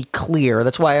them to be clear.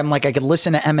 That's why I'm like, I could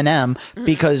listen to Eminem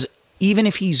because even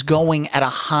if he's going at a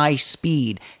high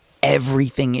speed,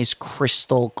 everything is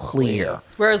crystal clear.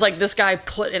 Whereas like this guy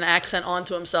put an accent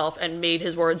onto himself and made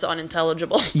his words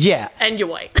unintelligible. Yeah. And you're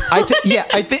white. I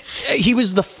think he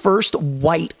was the first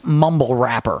white mumble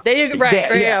rapper. There you go.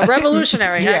 Right. Yeah.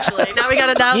 Revolutionary, actually. Now we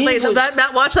got to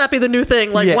watch that be the new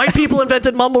thing. Like, white people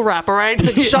invented mumble rap, all right?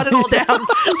 Shut it all down.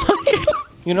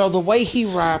 You know, the way he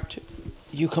rapped,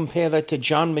 you compare that to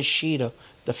John Machida,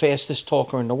 the fastest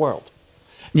talker in the world.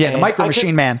 Yeah, the And Micro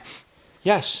Machine Man.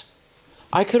 Yes.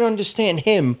 I could understand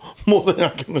him more than I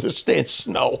can understand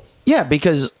Snow. Yeah,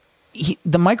 because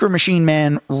the Micro Machine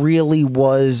Man really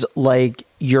was like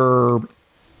your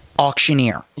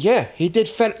auctioneer. Yeah, he did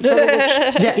Federal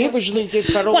Yeah. He originally did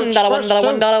Federal $1,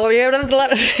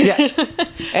 Express, too. Yeah,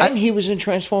 And he was in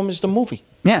Transformers the movie.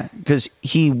 yeah, because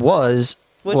he was.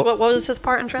 What was his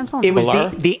part in Transformers? It was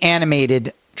Valar? the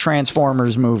animated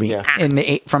Transformers movie Yeah.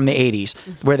 from the 80s,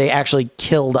 where they actually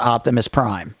killed Optimus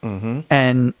Prime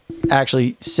and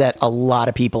actually set a lot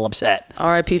of people upset.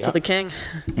 R.I.P. to the king.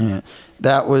 Yeah.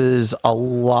 That was a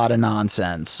lot of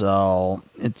nonsense. So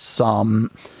it's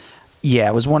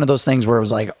it was one of those things where it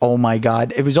was like, oh my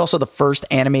God. It was also the first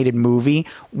animated movie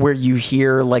where you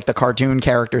hear like the cartoon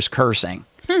characters cursing.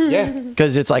 Yeah.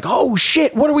 Because it's like, oh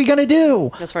shit, what are we gonna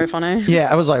do? That's very funny. Yeah,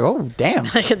 I was like, oh damn.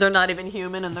 They're not even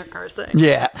human and they're cursing.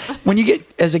 Yeah. When you get,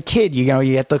 as a kid, you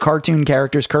get the cartoon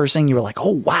characters cursing, you were like,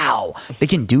 oh wow, they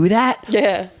can do that?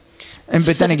 Yeah.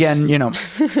 But then again,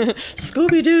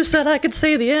 Scooby-Doo said I could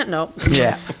say the ant. No.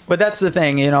 yeah. But that's the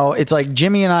thing, it's like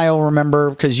Jimmy and I will remember,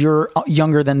 because you're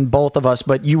younger than both of us,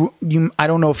 but you I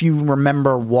don't know if you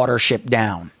remember Watership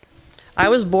Down. I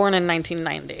was born in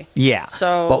 1990. Yeah.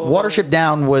 So, but Watership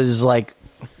Down was like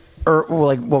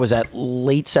what was that?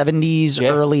 Late 70s,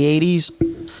 early 80s.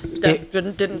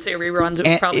 Didn't see reruns. It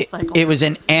was probably cycled. It was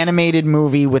an animated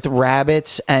movie with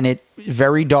rabbits, and it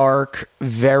very dark,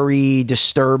 very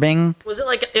disturbing. Was it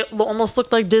like it almost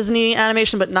looked like Disney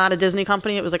animation, but not a Disney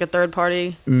company? It was like a third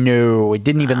party. No, it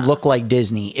didn't even look like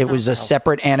Disney. It was a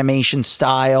separate animation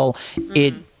style.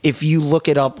 If you look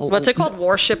it up, what's it called?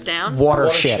 Warship Down.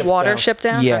 Watership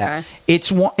Down. Yeah, okay.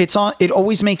 it's on. It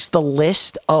always makes the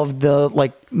list of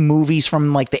the movies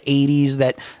from the 80s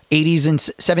that 80s and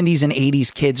 70s and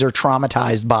 80s kids are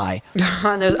traumatized by.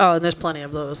 and there's plenty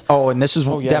of those. Oh, and this is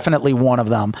definitely one of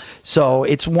them. So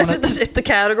it's one. The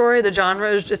category, the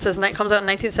genre. It says comes out in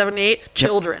 1978.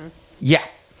 Children. Yeah,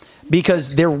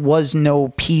 because there was no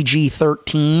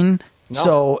PG-13,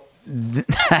 so.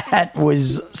 That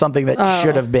was something that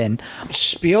should have been.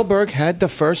 Spielberg had the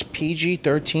first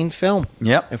PG-13 film.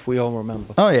 Yep. If we all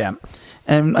remember. Oh, yeah.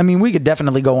 And, I mean, we could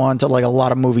definitely go on to, a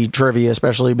lot of movie trivia,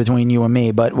 especially between you and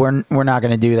me, but we're not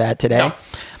going to do that today. No.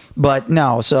 But,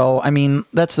 no, so, I mean,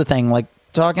 that's the thing.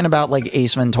 Talking about,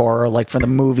 Ace Ventura, for the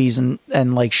movies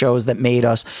and shows that made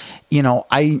us,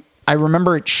 I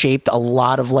remember it shaped a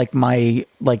lot of, my,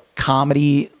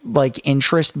 comedy,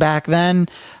 interest back then.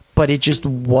 But it just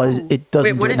was. It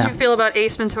doesn't. Wait, what did you feel about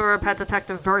Ace Ventura: Pet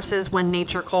Detective versus When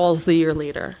Nature Calls: The Year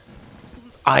Later?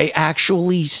 I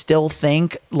actually still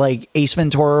think Ace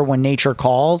Ventura: When Nature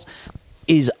Calls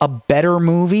is a better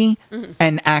movie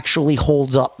and actually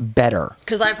holds up better.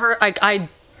 Because I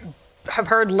have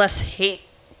heard less hate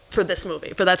for this movie,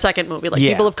 for that second movie.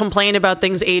 People have complained about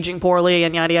things aging poorly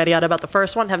and yada yada yada about the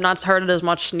first one. Have not heard it as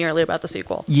much nearly about the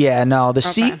sequel. Yeah, no. The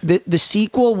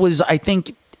sequel was, I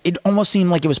think. It almost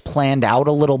seemed like it was planned out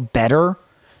a little better,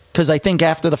 because I think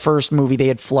after the first movie they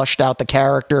had flushed out the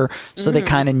character, so they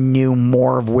kind of knew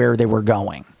more of where they were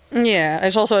going. Yeah, I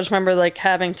just remember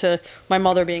having my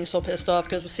mother being so pissed off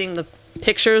because seeing the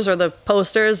pictures or the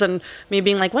posters and me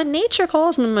being like, "When nature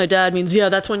calls," and then my dad means, "Yeah,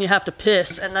 that's when you have to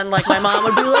piss," and then my mom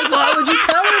would be like, "Why would you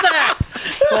tell her that?"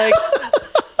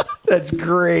 That's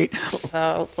great.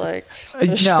 So,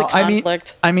 no,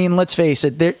 I mean, let's face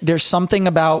it. There's something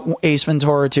about Ace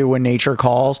Ventura 2: When Nature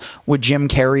Calls with Jim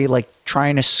Carrey,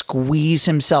 trying to squeeze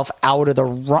himself out of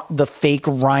the fake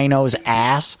rhino's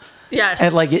ass. Yes.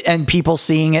 And people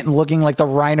seeing it and looking like the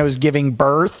rhino's giving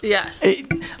birth. Yes.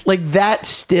 That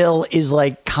still is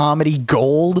like comedy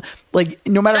gold.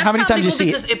 No matter how many times you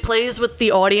see it. It plays with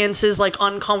the audience's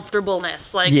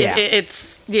uncomfortableness.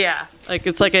 It's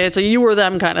a you or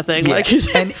them kind of thing. Yeah.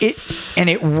 and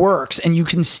it works, and you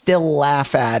can still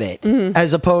laugh at it,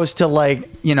 as opposed to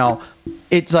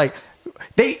it's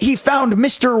he found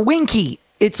Mr. Winky.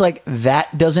 It's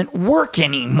that doesn't work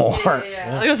anymore.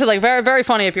 Yeah. Like I said, very, very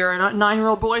funny if you're a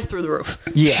 9-year-old boy, through the roof.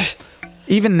 Yeah.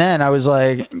 Even then, I was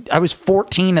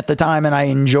 14 at the time, and I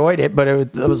enjoyed it, but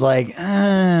it was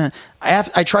I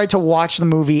tried to watch the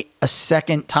movie a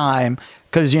second time,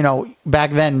 because,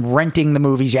 back then, renting the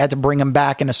movies, you had to bring them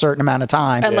back in a certain amount of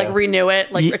time. And, renew it,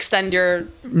 extend your...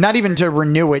 Not even to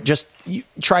renew it, just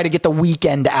try to get the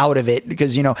weekend out of it,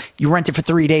 because, you rent it for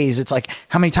 3 days. It's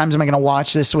how many times am I going to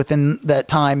watch this within that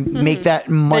time? Make that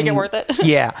money... Make it worth it.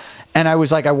 Yeah. And I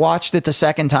watched it the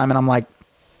second time, and I'm like,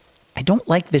 I don't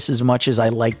like this as much as I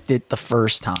liked it the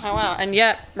first time. Oh, wow. And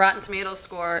yet, Rotten Tomatoes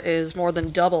score is more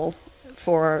than double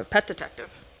for Pet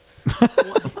Detective.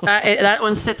 That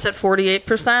one sits at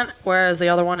 48%, whereas the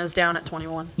other one is down at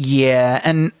 21%. Yeah,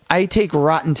 and I take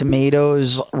Rotten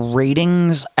Tomatoes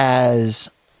ratings as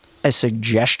a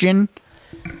suggestion.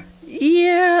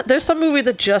 Yeah, there's some movie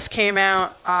that just came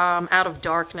out, Out of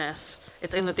Darkness.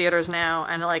 It's in the theaters now,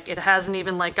 and it hasn't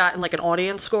even gotten an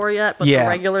audience score yet, but the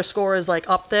regular score is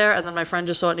up there. And then my friend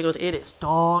just saw it and he goes, "It is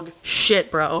dog shit,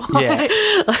 bro." Yeah,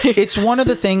 it's one of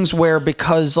the things where,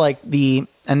 because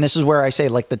and this is where I say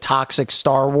the toxic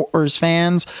Star Wars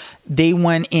fans, they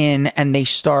went in and they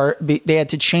had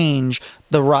to change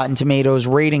the Rotten Tomatoes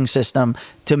rating system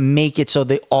to make it so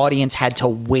the audience had to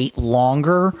wait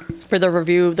longer for the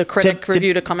review, the critic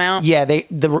review to come out. Yeah,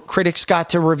 the critics got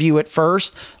to review it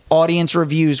first. Audience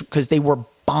reviews, because they were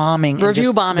bombing.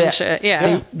 Shit,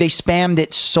 yeah. They spammed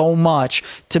it so much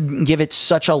to give it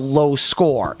such a low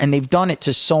score. And they've done it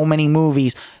to so many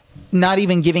movies, not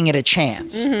even giving it a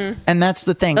chance. Mm-hmm. And that's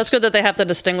the thing. That's good that they have to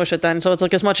distinguish it then. So it's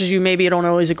as much as you maybe don't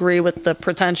always agree with the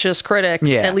pretentious critics,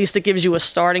 at least it gives you a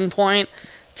starting point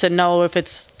to know if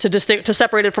it's to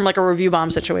separate it from like a review bomb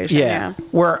situation. Yeah.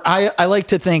 Where I like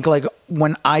to think like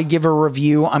when I give a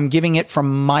review, I'm giving it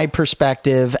from my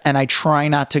perspective and I try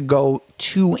not to go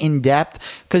too in depth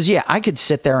because I could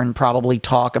sit there and probably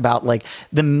talk about like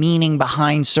the meaning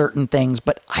behind certain things,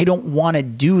 but I don't want to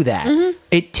do that. Mm-hmm.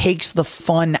 It takes the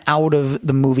fun out of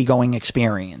the movie going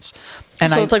experience.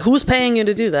 And so it's like, who's paying you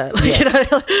to do that?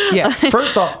 Yeah.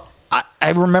 First off, I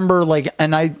remember like,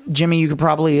 and Jimmy, you could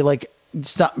probably like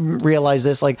realize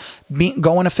this, like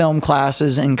going to film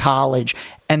classes in college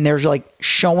and there's like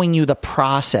showing you the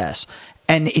process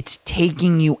and it's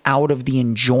taking you out of the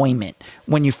enjoyment.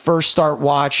 When you first start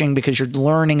watching because you're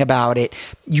learning about it,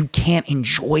 you can't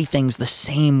enjoy things the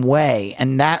same way.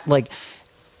 And that like,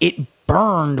 it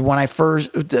burned when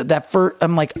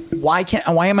I'm like, why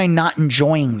am I not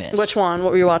enjoying this? Which one?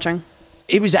 What were you watching?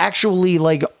 It was actually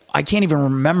like, I can't even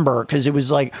remember because it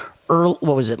was like early,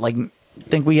 what was it? Like, I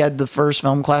think we had the first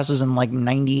film classes in like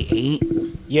 98.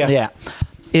 Yeah.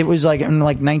 It was like in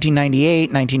like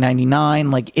 1998,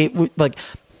 1999. Like it was like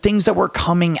things that were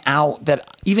coming out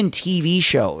that even TV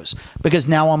shows, because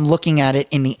now I'm looking at it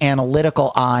in the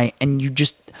analytical eye and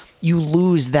you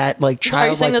lose that like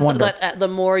childlike wonder. That the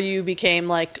more you became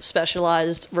like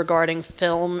specialized regarding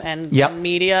film and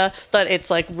media, that it's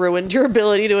like ruined your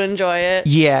ability to enjoy it.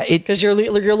 Yeah, because you're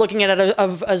looking at it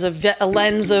as a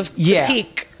lens of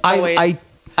critique.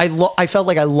 I felt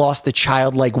like I lost the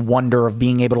childlike wonder of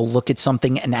being able to look at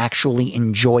something and actually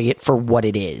enjoy it for what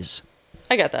it is.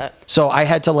 I get that. So I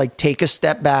had to like take a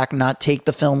step back, not take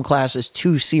the film classes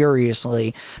too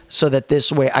seriously, so that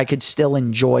this way I could still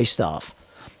enjoy stuff.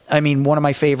 I mean, one of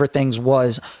my favorite things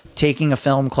was taking a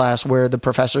film class where the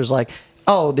professor's like,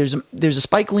 oh, there's a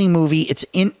Spike Lee movie.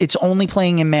 It's only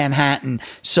playing in Manhattan.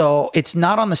 So it's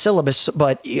not on the syllabus,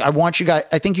 but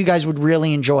I think you guys would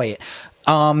really enjoy it.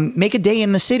 Make a day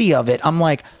in the city of it. I'm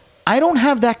like, I don't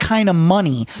have that kind of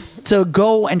money to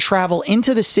go and travel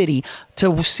into the city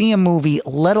to see a movie,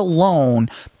 let alone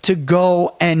to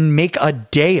go and make a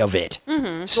day of it.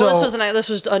 Mm-hmm. So this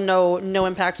was a no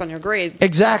impact on your grade.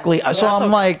 Exactly. So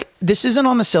I'm like, this isn't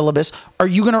on the syllabus. Are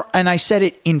you going to, and I said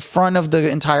it in front of the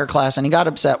entire class and he got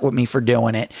upset with me for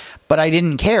doing it, but I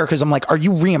didn't care because I'm like, are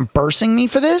you reimbursing me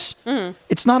for this? Mm-hmm.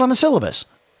 It's not on the syllabus.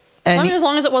 And as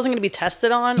long as it wasn't going to be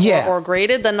tested on or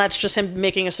graded, then that's just him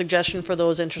making a suggestion for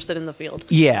those interested in the field.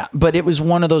 Yeah, but it was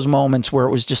one of those moments where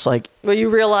it was just like... Where you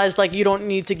realized, like, you don't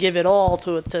need to give it all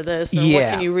to this. And what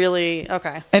can you really...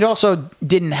 Okay. It also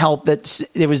didn't help that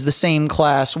it was the same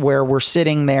class where we're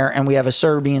sitting there and we have a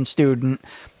Serbian student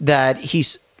that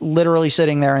he's literally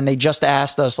sitting there and they just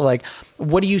asked us, like,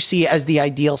 what do you see as the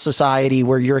ideal society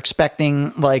where you're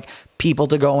expecting, like... people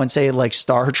to go and say like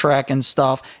Star Trek and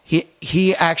stuff.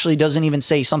 He actually doesn't even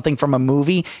say something from a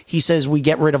movie. He says we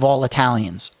get rid of all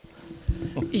Italians.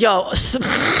 Yo,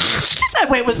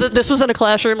 wait, this was in a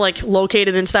classroom like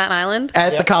located in Staten Island?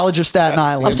 At the College of Staten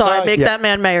Island. I'm sorry, make that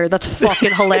man mayor. That's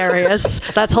fucking hilarious.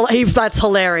 That's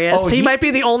hilarious. Oh, he might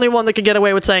be the only one that could get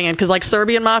away with saying it, because like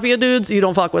Serbian mafia dudes, you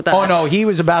don't fuck with that. Oh no, he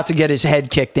was about to get his head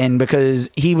kicked in because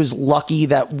he was lucky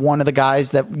that one of the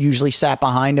guys that usually sat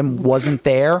behind him wasn't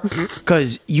there,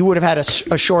 because you would have had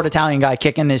a short Italian guy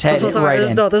kicking his head right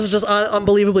in. No, this is just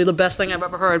unbelievably the best thing I've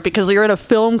ever heard, because you're in a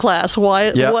film class.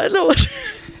 Why? Yep. What? No.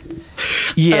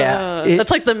 Yeah,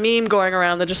 that's like the meme going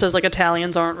around that just says like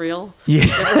Italians aren't real. Yeah,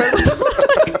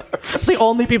 the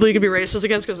only people you can be racist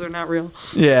against because they're not real.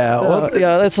 Yeah,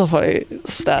 yeah, that's so funny.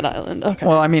 Staten Island. Okay.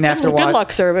 Well, I mean, after good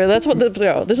luck, Serbia. That's what.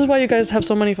 This is why you guys have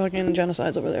so many fucking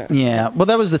genocides over there. Yeah. Well,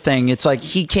 that was the thing. It's like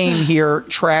he came here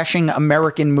trashing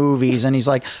American movies, and he's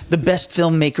like, the best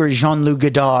filmmaker is Jean-Luc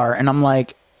Godard, and I'm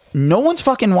like, no one's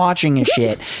fucking watching his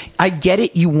shit. I get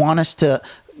it. You want us to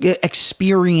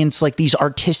experience like these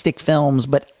artistic films,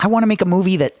 but I want to make a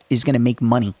movie that is going to make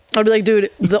money. I'd be like, dude,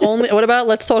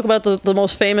 let's talk about the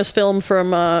most famous film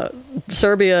from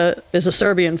Serbia is a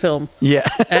Serbian film. Yeah.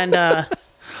 And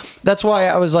that's why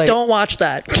I was like, don't watch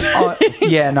that.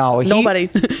 Yeah, no. Nobody.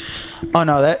 Oh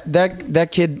no, that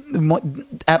kid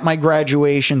at my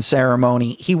graduation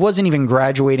ceremony, he wasn't even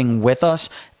graduating with us.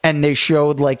 And they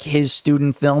showed like his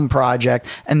student film project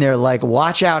and they're like,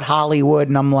 watch out Hollywood.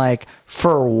 And I'm like,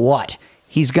 for what?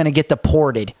 He's going to get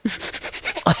deported.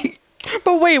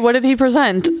 But wait, what did he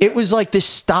present? It was like this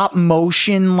stop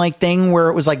motion like thing where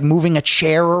it was like moving a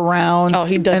chair around. Oh,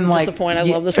 he doesn't disappoint. I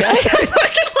love this guy.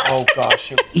 Oh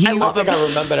gosh, I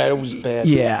remember that. It was bad.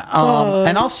 Yeah,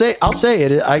 and I'll say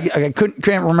it. I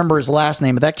can't remember his last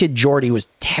name, but that kid Jordy was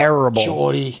terrible.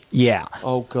 Jordy. Yeah.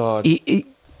 Oh god.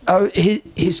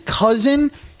 His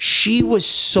cousin, she was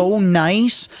so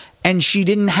nice, and she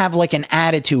didn't have like an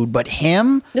attitude. But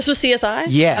him, This was CSI?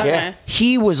 yeah, Okay.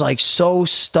 he was like so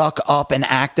stuck up and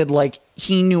acted like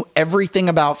he knew everything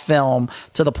about film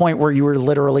to the point where you were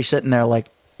literally sitting there like,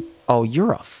 oh,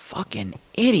 you're a fucking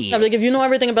idiot. I'm like, if you know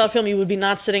everything about film, you would be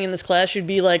not sitting in this class. You'd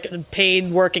be like paid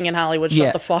working in Hollywood. Yeah.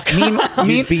 Shut the fuck up.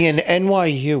 You'd be in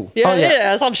NYU. Yeah, Oh, yeah.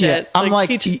 yeah, some shit. I'm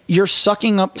like, you're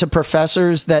sucking up to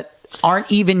professors that aren't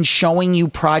even showing you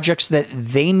projects that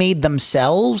they made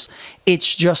themselves.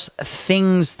 It's just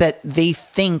things that they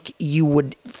think you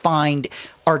would find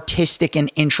artistic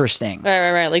and interesting.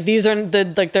 right. Like these are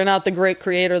they're not the great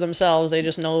creator themselves. They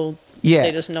just know. Yeah.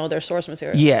 They just know their source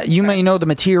material. Yeah, you may know the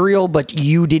material, but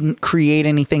you didn't create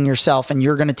anything yourself, and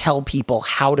you're going to tell people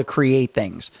how to create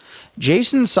things.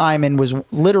 Jason Simon was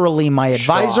literally my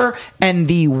advisor, and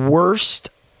the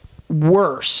worst.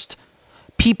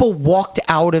 People walked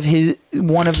out of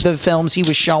one of the films he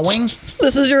was showing.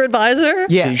 This is your advisor?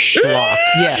 Yeah, He's schlock.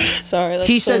 yeah. Sorry, that's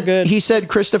he so said good. he said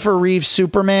Christopher Reeve's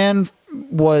Superman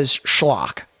was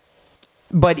schlock,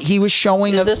 but he was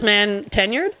showing Is this man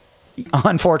tenured?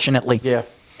 unfortunately. Yeah.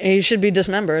 He should be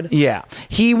dismembered. Yeah,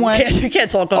 he went. You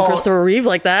can't talk on Christopher Reeve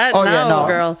like that. Oh no, yeah, no,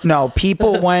 girl. no.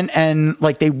 People went and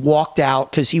like they walked out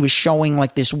because he was showing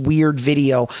like this weird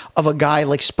video of a guy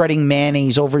like spreading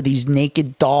mayonnaise over these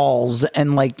naked dolls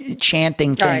and like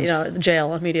chanting All right, things.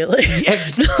 jail immediately.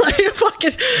 Ex- Like,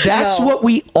 fucking, That's no. what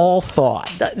we all thought.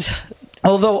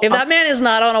 Although, If that man is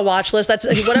not on a watch list, that's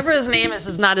whatever his name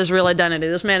is not his real identity.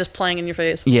 This man is playing in your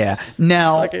face. yeah.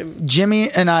 Now, Fucking-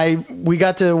 Jimmy and we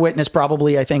got to witness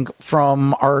probably, I think,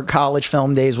 from our college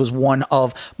film days was one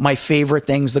of my favorite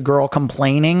things, the girl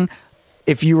complaining.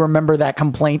 If you remember that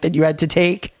complaint that you had to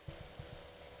take.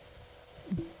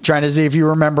 Trying to see if you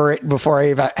remember it before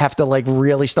I have to like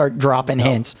really start dropping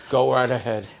hints. Go right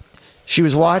ahead. She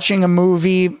was watching a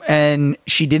movie and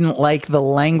she didn't like the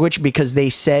language because they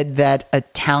said that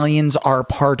Italians are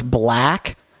part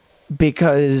black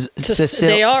because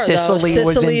They are, though. Sicily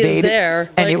was Sicily is invaded there.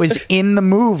 and it Like- was in the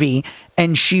movie,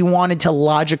 and she wanted to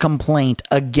lodge a complaint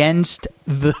against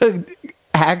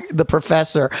the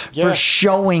professor Yeah. for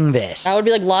showing this. I would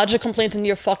be like, lodge a complaint into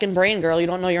your fucking brain, girl. You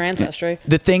don't know your ancestry.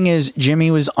 The thing is,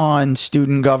 Jimmy was on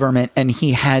student government and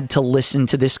he had to listen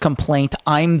to this complaint.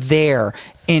 I'm there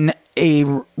in a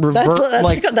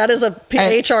reverse. That is a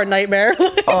HR nightmare.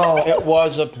 It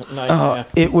was a nightmare.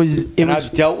 It was.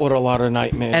 I've dealt with a lot of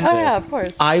nightmares. And- Oh, yeah, of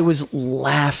course. I was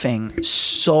laughing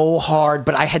so hard,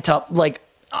 but I had to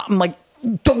I'm like,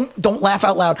 don't laugh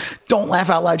out loud. Don't laugh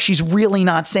out loud. She's really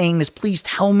not saying this. Please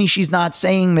tell me she's not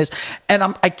saying this. And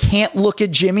I can't look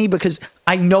at Jimmy because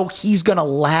I know he's gonna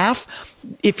laugh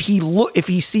if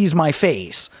he sees my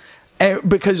face.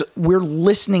 Because we're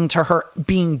listening to her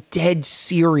being dead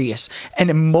serious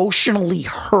and emotionally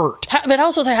hurt. But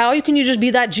also, how can you just be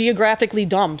that geographically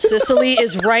dumb? Sicily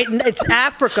is right. It's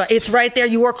Africa. It's right there.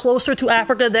 You are closer to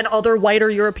Africa than other whiter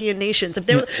European nations. If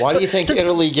they, Why do you think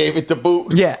Italy gave it the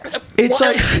boot? Yeah, it's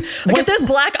like if there's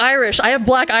Black Irish, I have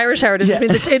Black Irish heritage. Yeah. It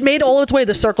means it made all its way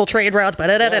the circle trade routes,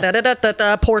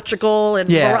 Portugal and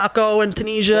Yeah. Morocco and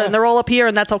Tunisia, and they're all up here.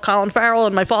 And that's how Colin Farrell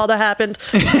and my father happened.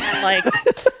 And like,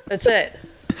 that's it.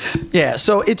 Yeah,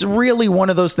 so it's really one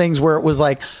of those things where it was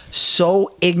like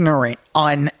so ignorant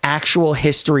on actual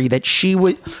history that she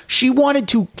wanted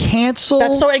to cancel.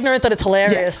 That's so ignorant that it's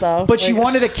hilarious, though. But she Like,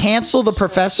 wanted to cancel the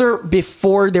professor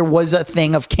before there was a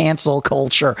thing of cancel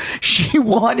culture. She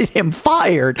wanted him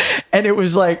fired, and it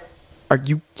was like, are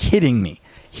you kidding me?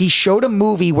 He showed a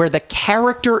movie where the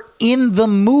character in the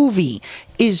movie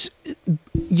is,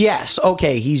 yes,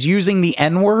 okay, he's using the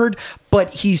N-word,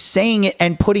 but he's saying it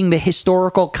and putting the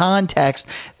historical context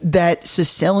that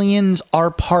Sicilians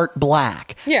are part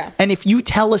black. Yeah. And if you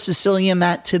tell a Sicilian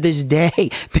that to this day,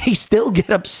 they still get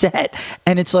upset.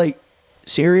 And it's like,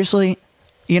 seriously?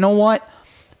 You know what?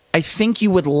 I think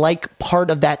you would like part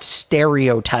of that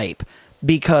stereotype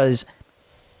because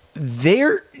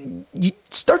you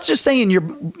starts just saying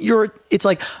you're it's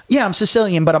like, yeah, I'm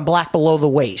Sicilian, but I'm black below the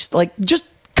waist. Like, just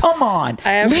come on,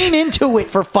 lean into it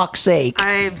for fuck's sake.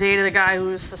 I dated a guy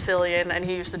who's Sicilian, and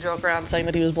he used to joke around saying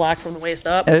that he was black from the waist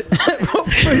up.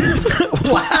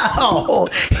 Wow.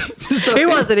 So- He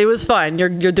wasn't. He was fine.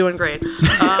 You're doing great.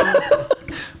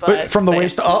 But from the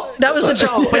waist up. That was the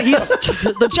joke. But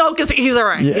the joke is he's all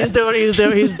right. Yeah.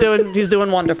 He's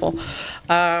doing wonderful.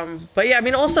 But yeah, I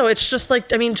mean, also it's just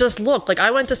like, I mean, just look, like I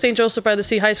went to St. Joseph by the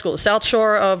Sea High School. South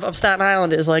Shore of Staten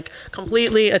Island is like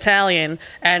completely Italian,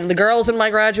 and the girls in my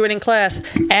graduating class,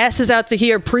 asses out to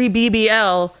here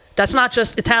pre-BBL, That's not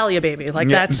just Italia, baby. Like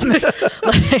that's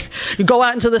like you go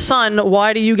out into the sun.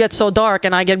 Why do you get so dark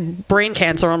and I get brain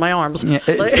cancer on my arms? Yeah,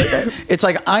 it's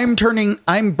like I'm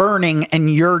burning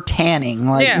and you're tanning.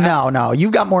 Like no,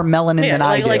 you've got more melanin than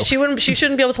I do. Like she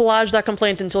shouldn't be able to lodge that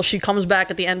complaint until she comes back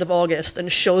at the end of August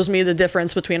and shows me the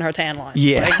difference between her tan line.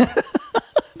 Yeah. Like,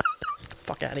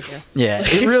 fuck out of here. Yeah,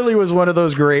 it really was one of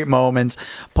those great moments.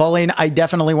 Pauline, I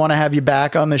definitely want to have you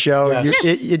back on the show. Yes.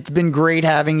 It's been great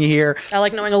having you here. I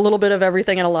like knowing a little bit of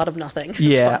everything and a lot of nothing.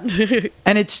 Yeah.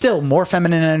 And it's still more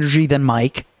feminine energy than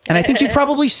Mike. And I think you've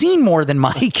probably seen more than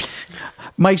Mike.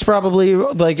 Mike's probably,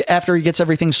 like, after he gets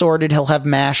everything sorted, he'll have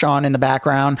MASH on in the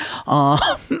background,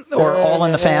 or All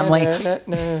in the Family.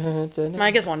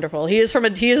 Mike is wonderful. He is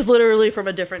literally from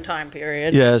a different time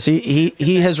period. Yes,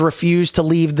 he has refused to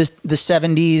leave the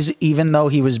 70s, even though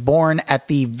he was born at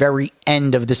the very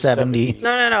end of the 70s.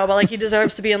 No, but like he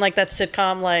deserves to be in like that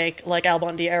sitcom, like Al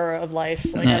Bundy era of life.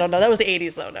 Like I don't know, that was the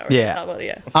 80s though. No, right? Yeah, No, but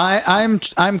yeah. I'm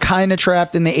kind of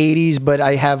trapped in the 80s, but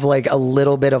I have like a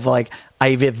little bit of like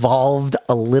I've evolved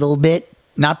a little bit,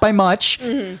 not by much.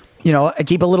 Mm-hmm. You know, I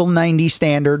keep a little 90s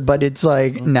standard, but it's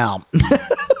like no.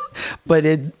 But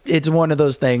it's one of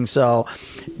those things. So,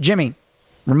 Jimmy,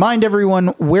 remind everyone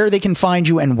where they can find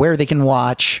you and where they can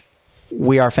watch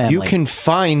We Are Family. You can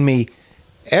find me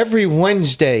every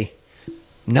Wednesday,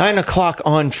 9 o'clock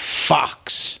on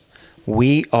Fox.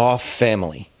 We Are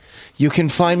Family. You can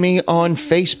find me on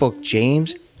Facebook,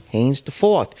 James Haynes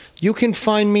IV. You can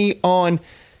find me on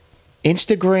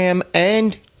Instagram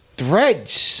and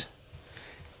Threads,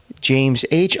 James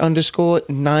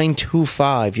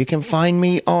H_925. You can find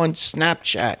me on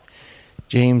Snapchat,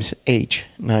 James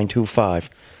H925.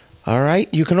 All right.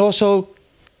 You can also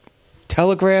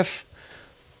telegraph,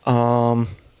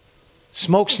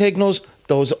 smoke signals,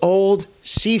 those old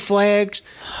sea flags,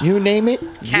 you name it.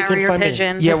 Carrier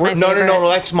pigeon. Yeah, No,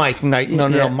 that's Mike.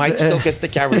 No. Mike still gets the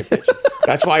carrier pigeon.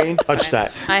 That's why I didn't touch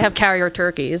that. I have carrier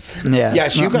turkeys.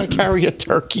 Yes, you got carrier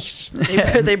turkeys.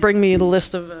 They bring me the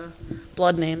list of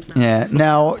blood names now. Yeah.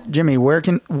 Now, Jimmy, where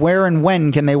and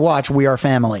when can they watch We Are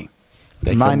Family?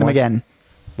 Remind them again.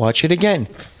 Watch it again.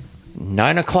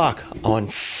 9 o'clock on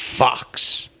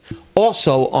Fox.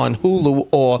 Also on Hulu,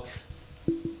 or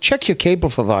check your cable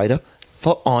provider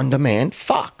for on-demand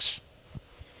Fox.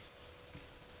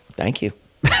 Thank you.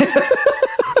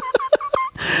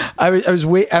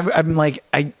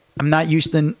 I'm not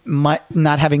used to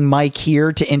not having Mike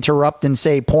here to interrupt and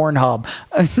say Pornhub,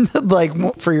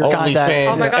 like for your contact.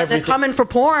 Oh my God, they're coming for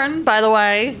porn, by the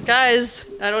way. Guys,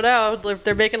 I don't know.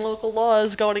 They're making local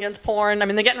laws going against porn. I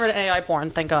mean, they're getting rid of AI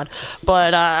porn, thank God.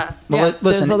 But listen,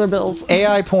 there's other bills.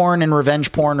 AI porn and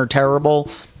revenge porn are terrible.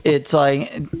 It's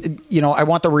like, I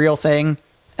want the real thing.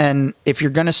 And if you're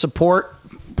going to support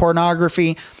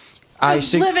pornography,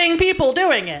 living people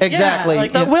doing it. Exactly. Yeah,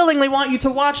 like they willingly want you to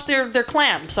watch their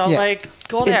clam. So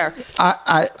go there.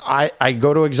 I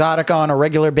go to Exotica on a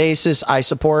regular basis. I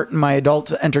support my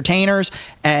adult entertainers.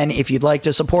 And if you'd like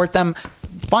to support them,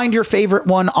 find your favorite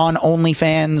one on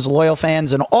OnlyFans, Loyal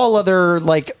Fans, and all other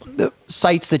the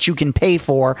sites that you can pay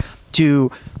for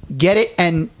to get it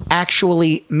and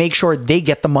actually make sure they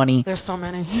get the money. There's so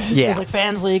many. Yeah. There's like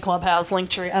Fansly, Clubhouse,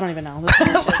 Linktree. I don't even know.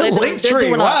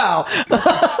 Linktree, wow.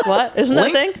 What? Isn't that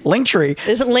a thing? Linktree.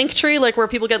 Isn't Linktree like where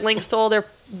people get links to all their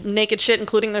naked shit,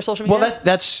 including their social media? Well,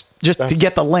 that's just to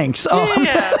get the links.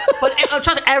 Yeah. But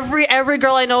trust me, every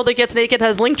girl I know that gets naked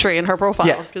has Linktree in her profile.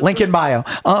 Yeah, link in bio.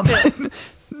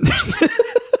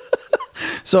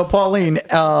 So, Pauline,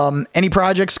 any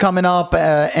projects coming up?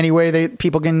 Any way that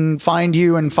people can find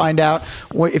you and find out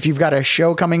if you've got a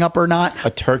show coming up or not?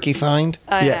 A turkey find?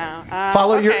 I know.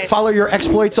 Follow your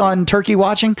exploits on turkey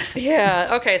watching. Yeah.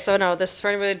 Okay. So no, this is for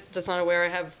anybody that's not aware. I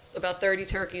have about 30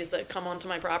 turkeys that come onto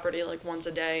my property like once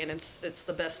a day, and it's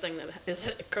the best thing that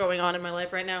is going on in my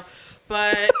life right now.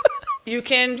 But you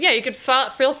could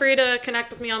feel free to connect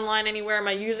with me online anywhere.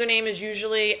 My username is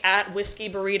usually @whiskey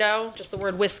burrito, just the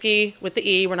word whiskey with the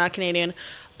E. We're not Canadian.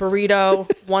 Burrito,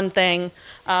 one thing.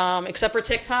 Except for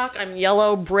TikTok, I'm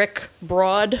Yellow Brick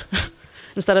Broad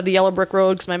instead of the Yellow Brick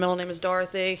Road because my middle name is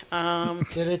Dorothy. And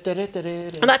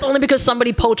that's only because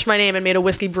somebody poached my name and made a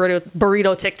whiskey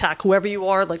burrito TikTok. Whoever you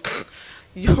are,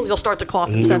 you'll start to cough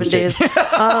in 7 days.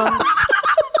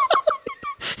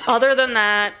 Other than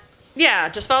that, yeah,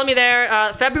 just follow me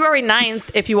there. February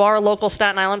 9th, if you are a local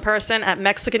Staten Island person, at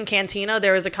Mexican Cantina,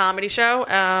 there is a comedy show.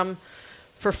 I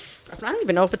don't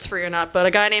even know if it's free or not, but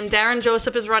a guy named Darren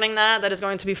Joseph is running that. That is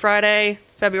going to be Friday,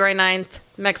 February 9th,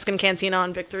 Mexican Cantina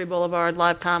on Victory Boulevard,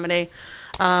 live comedy.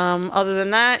 Other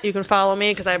than that, you can follow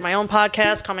me because I have my own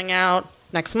podcast coming out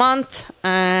next month,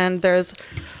 and there's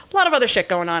a lot of other shit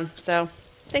going on. So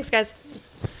Thanks, guys.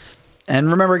 And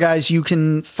remember, guys, you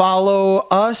can follow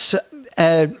us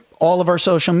at all of our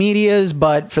social medias,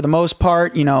 but for the most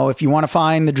part, if you want to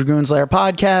find the Dragoon's Lair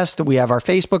podcast, we have our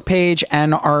Facebook page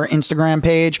and our Instagram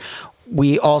page.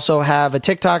 We also have a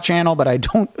TikTok channel, but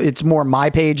it's more my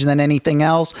page than anything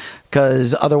else,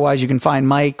 because otherwise you can find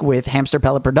Mike with Hamster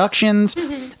Pellet Productions.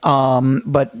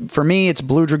 But for me, it's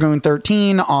Blue Dragoon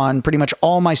 13 on pretty much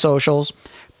all my socials,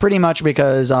 pretty much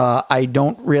because I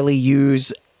don't really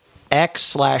use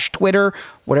X/Twitter,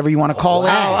 whatever you want to call it.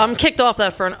 Oh, I'm kicked off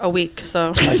that for a week,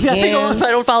 so if I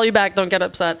don't follow you back, don't get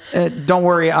upset. Don't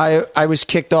worry, I was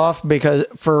kicked off because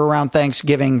for around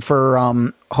Thanksgiving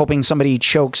for hoping somebody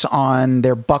chokes on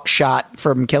their buckshot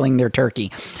from killing their turkey.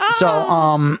 Oh.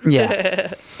 So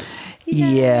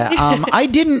yeah. I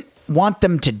didn't want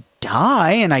them to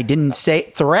die, and I didn't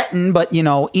say threaten, but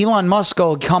Elon Musk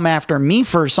will come after me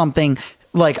for something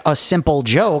like a simple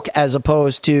joke, as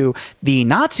opposed to the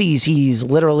Nazis he's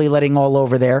literally letting all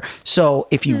over there. So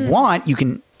if you want, you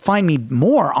can find me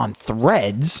more on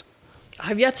Threads.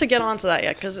 I've yet to get onto that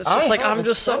yet, because it's just I'm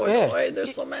just so annoyed.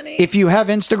 There's so many. If you have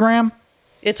Instagram,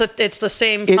 it's the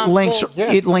same. It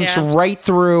links right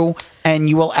through, and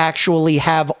you will actually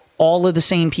have all of the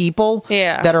same people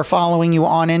that are following you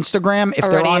on Instagram. If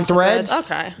they're on Threads,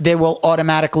 they will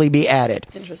automatically be added.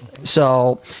 Interesting.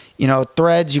 So,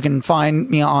 Threads, you can find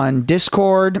me on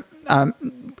Discord.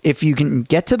 If you can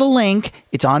get to the link,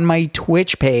 it's on my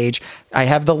Twitch page. I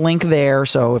have the link there.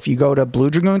 So if you go to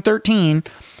Blue Dragoon 13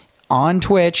 on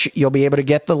Twitch, you'll be able to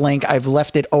get the link. I've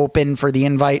left it open for the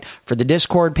invite for the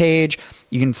Discord page.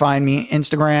 You can find me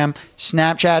Instagram.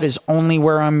 Snapchat is only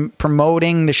where I'm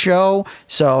promoting the show,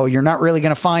 so you're not really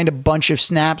going to find a bunch of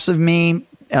snaps of me.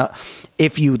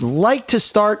 If you'd like to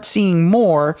start seeing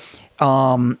more,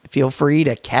 feel free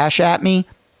to cash at me.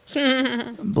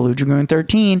 Blue Dragoon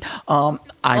 13.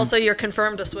 Also, you're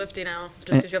confirmed a Swiftie now,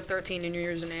 just because you have 13 in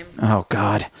your username. Oh,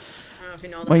 God. You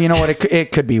know that. Well, you know what?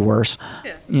 It could be worse.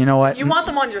 Yeah. You know what? You want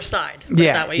them on your side.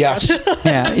 Yeah. Yes.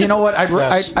 Yeah. You know what?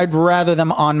 I'd rather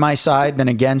them on my side than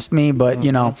against me. But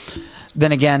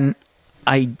then again,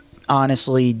 I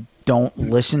honestly don't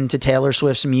listen to Taylor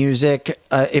Swift's music.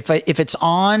 If it's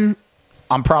on,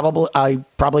 I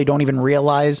probably don't even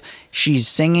realize she's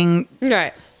singing.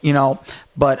 Right.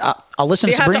 But I'll listen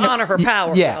to Sabrina. You have to honor her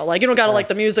power. Yeah. Though. Like, you don't got to like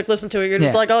the music, listen to it. You're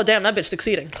just like, oh, damn, that bitch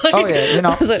succeeding. Like, oh,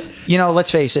 yeah.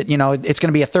 Let's face it. It's going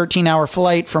to be a 13-hour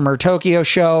flight from her Tokyo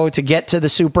show to get to the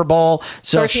Super Bowl.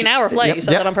 So 13-hour flight? You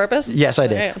said that on purpose? Yes, I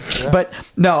did. But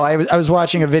no, I was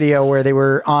watching a video where they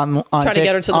were on trying to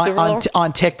get her to the Super Bowl?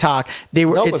 on TikTok. They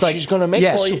were. It's like she's going to make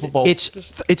the Super Bowl. It's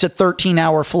a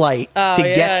 13-hour flight to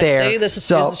get there. See, this is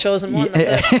the chosen one.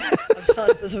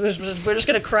 That's it. We're just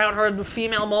going to crown her the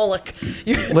female Moloch.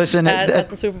 Listen, at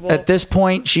the Super Bowl. At this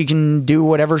point, she can do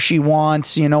whatever she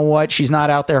wants. You know what? She's not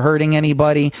out there hurting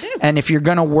anybody. Yeah. And if you're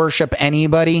going to worship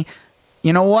anybody,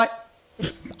 you know what?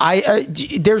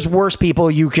 There's worse people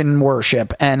you can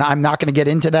worship, and I'm not going to get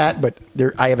into that, but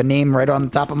I have a name right on the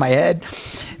top of my head.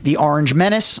 The Orange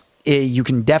Menace. You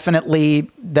can definitely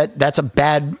that's a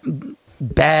bad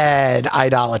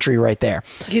idolatry right there.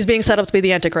 He's being set up to be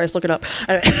the Antichrist. Look it up.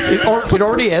 It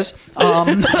already is.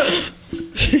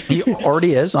 He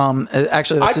already is.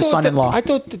 Actually, that's his son-in-law. I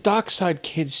thought the Dockside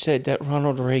kids said that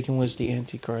Ronald Reagan was the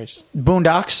Antichrist.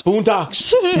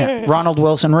 Boondocks. Yeah. Ronald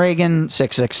Wilson Reagan,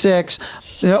 666.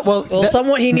 Well,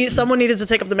 someone needed to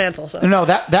take up the mantle. So. No,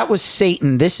 that was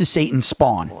Satan. This is Satan's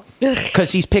spawn.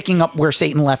 Because he's picking up where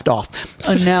Satan left off.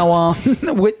 Now,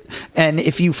 and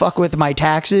if you fuck with my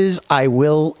taxes, I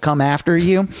will come after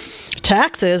you.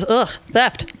 Taxes? Ugh,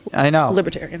 theft. I know.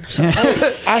 Libertarian.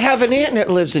 I have an aunt that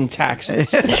lives in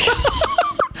Texas.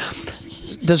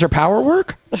 Does her power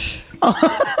work?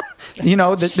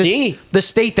 The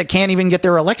state that can't even get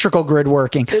their electrical grid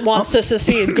working. It wants to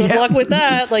secede. Good luck with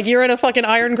that. Like, you're in a fucking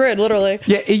iron grid, literally.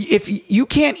 Yeah, if you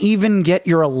can't even get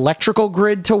your electrical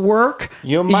grid to work,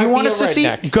 you want to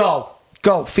secede? Go.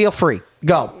 Feel free.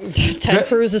 Go. Ted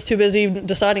Cruz is too busy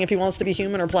deciding if he wants to be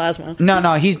human or plasma.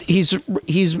 No. He's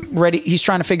ready. He's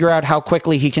trying to figure out how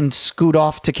quickly he can scoot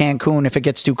off to Cancun if it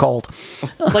gets too cold.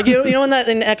 Like you know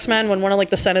in X-Men when one of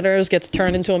the senators gets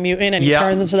turned into a mutant and he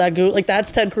turns into that goo. Like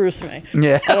that's Ted Cruz to me.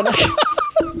 Yeah.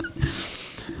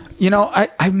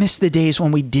 I miss the days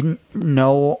when we didn't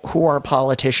know who our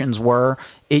politicians were.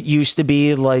 It used to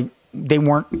be like they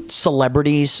weren't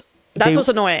celebrities. That's what's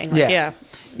annoying. Yeah.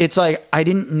 It's like I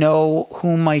didn't know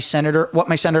what my senator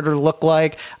looked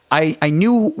like. I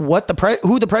knew who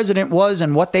the president was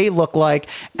and what they looked like,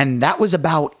 and that was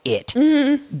about it.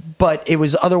 Mm-hmm. But it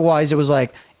was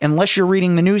like unless you're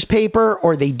reading the newspaper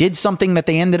or they did something that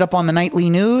they ended up on the nightly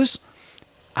news,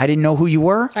 I didn't know who you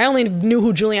were. I only knew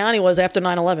who Giuliani was after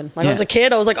 9/11. Like, Yeah. as a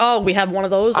kid, I was like, oh, we have one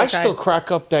of those. I Okay. still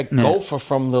crack up that gopher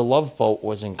from the Love Boat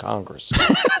was in Congress.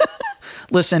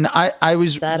 Listen, I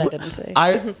was That I didn't see.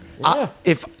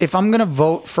 if I'm gonna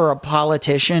vote for a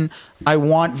politician, I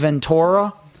want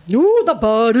Ventura. Ooh, the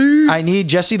body. I need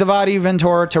Jesse the Body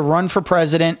Ventura to run for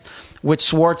president with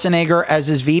Schwarzenegger as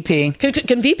his VP.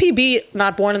 Can VP be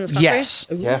not born in this country? Yes.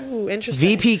 Ooh, Yeah. interesting.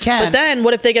 VP can. But then,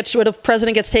 what if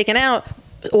president gets taken out,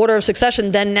 order of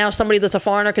succession? Then now somebody that's a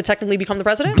foreigner could technically become the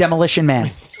president. Demolition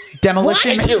Man.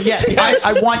 Demolition What? Man. Yes,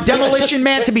 I want Demolition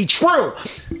Man to be true.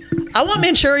 I want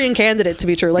Manchurian Candidate to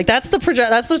be true. Like that's the project.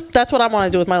 That's what I want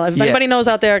to do with my life. If Yeah. anybody knows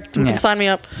out there, can Yeah. sign me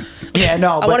up. Yeah,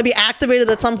 no. I want to be activated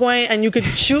at some point, and you could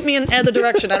shoot me in either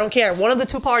direction. I don't care. One of the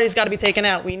two parties got to be taken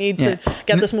out. We need to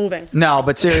get this moving. No,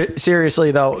 but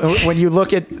seriously though, when you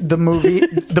look at the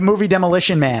movie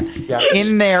Demolition Man,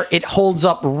 in there it holds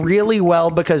up really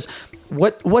well because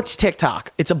what's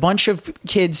TikTok? It's a bunch of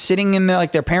kids sitting in their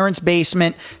parents'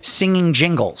 basement singing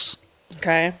jingles.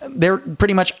 Okay. They're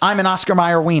pretty much I'm an Oscar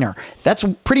Mayer wiener. That's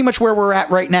pretty much where we're at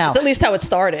right now. That's at least how it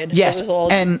started. Yes, It was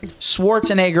all- and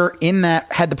Schwarzenegger in that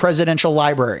had the presidential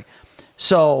library.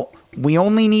 So we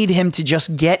only need him to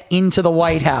just get into the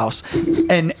White House.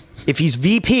 And if he's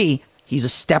VP, he's a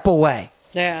step away.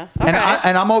 yeah. And, Okay.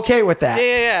 and I'm okay with that.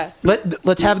 yeah.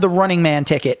 Let's have the Running Man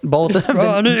ticket. Both of them.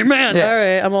 Running Man. Yeah. All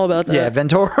right, I'm all about that. Yeah,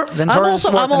 Ventura I'm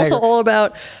also Schwarzenegger. all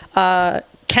about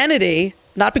Kennedy.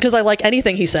 Not because I like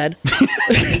anything he said.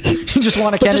 You just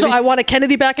want a But Kennedy? I want a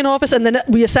Kennedy back in office, and then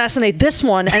we assassinate this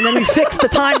one, and then we fix the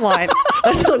timeline.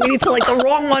 That's what we need to, the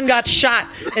wrong one got shot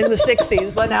in the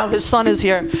 60s, but now his son is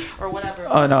here, or whatever.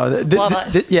 Oh, no.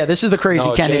 Love it. Yeah, this is the crazy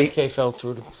No, Kennedy. JFK fell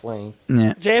through the plane.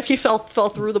 Yeah. JFK fell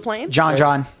through the plane? John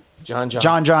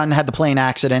John had the plane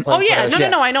accident. Oh, yeah.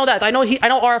 No, I know that. I know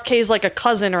RFK's like a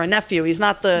cousin or a nephew. He's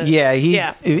not the... Yeah,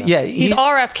 He's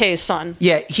RFK's son.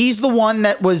 Yeah, he's the one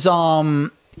that was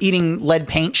eating lead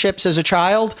paint chips as a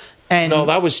child. And No,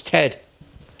 that was Ted.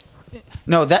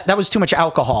 no, that was too much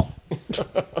alcohol.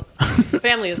 The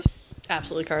family is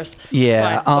absolutely cursed.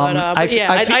 Yeah, I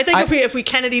think I- if we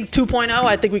Kennedy 2.0,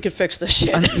 I think we could fix this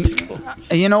shit.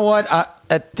 You know what?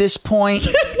 At this point,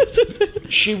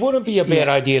 She wouldn't be a bad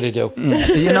idea to do.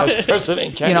 you know, As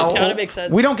President Kennedy. you know, gotta make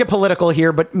sense. we don't get political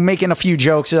here, but making a few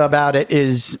jokes about it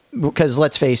is because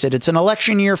let's face it, it's an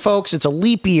election year, folks. It's a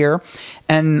leap year,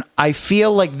 and I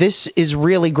feel like this is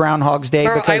really Groundhog's Day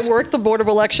Girl, because I work the board of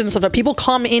elections. Sometimes people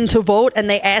come in to vote and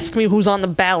they ask me who's on the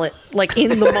ballot, like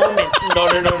in the moment. No.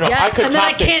 Yes, and then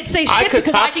I can't say shit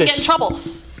because I can get in trouble.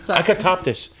 I could top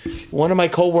this. One of my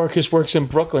coworkers works in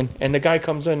Brooklyn, and the guy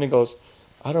comes in and goes,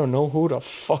 I don't know who the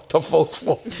fuck to vote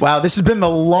for. wow, this has been the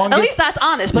longest. At least that's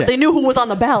honest, but they knew who was on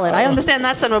the ballot. I understand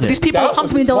that sentiment. But these people That come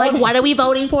to was me, they're like, funny. what are we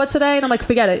voting for today? And I'm like,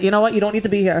 forget it. You know what? You don't need to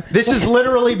be here. This has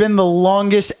literally been the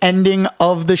longest ending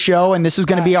of the show, and this is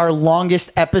going to be our longest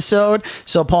episode.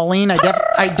 So, Pauline, I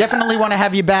definitely want to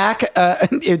have you back.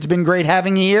 It's been great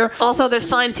having you here. Also, there's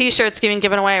signed T-shirts getting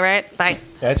given away, right? Bye.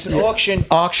 That's an auction.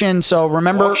 Auction. So,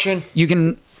 remember, Auction. you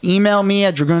can email me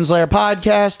at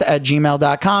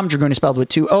dragoonslairpodcast@gmail.com. Dragoon is spelled with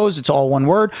 2 O's. It's all one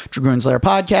word.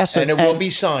 Dragoonslairpodcast. And it will be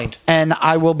signed. And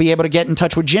I will be able to get in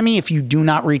touch with Jimmy if you do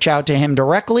not reach out to him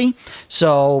directly.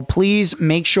 So please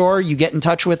make sure you get in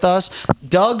touch with us.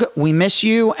 Doug, we miss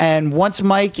you. And once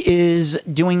Mike is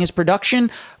doing his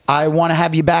production, I want to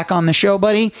have you back on the show,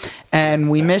 buddy. And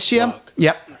we miss you. Doug.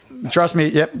 Yep. Trust me.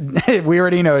 Yep. We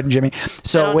already know it, Jimmy.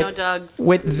 So I don't know Doug.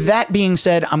 with that being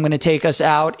said, I'm going to take us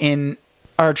out in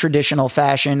our traditional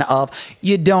fashion of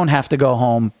you don't have to go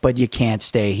home, but you can't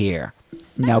stay here.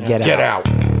 Now get out. Get out.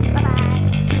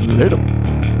 Later.